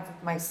I have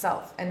with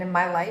myself. And in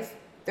my life,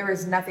 there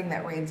is nothing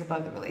that reigns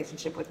above the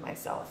relationship with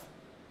myself,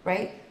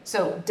 right?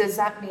 So does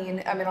that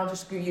mean, I'll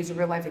just use a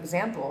real life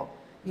example.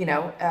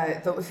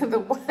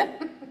 The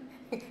one,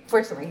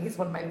 fortunately, he's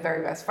one of my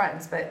very best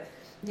friends, but,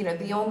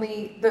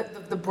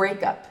 the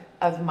breakup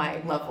of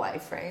my love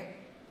life, right?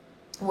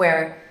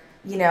 Where,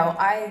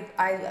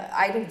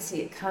 I didn't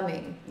see it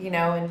coming,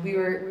 and we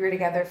were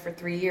together for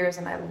 3 years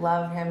and I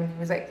loved him, and he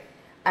was like,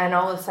 and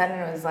all of a sudden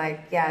it was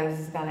like, this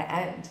is gonna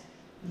end,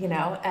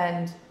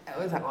 and I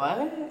was like,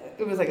 what?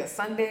 It was like a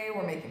Sunday,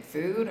 we're making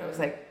food. I was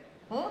like,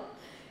 huh?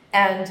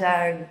 And,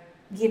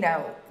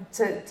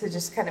 to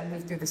just kind of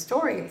move through the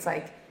story, it's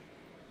like,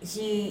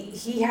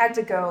 he had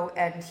to go,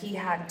 and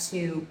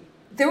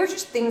there were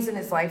just things in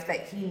his life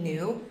that he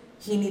knew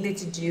he needed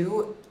to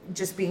do,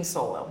 just being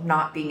solo,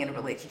 not being in a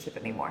relationship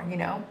anymore,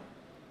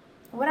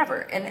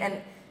 whatever.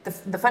 And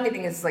the funny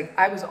thing is, like,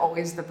 I was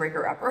always the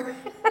breaker-upper.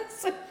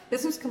 So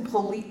this was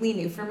completely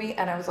new for me,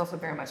 and I was also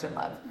very much in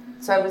love.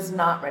 So I was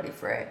not ready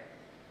for it.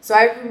 So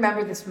I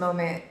remember this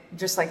moment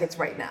just like it's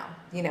right now,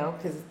 you know,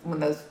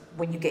 because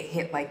when you get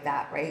hit like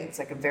that, right, it's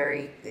like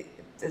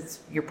it's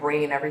your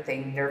brain,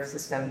 everything, nervous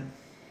system.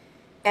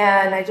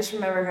 And I just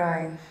remember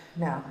going,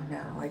 no,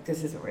 like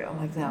this isn't real.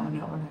 Like, no, we're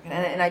not gonna.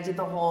 And I did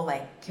the whole,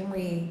 like, can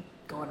we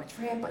go on a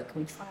trip? Like,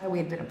 can we try? We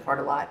had been apart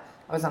a lot.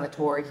 I was on a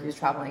tour. He was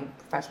traveling,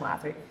 professional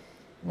athlete.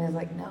 And I was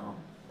like, no,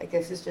 like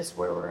this is just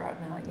where we're at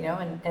now, you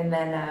know? And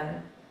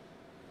then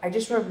I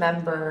just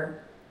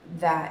remember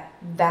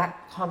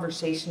that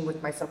conversation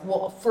with myself.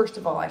 Well, first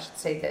of all, I should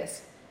say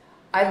this.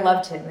 I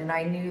loved him, and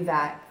I knew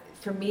that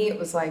for me it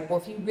was like, well,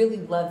 if you really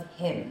love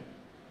him,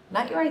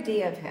 not your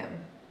idea of him,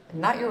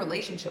 and not your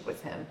relationship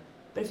with him,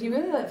 but if you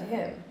really love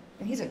him,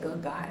 and he's a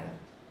good guy,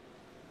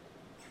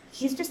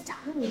 he's just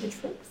telling you the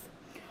truth.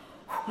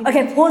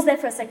 Okay, pause there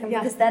for a second,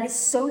 because that is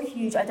so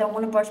huge. I don't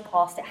want to brush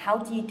past it. How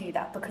do you do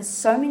that? Because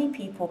so many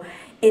people,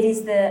 it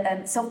is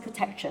the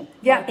self-protection.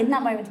 Yeah. In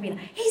that moment to be like,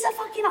 he's a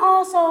fucking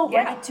arsehole.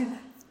 Yeah. Right?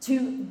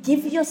 To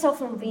give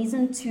yourself a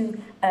reason to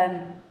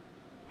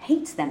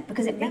hate them,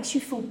 because it makes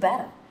you feel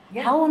better.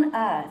 Yeah. How on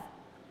earth?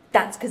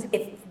 That's because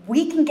if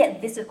we can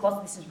get this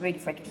across, this is really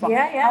freaking wrong.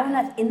 How on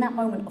earth, in that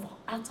moment of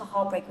utter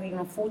heartbreak, or even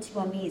on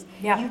 41 knees,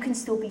 you can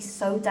still be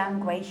so damn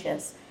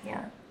gracious?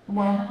 Yeah.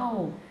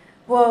 Wow.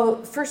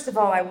 Well, first of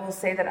all, I will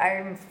say that I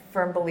am a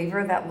firm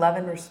believer that love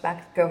and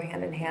respect go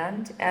hand in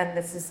hand, and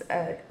this is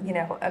a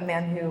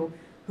man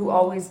who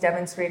always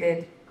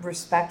demonstrated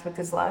respect with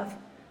his love.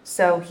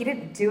 So he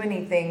didn't do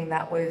anything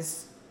that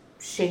was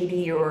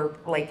shady or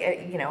like,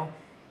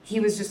 he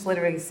was just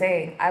literally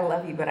saying, I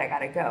love you, but I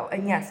gotta go.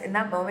 And yes, in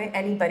that moment,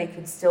 anybody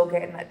could still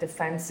get in that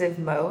defensive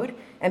mode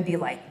and be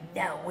like,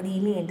 no, what do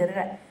you mean?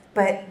 Da-da-da.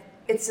 But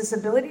it's this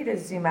ability to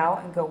zoom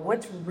out and go,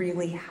 what's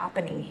really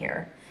happening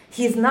here?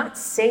 He's not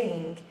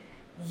saying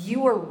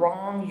you are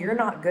wrong, you're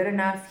not good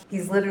enough.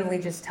 He's literally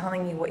just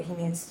telling you what he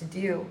needs to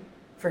do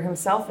for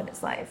himself in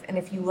his life. And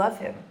if you love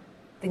him,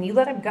 then you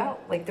let him go.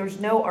 Like, there's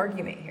no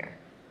argument here.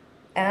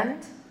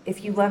 And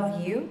if you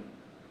love you,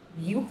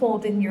 you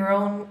hold in your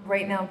own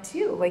right now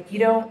too. Like, you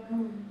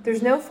don't,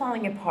 there's no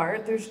falling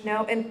apart. There's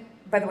no, and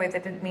by the way,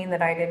 that didn't mean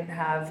that I didn't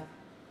have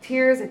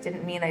tears. It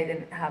didn't mean I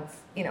didn't have,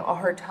 a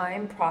hard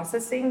time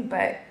processing,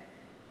 but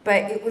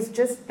it was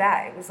just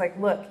that. It was like,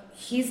 look,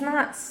 he's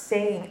not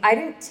saying, I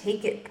didn't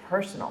take it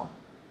personal.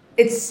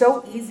 It's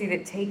so easy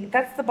to take,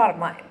 that's the bottom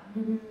line,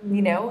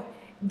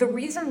 The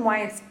reason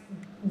why it's,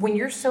 when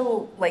you're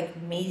so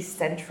like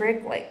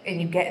me-centric, like,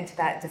 and you get into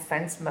that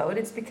defense mode,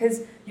 it's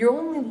because you're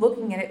only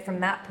looking at it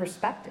from that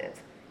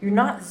perspective. You're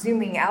not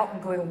zooming out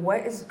and going,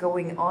 what is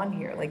going on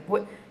here? Like,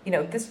 what,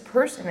 this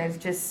person is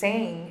just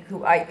saying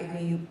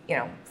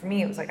for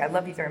me, it was like, I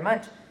love you very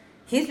much.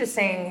 He's just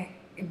saying,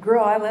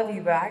 girl, I love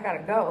you, but I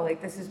gotta go.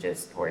 Like, this is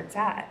just where it's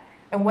at.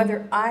 And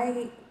whether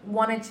I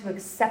wanted to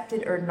accept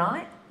it or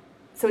not,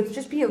 so it's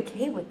just be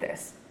okay with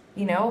this,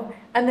 And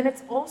then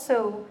it's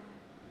also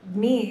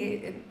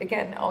me,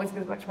 again, always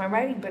goes back to my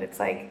writing, but it's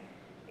like,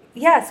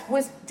 yes,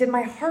 did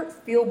my heart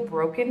feel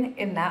broken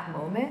in that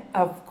moment?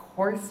 Of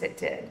course it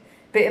did.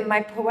 But in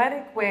my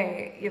poetic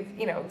way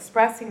of,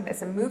 expressing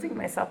this and moving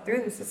myself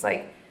through this, it's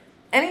like,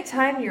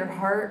 anytime your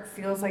heart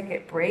feels like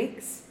it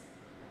breaks,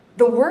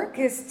 the work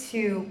is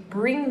to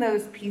bring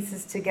those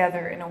pieces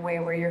together in a way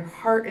where your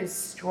heart is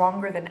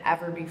stronger than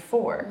ever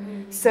before.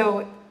 Mm-hmm.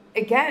 So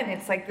again,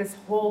 it's like this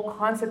whole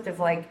concept of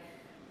like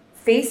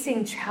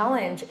facing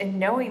challenge and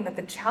knowing that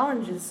the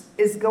challenge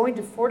is going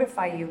to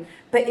fortify you,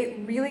 but it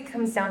really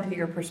comes down to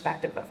your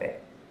perspective of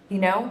it.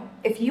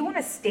 If you want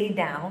to stay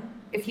down,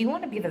 if you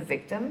want to be the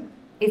victim,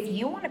 if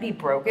you want to be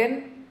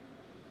broken,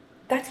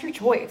 that's your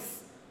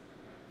choice.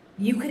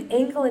 You could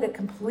angle it a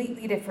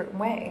completely different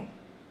way.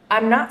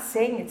 I'm not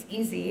saying it's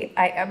easy.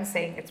 I am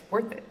saying it's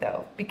worth it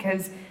though,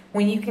 because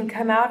when you can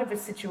come out of a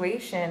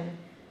situation,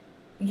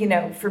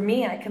 for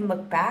me, I can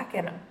look back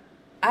and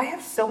I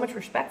have so much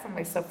respect for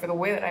myself for the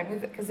way that I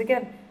moved it. Because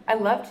again, I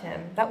loved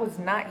him. That was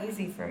not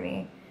easy for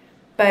me,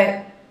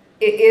 but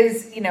it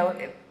is,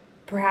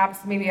 perhaps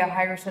maybe a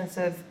higher sense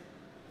of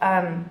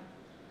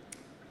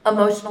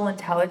emotional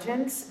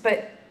intelligence.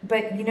 But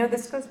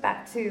this goes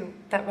back to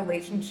that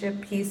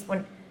relationship piece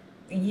when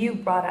you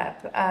brought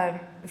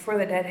up before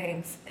the dead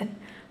hangs,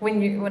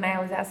 when I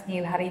was asking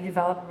you, how do you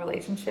develop a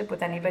relationship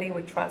with anybody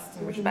with trust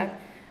and respect?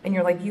 And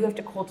you're like, you have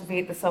to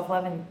cultivate the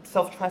self-love and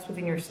self-trust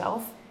within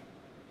yourself.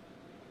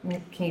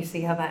 Can you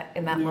see how that,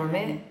 in that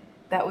moment,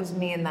 that was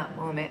me in that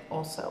moment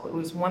also. It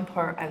was one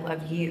part, I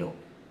love you,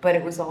 but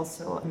it was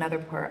also another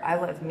part, I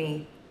love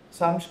me.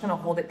 So I'm just going to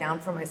hold it down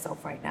for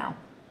myself right now,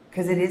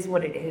 because it is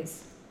what it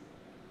is.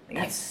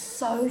 That's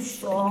so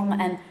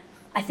strong, and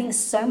I think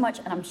so much,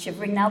 and I'm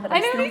shivering now, but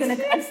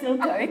I'm still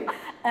going.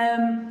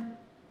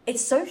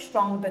 It's so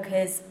strong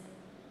because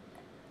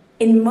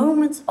in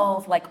moments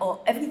of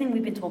everything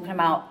we've been talking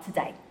about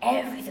today,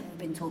 everything we've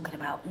been talking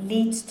about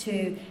leads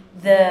to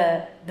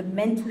the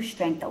mental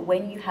strength that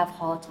when you have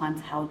hard times,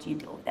 how do you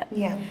deal with it?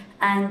 Yeah.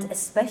 And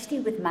especially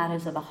with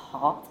matters of the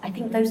heart, I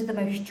think those are the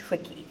most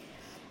tricky.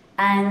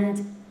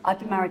 And I've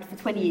been married for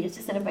 20 years,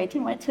 just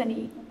celebrating my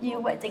 20-year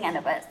wedding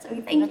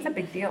anniversary. Thank you. That's a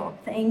big deal.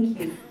 Thank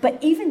you. But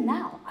even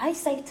now, I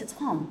say to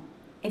Tom,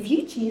 if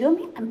you cheat on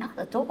me, I'm out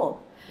the door.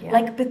 Yeah.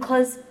 Like,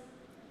 because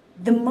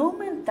the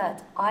moment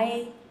that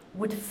I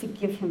would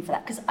forgive him for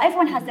that, because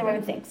everyone has their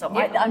own thing, so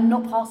I'm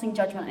not passing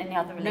judgment on any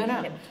other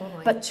relationship. No,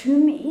 totally. But to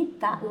me,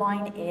 that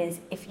line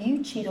is, if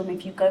you cheat on me,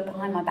 if you go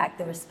behind my back,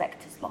 the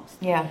respect is lost.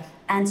 Yeah.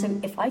 And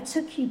so if I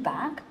took you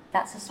back,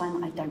 that's a sign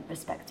that I don't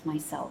respect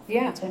myself.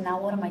 Yeah. So now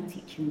what am I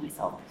teaching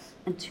myself?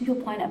 And to your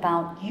point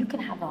about you can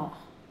have a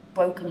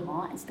broken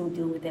heart and still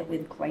deal with it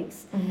with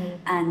grace.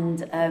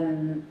 And,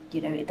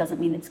 it doesn't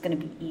mean it's going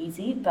to be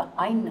easy, but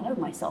I know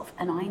myself.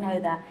 And I know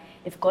that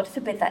if God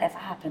forbid that ever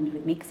happened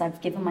with me, because I've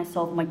given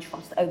myself my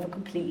trust over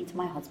completely to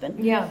my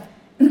husband. Yeah.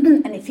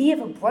 And if he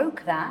ever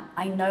broke that,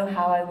 I know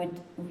how I would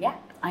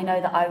react. I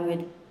know that I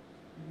would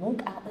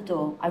walk out the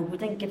door. I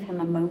wouldn't give him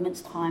a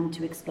moment's time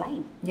to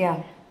explain.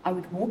 Yeah. I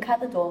would walk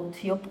out the door.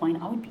 To your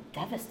point, I would be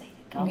devastated.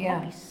 I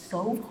would be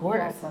so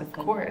Of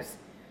course.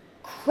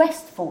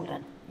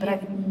 crestfallen. But I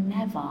would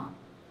never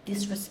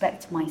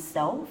disrespect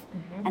myself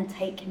and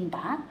take him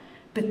back,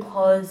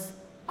 because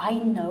I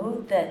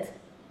know that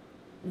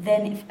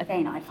then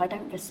if I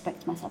don't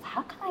respect myself,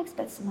 how can I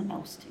expect someone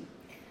else to?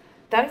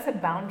 That is a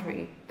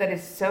boundary that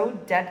is so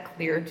dead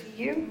clear to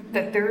you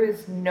that there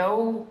is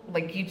no,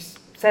 like you just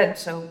said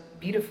so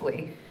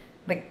beautifully,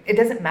 like it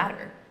doesn't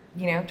matter.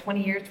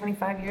 20 years,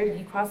 25 years,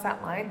 you cross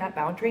that line, that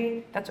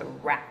boundary, that's a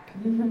wrap,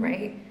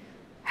 right?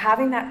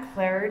 Having that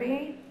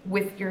clarity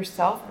with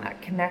yourself and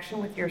that connection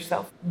with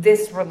yourself,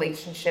 this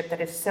relationship that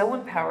is so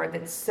empowered,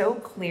 that's so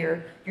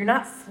clear, you're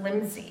not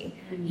flimsy,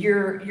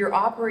 you're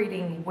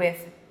operating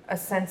with a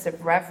sense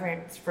of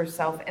reverence for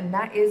self, and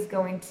that is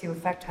going to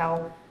affect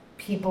how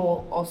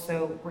people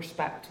also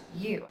respect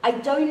you. I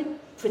don't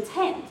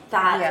pretend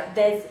that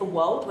there's a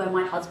world where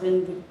my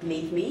husband would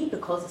leave me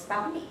because it's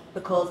about me,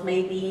 because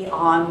maybe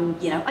I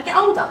get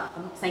older.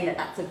 I'm not saying that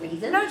that's a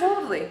reason. No,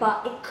 totally.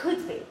 But it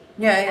could be.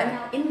 Yeah. And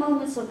now in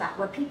moments of that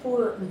where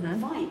people are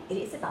fine, it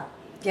is about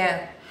me.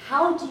 Yeah.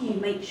 How do you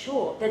make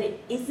sure that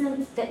it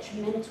isn't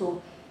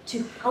detrimental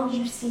to how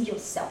you see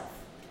yourself?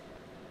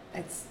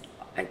 It's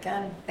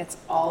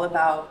all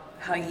about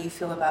how you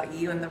feel about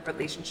you and the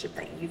relationship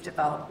that you've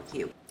developed with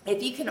you.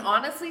 If you can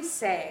honestly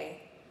say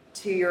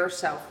to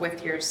yourself,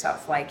 with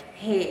yourself, like,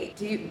 hey,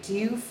 do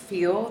you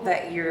feel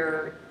that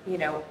you're,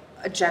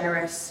 a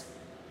generous,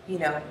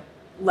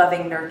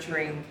 loving,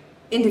 nurturing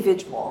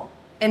individual?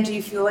 And do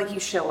you feel like you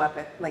show up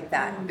like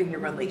that in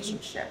your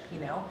relationship,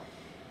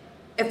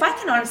 If I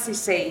can honestly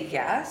say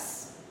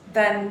yes,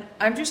 then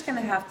I'm just going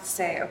to have to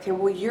say, okay,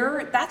 well,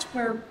 that's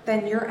where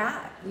then you're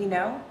at,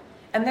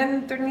 And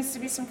then there needs to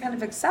be some kind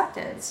of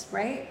acceptance,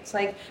 right? It's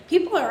like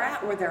people are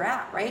at where they're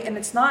at, right? And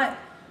it's not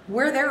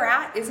where they're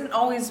at isn't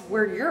always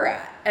where you're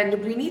at.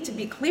 And we need to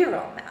be clear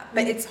on that.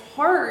 But it's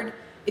hard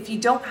if you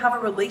don't have a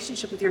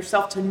relationship with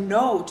yourself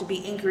to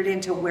be anchored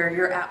into where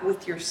you're at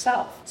with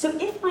yourself. So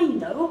if I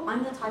know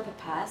I'm the type of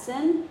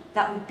person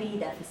that would be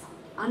there for somebody,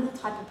 I'm the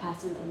type of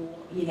person that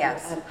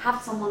will,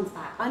 have someone's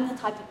back. I'm the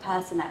type of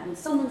person that when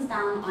someone's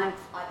down,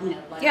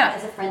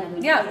 as a friend, I'm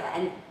going to be there.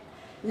 And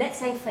let's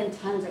say a friend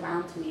turns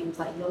around to me and is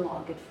like, you're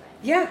not a good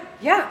friend.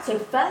 Yeah. So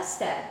first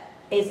step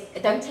is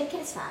don't take it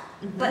as fact,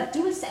 but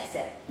do assess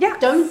it. Yeah.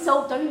 Don't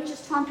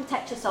just try and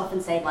protect yourself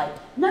and say like,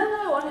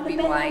 no, I'm be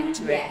blind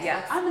to it.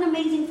 Yeah. I'm an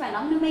amazing friend,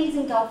 I'm an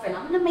amazing girlfriend,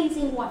 I'm an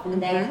amazing wife,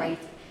 and they're crazy.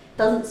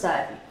 Doesn't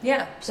serve you.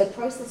 Yeah. So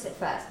process it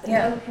first, but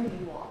know who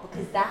you are,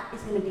 because that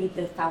is going to be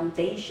the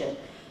foundation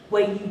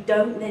where you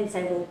don't then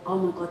say, well, oh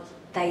my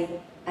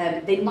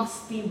God, they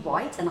must be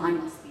right and I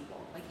must be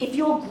wrong. Like if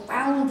you're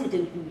grounded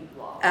in who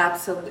you are.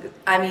 Absolutely.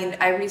 I mean,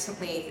 I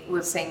recently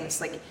was saying this,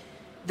 like,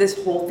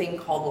 this whole thing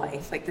called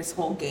life, like this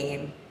whole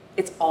game,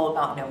 it's all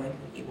about knowing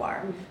who you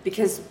are.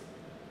 Because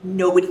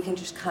nobody can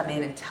just come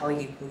in and tell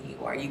you who you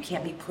are. You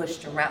can't be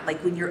pushed around.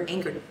 Like when you're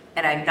anchored,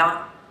 and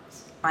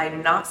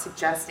I'm not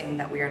suggesting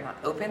that we are not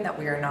open, that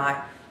we are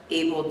not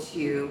able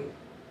to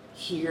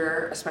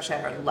hear, especially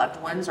our loved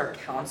ones, or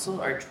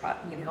counsel, or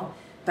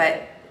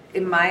but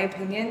in my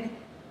opinion,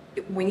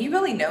 when you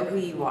really know who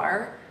you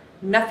are,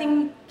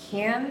 nothing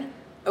can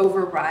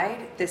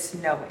override this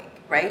knowing.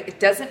 Right? It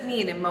doesn't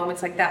mean in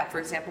moments like that, for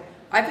example,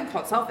 I've been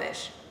called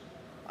selfish.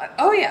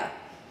 Oh yeah.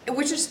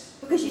 Which is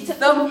because you took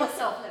care of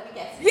yourself, let me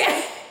guess.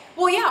 Yeah.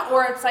 Well, yeah.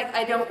 Or it's like,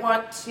 I don't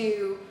want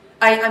to,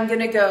 I'm going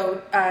to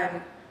go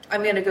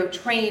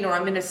train, or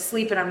I'm going to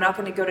sleep, and I'm not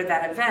going to go to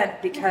that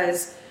event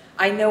because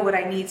I know what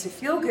I need to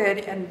feel good.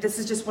 And this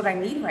is just what I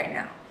need right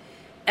now.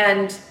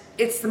 And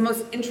it's the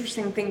most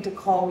interesting thing to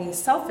call me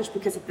selfish,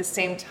 because at the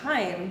same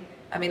time,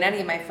 I mean,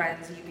 any of my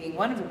friends, you being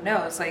one of them,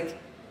 knows, like,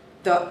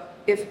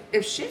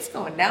 if shit's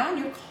going down,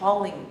 you're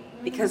calling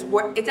me, because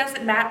it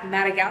doesn't matter.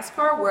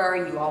 Madagascar, where are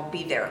you? I'll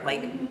be there.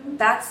 Like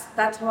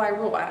that's how I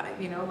roll.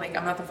 Like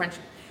I'm not the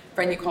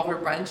friend you call for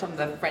brunch. I'm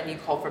the friend you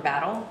call for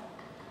battle.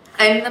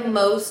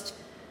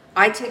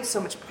 I take so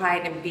much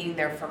pride in being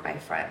there for my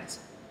friends.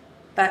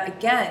 But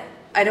again,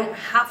 I don't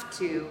have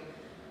to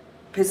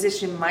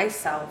position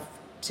myself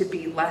to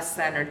be less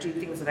than or do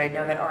things that I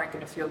know that aren't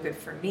going to feel good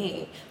for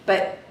me.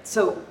 But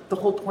so the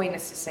whole point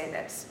is to say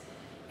this.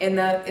 In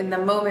the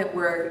moment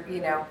where,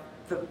 you know,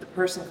 the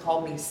person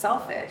called me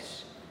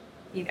selfish,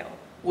 you know,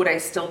 would I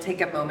still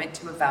take a moment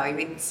to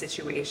evaluate the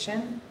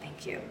situation?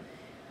 Thank you.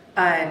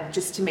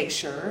 Just to make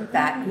sure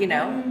that, you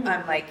know,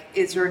 I'm like,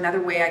 is there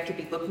another way I could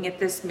be looking at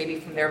this, maybe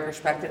from their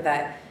perspective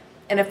that,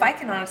 and if I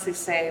can honestly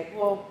say,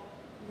 well,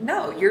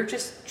 no, you're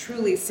just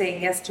truly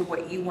saying yes to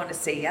what you want to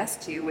say yes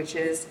to, which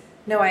is,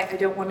 no, I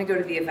don't want to go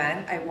to the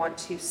event. I want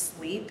to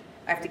sleep.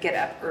 I have to get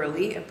up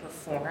early and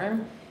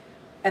perform.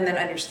 And then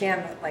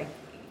understand that, like,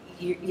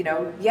 you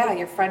know, yeah,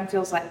 your friend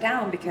feels let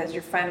down because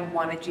your friend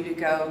wanted you to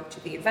go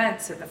to the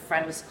event, so the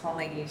friend is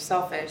calling you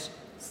selfish.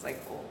 It's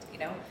like, well, you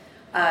know,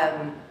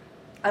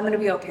 I'm going to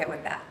be okay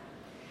with that.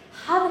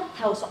 How the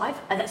hell? So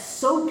that's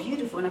so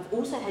beautiful, and I've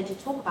also heard you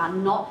talk about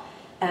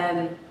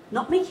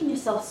not making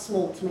yourself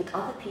small to make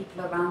other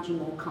people around you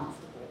more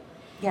comfortable.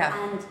 Yeah.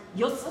 And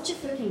you're such a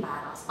freaking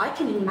badass. I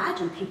can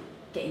imagine people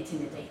get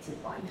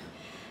intimidated by you,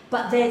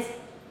 but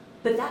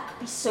that could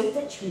be so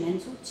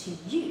detrimental to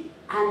you.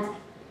 And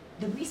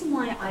the reason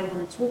why I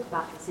want to talk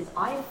about this is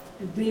I've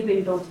really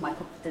been building my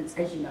confidence,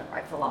 as you know,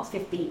 right, for the last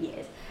 15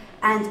 years.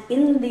 And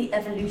in the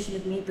evolution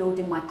of me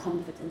building my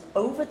confidence,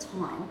 over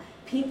time,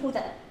 people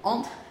that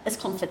aren't as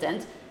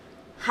confident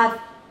have,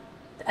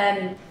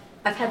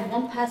 I've had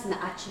one person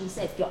that actually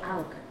said, you're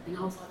arrogant. And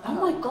I was like, oh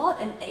my God.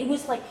 And it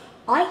was like,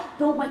 I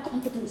built my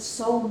confidence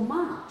so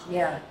much.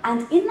 Yeah.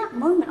 And in that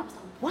moment, I was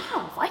like,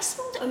 wow, if I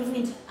spilled over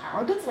into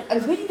arrogance, like I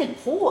really did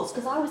pause,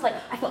 because I was like,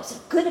 I felt so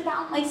good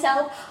about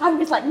myself. I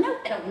was like, no,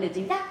 I don't want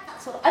to do that.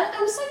 That's what I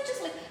was so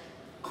just like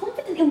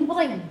confident in what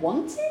I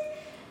wanted.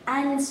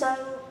 And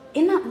so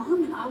in that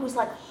moment, I was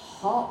like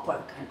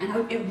heartbroken,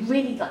 and it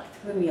really like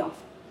threw me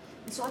off.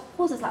 And so I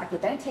paused, it's like,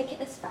 okay, don't take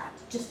it as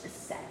fact, just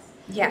assess.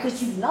 Yeah.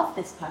 Because you love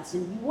this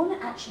person, you want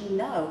to actually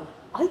know,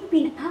 are you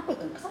being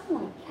arrogant? Because I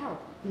don't want to be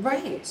arrogant.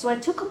 Right. So I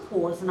took a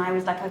pause and I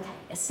was like, okay,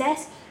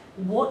 assess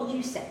what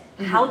you said.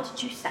 How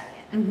did you say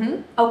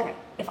it? Okay,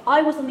 if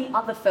I was on the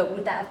other foot,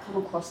 would that have come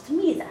across to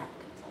me as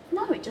arrogant?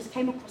 No, it just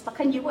came across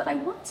like I knew what I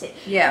wanted.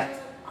 Yeah.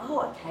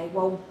 Oh, okay,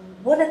 well,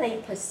 what are they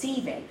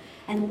perceiving?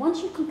 And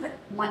once you can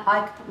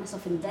I could put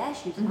myself in their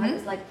shoes, I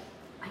was like,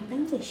 I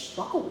know they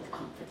struggle with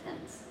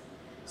confidence.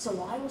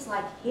 So I was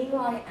like, here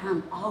I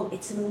am. Oh,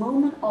 it's a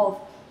moment of,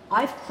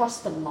 I've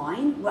crossed the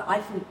line where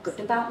I feel good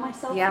about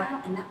myself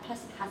now, and that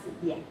person hasn't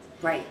yet.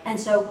 Right. And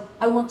so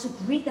I want to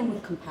greet them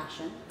with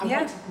compassion. I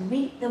want to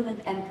greet them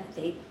with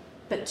empathy.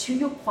 But to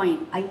your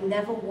point, I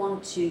never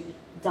want to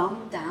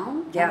dumb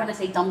down. Yeah. And when I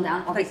say dumb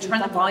down, Like turn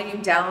the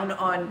volume down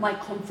on my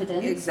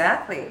confidence.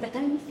 Exactly. But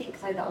don't you think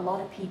though that a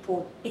lot of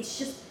people, it's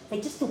just,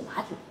 they just feel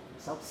bad with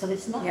themselves. So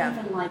it's not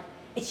even like,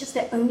 it's just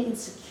their own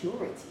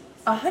insecurities.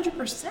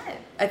 100%.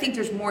 I think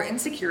there's more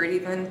insecurity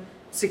than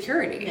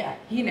security. Yeah.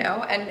 You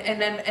know,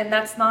 and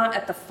that's not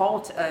at the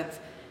fault of,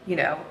 you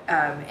know,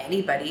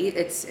 anybody.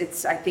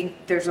 It's I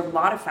think there's a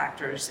lot of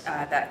factors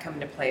that come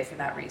into play for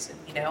that reason.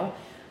 You know,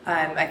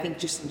 I think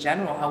just in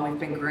general how we've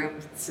been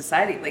groomed,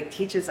 society like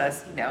teaches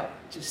us, you know,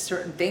 just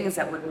certain things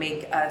that would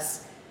make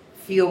us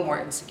feel more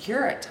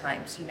insecure at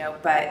times. You know,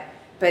 but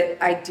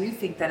I do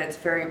think that it's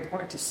very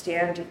important to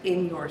stand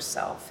in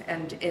yourself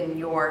and in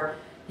your,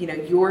 you know,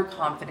 your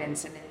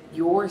confidence and in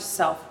your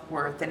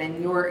self-worth and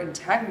in your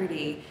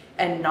integrity,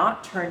 and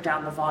not turn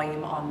down the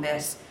volume on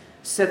this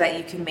so that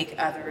you can make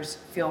others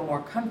feel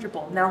more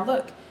comfortable. Now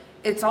look,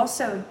 it's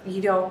also,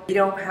 you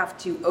don't have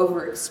to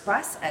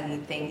overexpress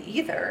anything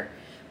either,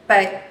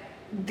 but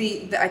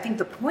I think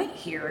the point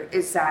here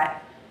is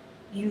that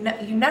you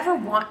never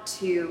want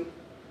to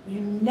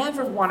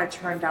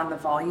turn down the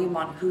volume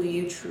on who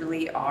you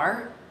truly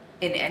are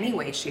in any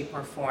way, shape,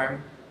 or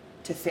form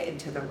to fit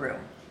into the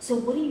room. So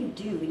what do you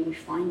do when you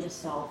find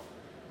yourself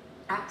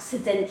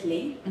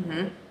accidentally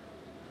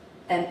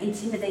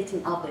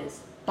intimidating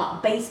others,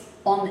 but based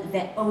on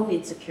their own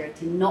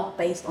insecurity, not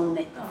based on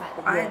the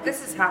fact that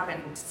this has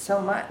happened so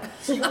much.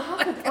 So what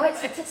happened? Right,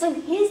 so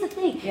here's the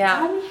thing. Yeah.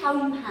 Tell me how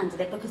you handled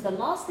it, because the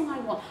last thing I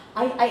want,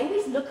 I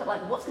always look at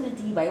like what's going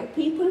to derail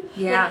people.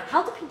 Yeah. Like,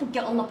 how do people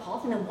get on the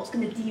path, and then what's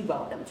going to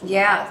derail them from the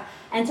Yeah. path?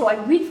 And so I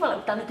really feel like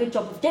I've done a good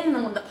job of getting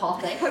them on the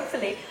path there,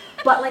 hopefully.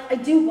 But like I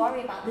do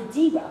worry about the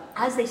derail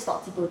as they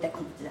start to build their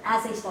confidence,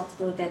 as they start to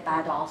build their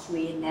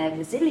badassery and their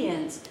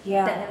resilience.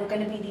 Yeah. That there are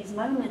going to be these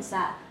moments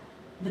that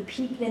the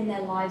people in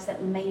their lives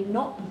that may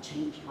not be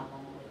changing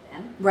along with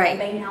them, Right.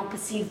 may now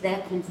perceive their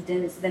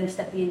confidence, them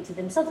stepping into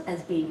themselves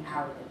as being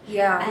arrogant.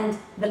 Yeah. And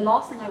the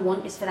last thing I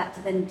want is for that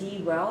to then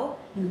derail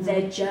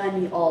their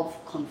journey of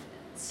confidence.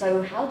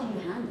 So how do you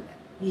handle it?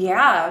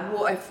 Yeah,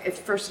 well, if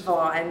first of all,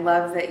 I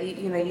love that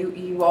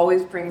you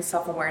always bring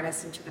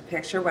self-awareness into the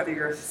picture, whether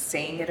you're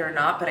saying it or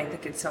not. But I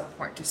think it's so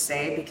important to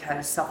say,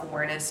 because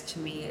self-awareness to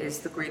me is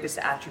the greatest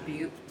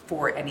attribute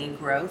for any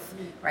growth,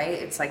 right?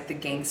 It's like the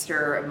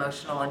gangster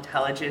emotional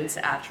intelligence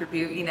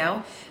attribute, you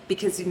know,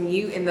 because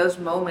in those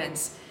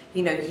moments,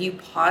 you know, you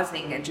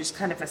pausing and just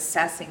kind of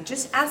assessing,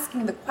 just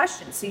asking the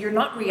question. So you're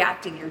not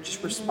reacting, you're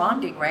just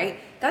responding, right?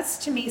 That's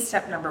to me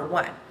step number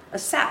one.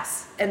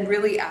 assess and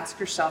really ask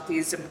yourself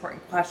these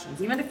important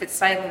questions, even if it's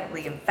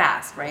silently and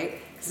fast, right?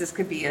 Because this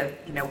could be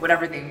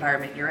whatever the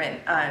environment you're in.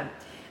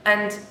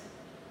 And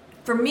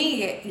for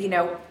me,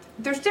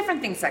 there's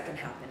different things that can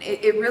happen.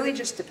 It really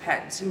just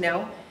depends,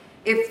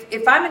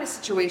 If I'm in a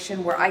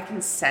situation where I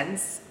can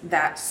sense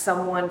that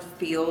someone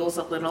feels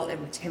a little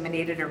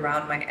intimidated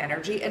around my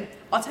energy, and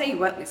I'll tell you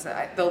what,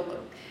 Lisa,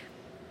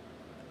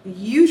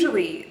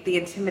 usually the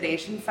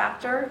intimidation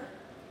factor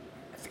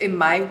in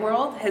my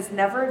world has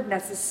never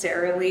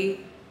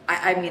necessarily,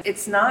 I mean,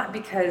 it's not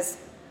because,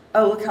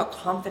 oh, look how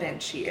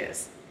confident she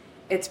is.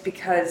 It's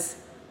because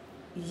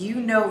you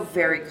know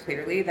very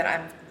clearly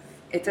that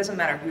it doesn't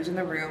matter who's in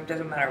the room,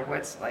 doesn't matter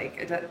what's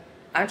like,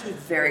 I'm just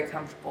very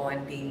comfortable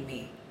in being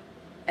me.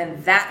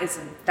 And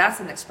that's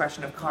an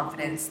expression of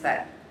confidence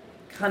that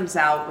comes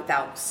out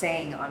without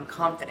saying I'm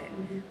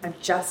confident. I'm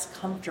just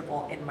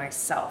comfortable in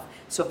myself.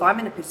 So if I'm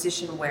in a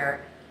position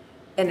where,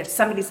 and if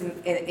somebody's in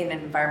an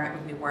environment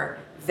with me where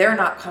they're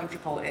not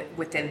comfortable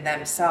within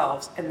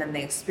themselves, and then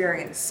they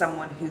experience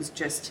someone who's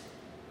just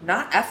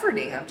not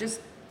efforting, I'm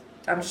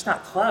just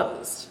not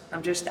closed.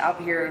 I'm just out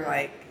here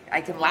like,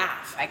 I can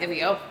laugh, I can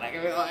be open, I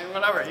can be like,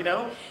 whatever,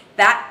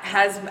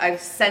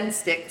 I've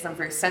sensed it because I'm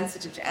very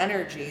sensitive to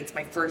energy. It's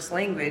my first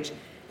language.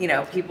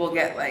 People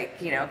get like,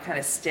 kind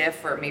of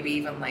stiff or maybe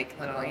even like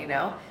little,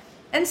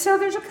 And so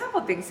there's a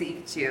couple of things that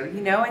you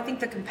can do. I think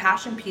the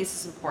compassion piece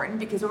is important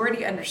because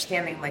already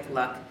understanding like,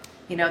 look,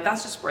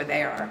 that's just where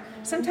they are.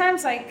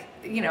 Sometimes like,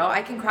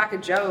 I can crack a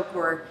joke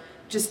or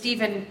just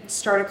even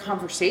start a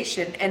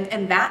conversation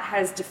and that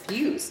has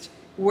diffused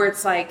where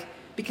it's like,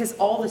 because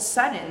all of a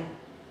sudden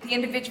the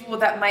individual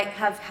that might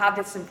have had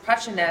this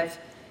impression of,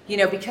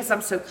 because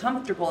I'm so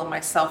comfortable in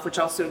myself, which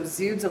also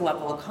exudes a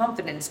level of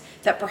confidence,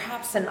 that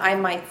perhaps then I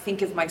might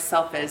think of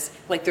myself as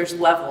like there's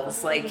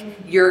levels, like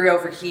you're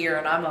over here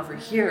and I'm over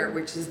here,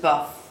 which is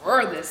the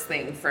furthest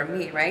thing from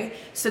me, right?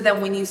 So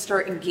then when you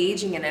start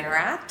engaging and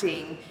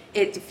interacting,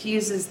 it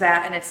diffuses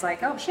that and it's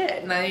like, oh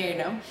shit,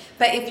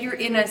 But if you're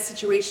in a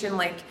situation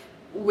like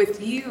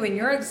with you in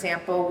your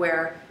example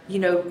where,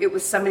 it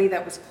was somebody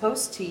that was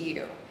close to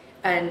you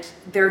and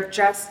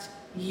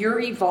you're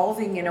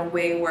evolving in a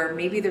way where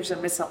maybe there's a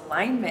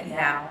misalignment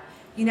now.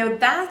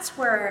 That's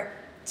where,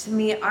 to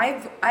me,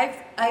 I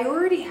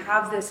already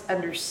have this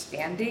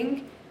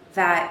understanding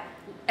that,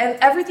 and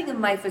everything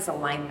in life is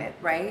alignment,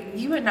 right?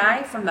 You and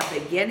I, from the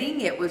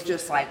beginning, it was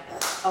just like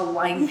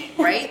alignment,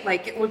 right?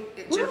 Like we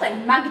were like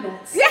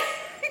magnets. Yeah,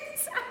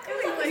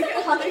 exactly.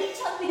 Hugging each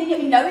other, we didn't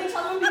even know each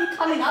other, we were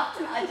coming up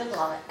to me. I just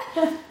love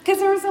it. Because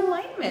there was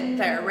alignment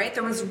there, right?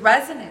 There was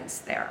resonance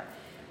there,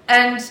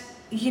 and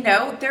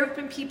there have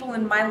been people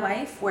in my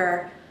life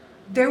where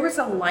there was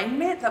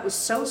alignment that was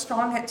so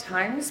strong at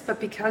times,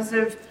 but because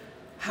of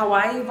how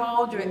I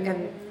evolved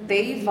and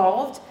they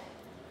evolved,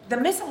 the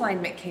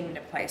misalignment came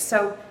into play.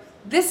 So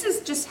this is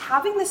just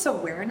having this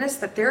awareness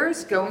that there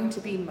is going to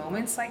be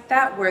moments like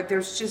that where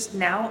there's just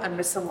now a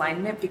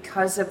misalignment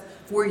because of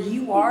where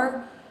you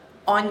are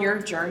on your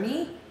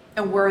journey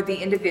and where the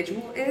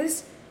individual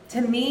is.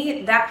 To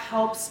me, that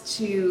helps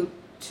to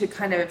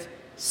kind of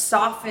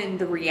soften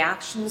the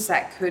reactions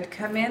that could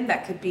come in,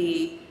 that could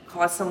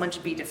cause someone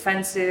to be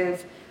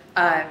defensive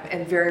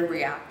and very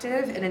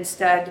reactive, and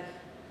instead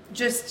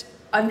just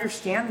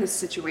understand the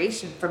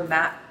situation from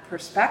that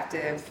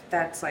perspective.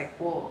 That's like,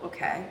 well,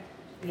 okay,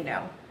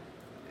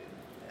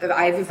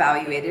 I've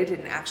evaluated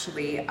and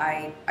actually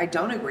I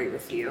don't agree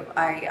with you.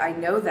 I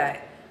know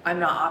that I'm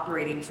not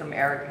operating from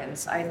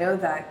arrogance. I know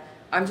that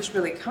I'm just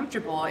really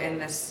comfortable in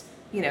this,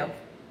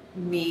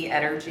 me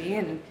energy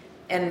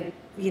and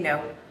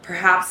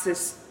perhaps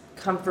this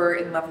comfort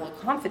and level of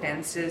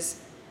confidence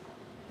is,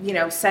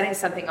 setting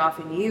something off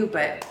in you,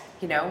 but,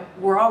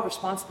 we're all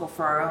responsible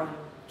for our own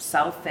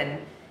self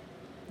and,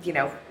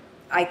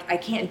 I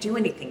can't do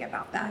anything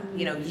about that,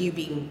 you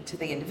being to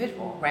the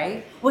individual,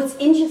 right? What's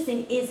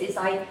interesting is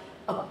I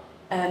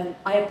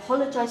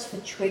apologized for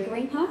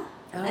triggering her.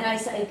 Oh. And I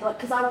said,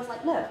 because I was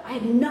like, look, I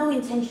had no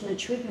intention of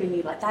triggering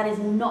you. Like, that is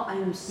not,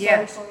 I'm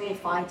so sorry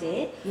if I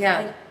did. Yeah.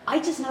 Like, I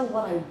just know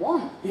what I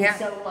want. And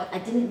so, like, I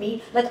didn't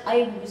mean, like,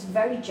 I was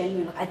very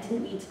genuine. Like, I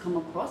didn't mean to come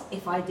across.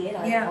 If I did,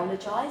 I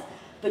apologize.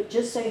 But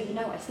just so you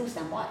know, I still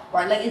stand by it,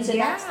 right? Like, and so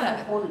that's the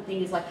important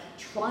thing is, like,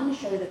 trying to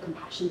show the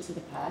compassion to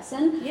the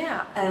person.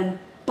 Yeah.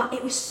 But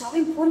it was so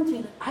important to me.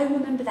 Like, I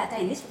remember that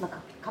day, and this was like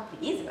a couple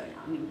of years ago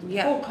now. I mean,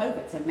 before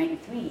COVID, so maybe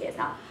 3 years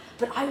now.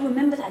 But I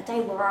remember that day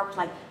where I was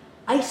like,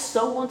 I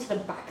so wanted to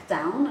back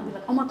down and be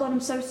like, oh my God, I'm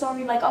so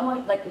sorry. Like, I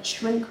might like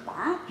shrink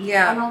back.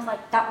 Yeah. And I was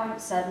like, that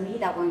won't serve me,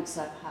 that won't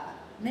serve her.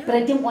 No. But I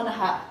didn't want to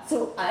hurt.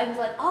 So I was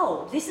like,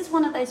 oh, this is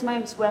one of those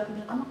moments where I can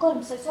be like, oh my God,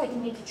 I'm so sorry, I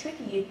didn't mean to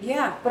trigger you.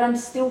 Yeah. But I'm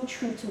still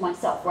true to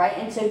myself, right?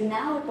 And so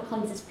now it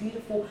becomes this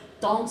beautiful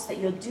dance that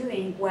you're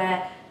doing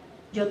where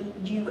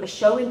you are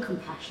showing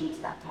compassion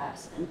to that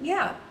person.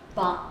 Yeah.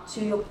 But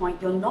to your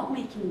point, you're not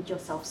making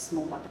yourself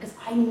smaller, because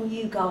I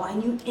knew, girl, I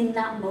knew in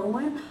that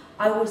moment,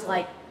 I was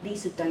like,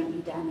 Lisa, don't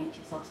you dare make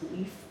yourself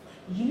smaller.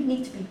 You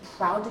need to be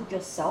proud of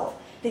yourself,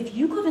 that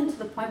you got into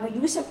the point where you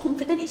were so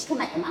confident it just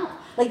came out your mouth.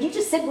 Like, you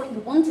just said what you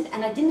wanted,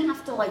 and I didn't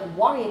have to, like,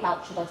 worry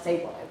about, should I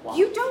say what I want?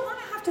 You don't want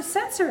to have to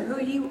censor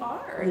who you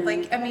are.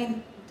 Like, I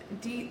mean,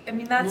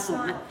 that's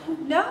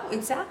no,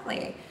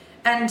 exactly.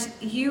 And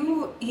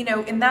you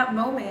know, in that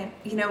moment,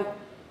 you know,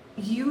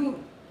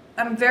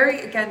 I'm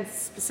very, again,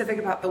 specific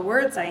about the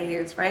words I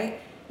use, right?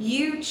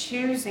 You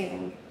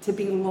choosing to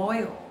be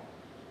loyal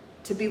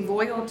to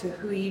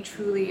who you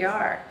truly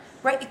are,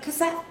 right? Because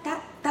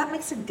that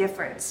makes a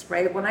difference,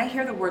 right? When I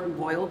hear the word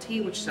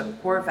loyalty, which is a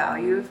core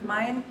value of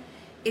mine,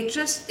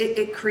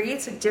 it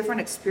creates a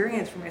different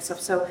experience for myself.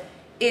 So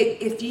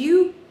if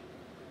you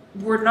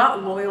were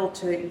not loyal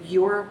to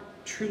your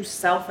true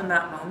self in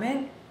that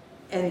moment,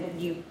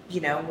 and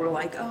you know, were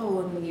like,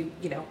 oh, and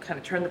you know, kind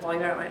of turn the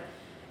volume down,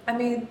 I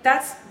mean,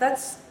 that's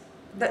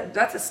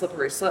a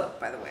slippery slope,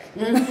 by the way.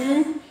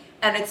 Mm-hmm.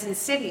 And it's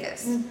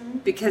insidious, mm-hmm.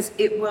 because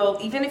it will,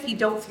 even if you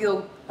don't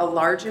feel a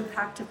large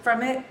impact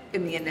from it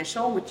in the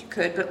initial, which you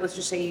could, but let's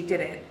just say you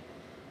didn't,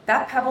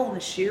 that pebble in the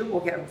shoe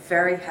will get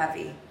very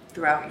heavy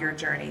throughout your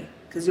journey,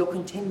 because you'll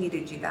continue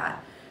to do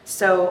that.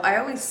 So I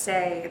always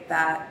say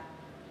that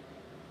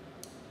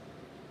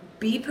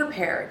be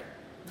prepared.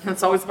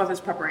 It's always about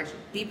this preparation.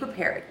 Be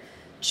prepared.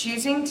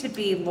 Choosing to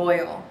be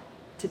loyal,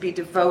 to be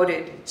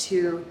devoted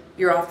to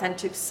your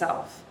authentic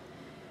self,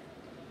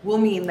 will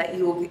mean that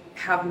you will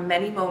have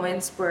many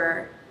moments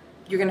where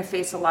you're going to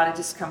face a lot of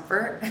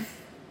discomfort,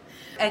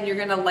 and you're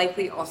going to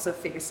likely also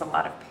face a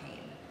lot of pain.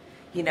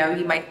 You know,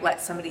 you might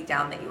let somebody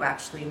down that you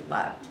actually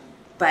loved,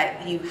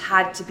 but you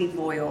had to be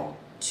loyal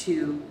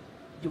to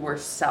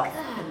yourself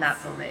in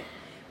that moment.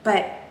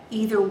 But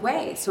either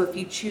way, so if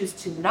you choose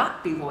to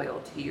not be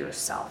loyal to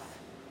yourself,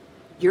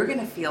 you're going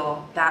to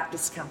feel that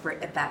discomfort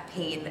and that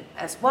pain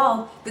as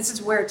well. This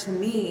is where, to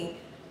me,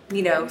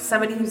 you know,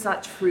 somebody who's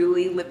not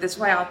truly lived this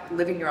way,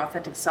 living your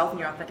authentic self and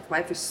your authentic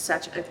life is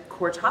such a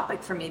core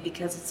topic for me,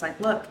 because it's like,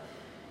 look,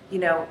 you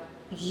know,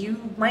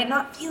 you might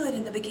not feel it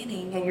in the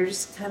beginning, and you're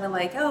just kind of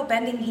like, oh,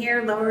 bending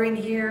here, lowering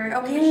here.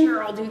 Okay,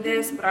 sure, I'll do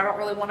this, but I don't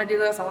really want to do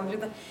this. I want to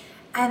do that.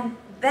 And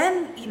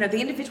then, you know,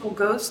 the individual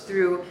goes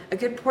through a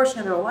good portion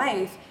of their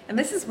life, and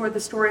this is where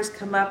the stories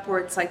come up, where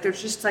it's like,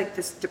 there's just like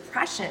this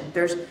depression,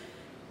 there's,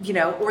 you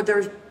know, or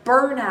there's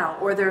burnout,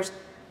 or there's,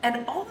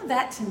 and all of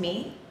that, to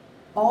me,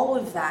 all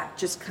of that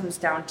just comes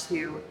down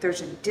to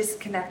there's a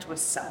disconnect with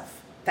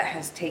self that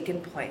has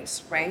taken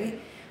place, right?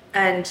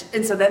 And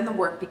so then the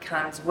work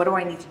becomes, what do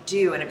I need to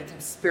do? And it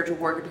becomes spiritual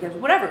work, it becomes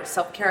whatever,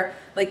 self-care,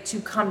 like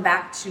to come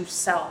back to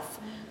self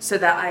so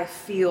that I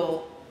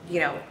feel, you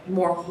know,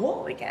 more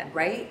whole again,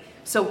 right?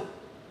 So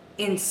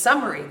in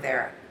summary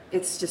there,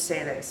 it's to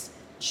say this: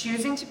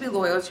 choosing to be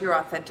loyal to your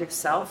authentic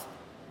self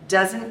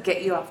doesn't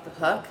get you off the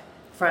hook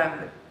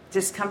from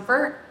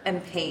discomfort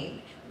and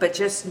pain, but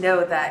just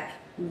know that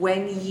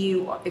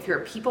if you're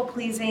people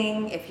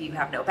pleasing, if you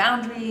have no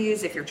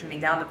boundaries, if you're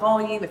turning down the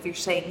volume, if you're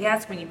saying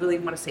yes when you really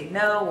want to say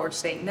no, or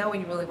saying no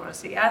when you really want to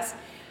say yes,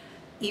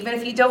 even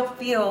if you don't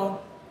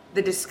feel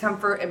the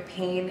discomfort and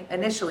pain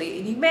initially,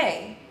 and you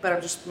may, but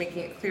I'm just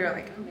making it clear,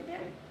 like, oh, yeah,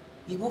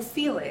 you will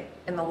feel it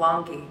in the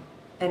long game,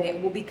 and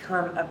it will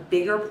become a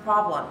bigger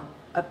problem,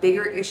 a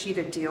bigger issue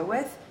to deal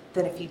with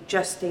than if you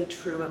just stay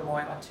true and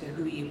loyal to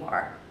who you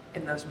are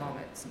in those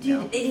moments.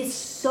 Dude, it is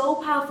so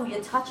powerful.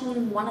 You're touching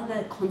on one of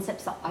the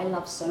concepts that I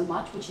love so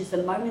much, which is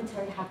the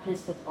momentary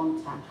happiness with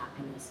long-term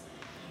happiness.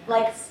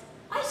 Like,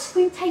 ice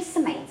cream tastes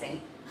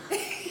amazing. Like,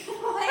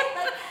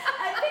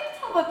 a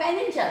big tub of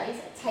Ben and Jerry's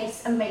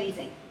tastes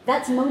amazing.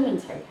 That's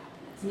momentary happiness.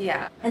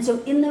 Yeah. And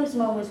so in those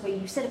moments where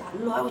you said about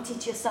loyalty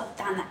to yourself,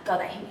 damn, that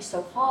God, that hit me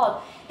so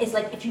hard, it's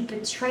like, if you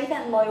betray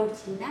that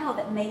loyalty now,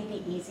 that may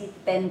be easy, the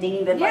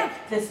bending,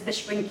 like the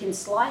shrinking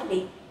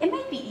slightly, it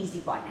may be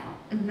easy right now.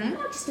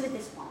 Mm-hmm. I'll just do it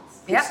this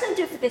once. I'm just going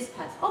to do it for this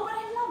person. Oh, but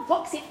I love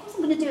Roxy, of course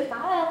I'm going to do it for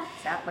her.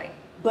 Exactly.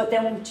 But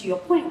then, to your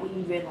point, what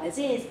you realize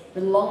is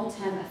the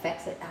long-term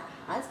effects that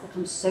has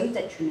become so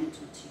detrimental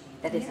to you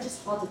that it's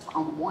just harder to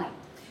unwind.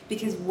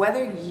 Because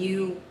whether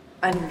you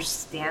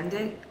understand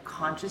it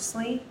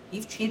consciously,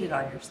 you've cheated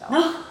on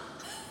yourself.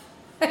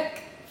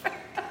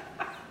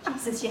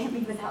 Jesus, you hit me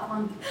with that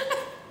one.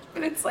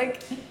 But it's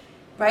like,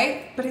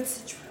 right? But it's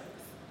the truth.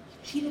 You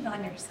cheated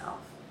on yourself.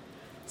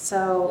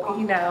 So,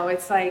 you know,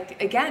 it's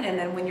like, again, and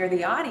then when you're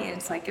the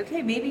audience, like,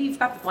 okay, maybe you've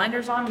got the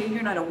blinders on, maybe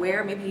you're not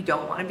aware, maybe you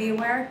don't want to be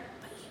aware,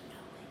 but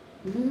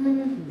you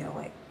know it. You know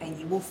it, and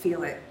you will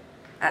feel it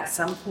at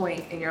some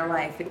point in your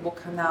life. It will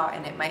come out,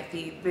 and it might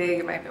be big,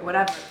 it might be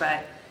whatever,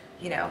 but,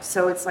 you know,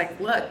 so it's like,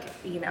 look,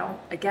 you know,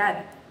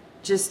 again,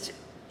 just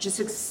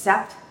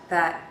accept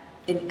that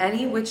in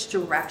any which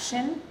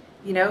direction,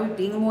 you know,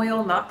 being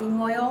loyal, not being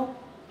loyal,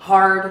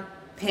 hard,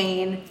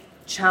 pain,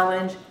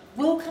 challenge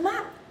will come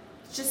up.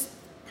 It's just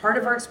part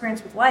of our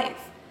experience with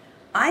life.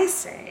 I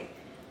say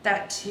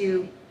that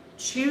to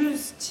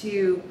choose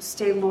to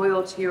stay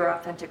loyal to your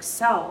authentic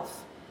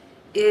self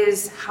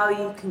is how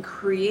you can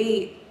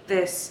create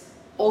this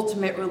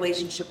ultimate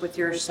relationship with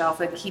yourself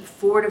and keep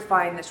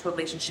fortifying this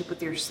relationship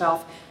with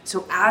yourself.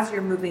 So as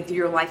you're moving through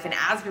your life and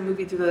as you're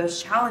moving through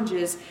those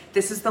challenges,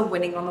 this is the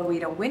winning on the way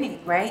to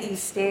winning, right? You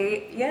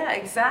stay, yeah,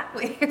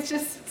 exactly.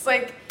 It's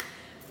like,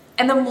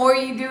 and the more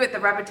you do it, the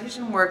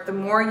repetition work, the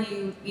more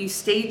you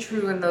stay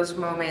true in those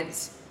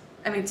moments.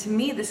 I mean, to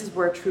me, this is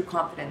where true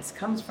confidence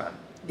comes from,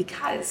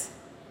 because,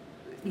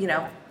 you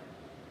know,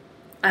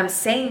 I'm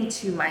saying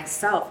to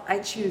myself, I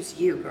choose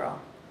you, girl.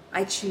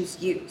 I choose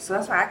you. So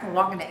that's why I can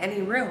walk into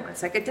any room.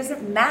 It's like, it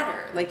doesn't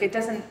matter. Like, it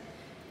doesn't,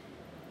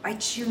 I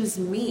choose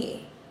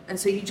me. And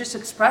so you just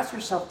express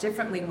yourself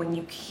differently when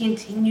you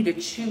continue to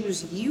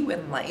choose you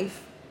in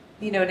life.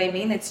 You know what I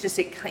mean? It's just,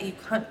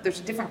 there's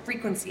a different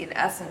frequency in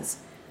essence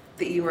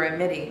that you are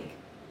emitting.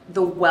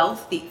 The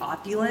wealth, the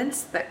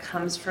opulence that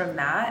comes from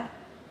that,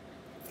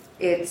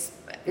 it's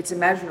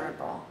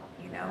immeasurable,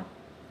 you know?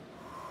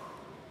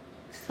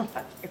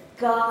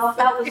 God,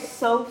 that was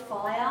so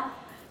fire.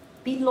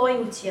 Be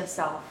loyal to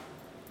yourself.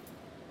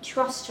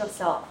 Trust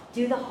yourself.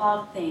 Do the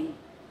hard thing.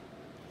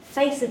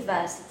 Face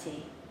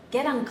adversity.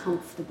 Get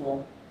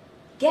uncomfortable.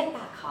 Get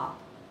back up.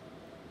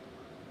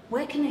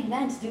 Where can I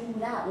learn to do all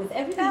that? With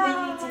everything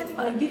that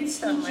you do, you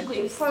teach, you've got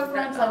your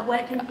programs, like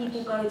where can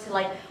people go to,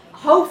 like,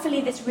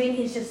 hopefully this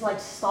really has just like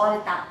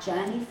started that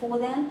journey for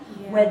them,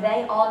 where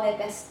they are their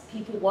best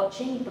people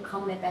watching, you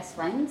become their best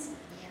friends.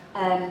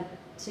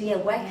 So yeah,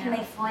 where can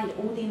they find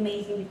all the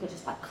amazing, you've got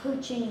just like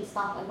coaching and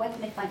stuff, like where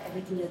can they find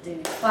everything you're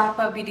doing?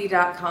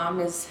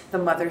 BlackBeltBD.com is the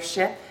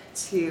mothership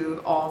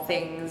to all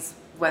things,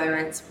 whether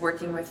it's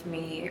working with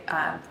me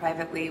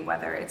privately,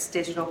 whether it's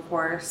digital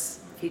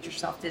course, Future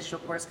Self digital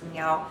course coming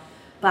out,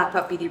 Black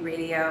Belt BD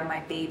Radio, my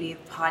baby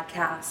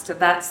podcast. So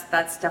that's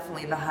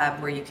definitely the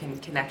hub where you can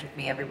connect with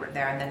me everywhere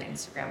there, and then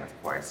Instagram,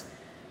 of course.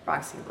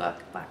 Roxy, look,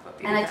 Black Belt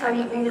BD. And I tell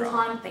you all the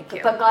time, thank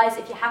you. But guys,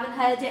 if you haven't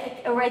heard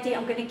it already,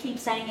 I'm going to keep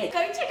saying it.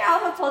 Go check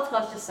out her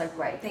podcast, it's just so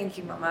great. Thank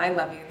you, Mama. I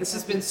love you. This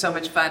has been so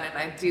much fun, and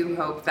I do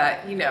hope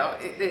that, you know,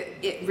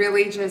 it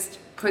really just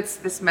puts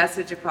this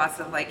message across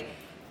of like,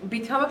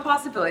 become a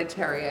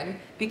possibilitarian,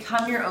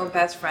 become your own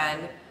best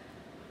friend,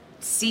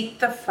 seek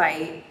the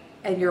fight,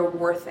 and you're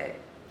worth it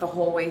the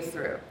whole way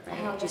through.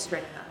 Right? Just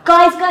straight up.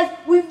 Guys,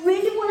 we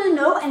really want to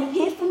know and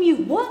hear from you.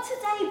 What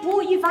today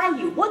brought you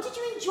value? What did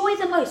you enjoy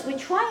the most? We're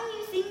trying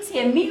new things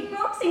here. Me and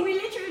Roxy, we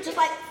literally were just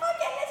like, fuck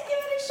it, let's give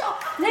it a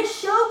shot. Let's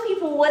show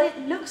people what it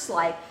looks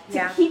like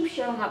to keep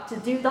showing up, to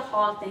do the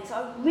hard things. So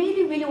I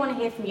really, really want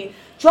to hear from you.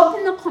 Drop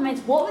in the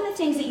comments, what were the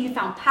things that you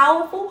found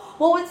powerful?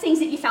 What were the things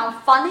that you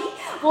found funny?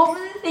 What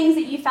were the things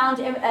that you found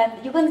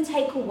you're going to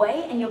take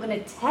away and you're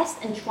going to test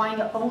and try in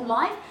your own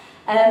life?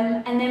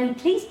 And then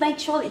please make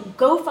sure that you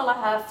go follow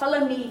her,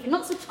 follow me. If you're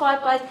not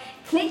subscribed, guys,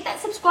 click that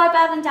subscribe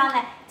button down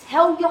there.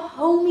 Tell your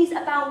homies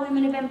about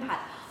Women of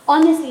Impact.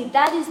 Honestly,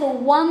 that is the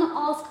one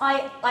ask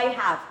I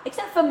have,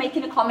 except for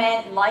making a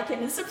comment, liking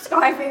and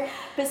subscribing.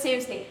 But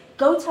seriously,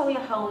 go tell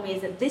your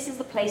homies that this is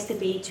the place to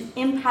be, to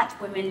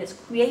impact women. Let's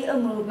create a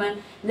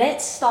movement.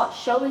 Let's start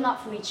showing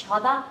up for each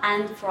other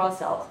and for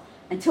ourselves.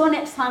 Until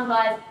next time,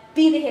 guys,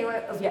 be the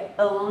hero of your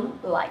own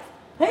life.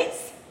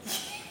 Peace.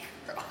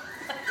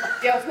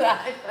 Go for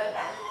that.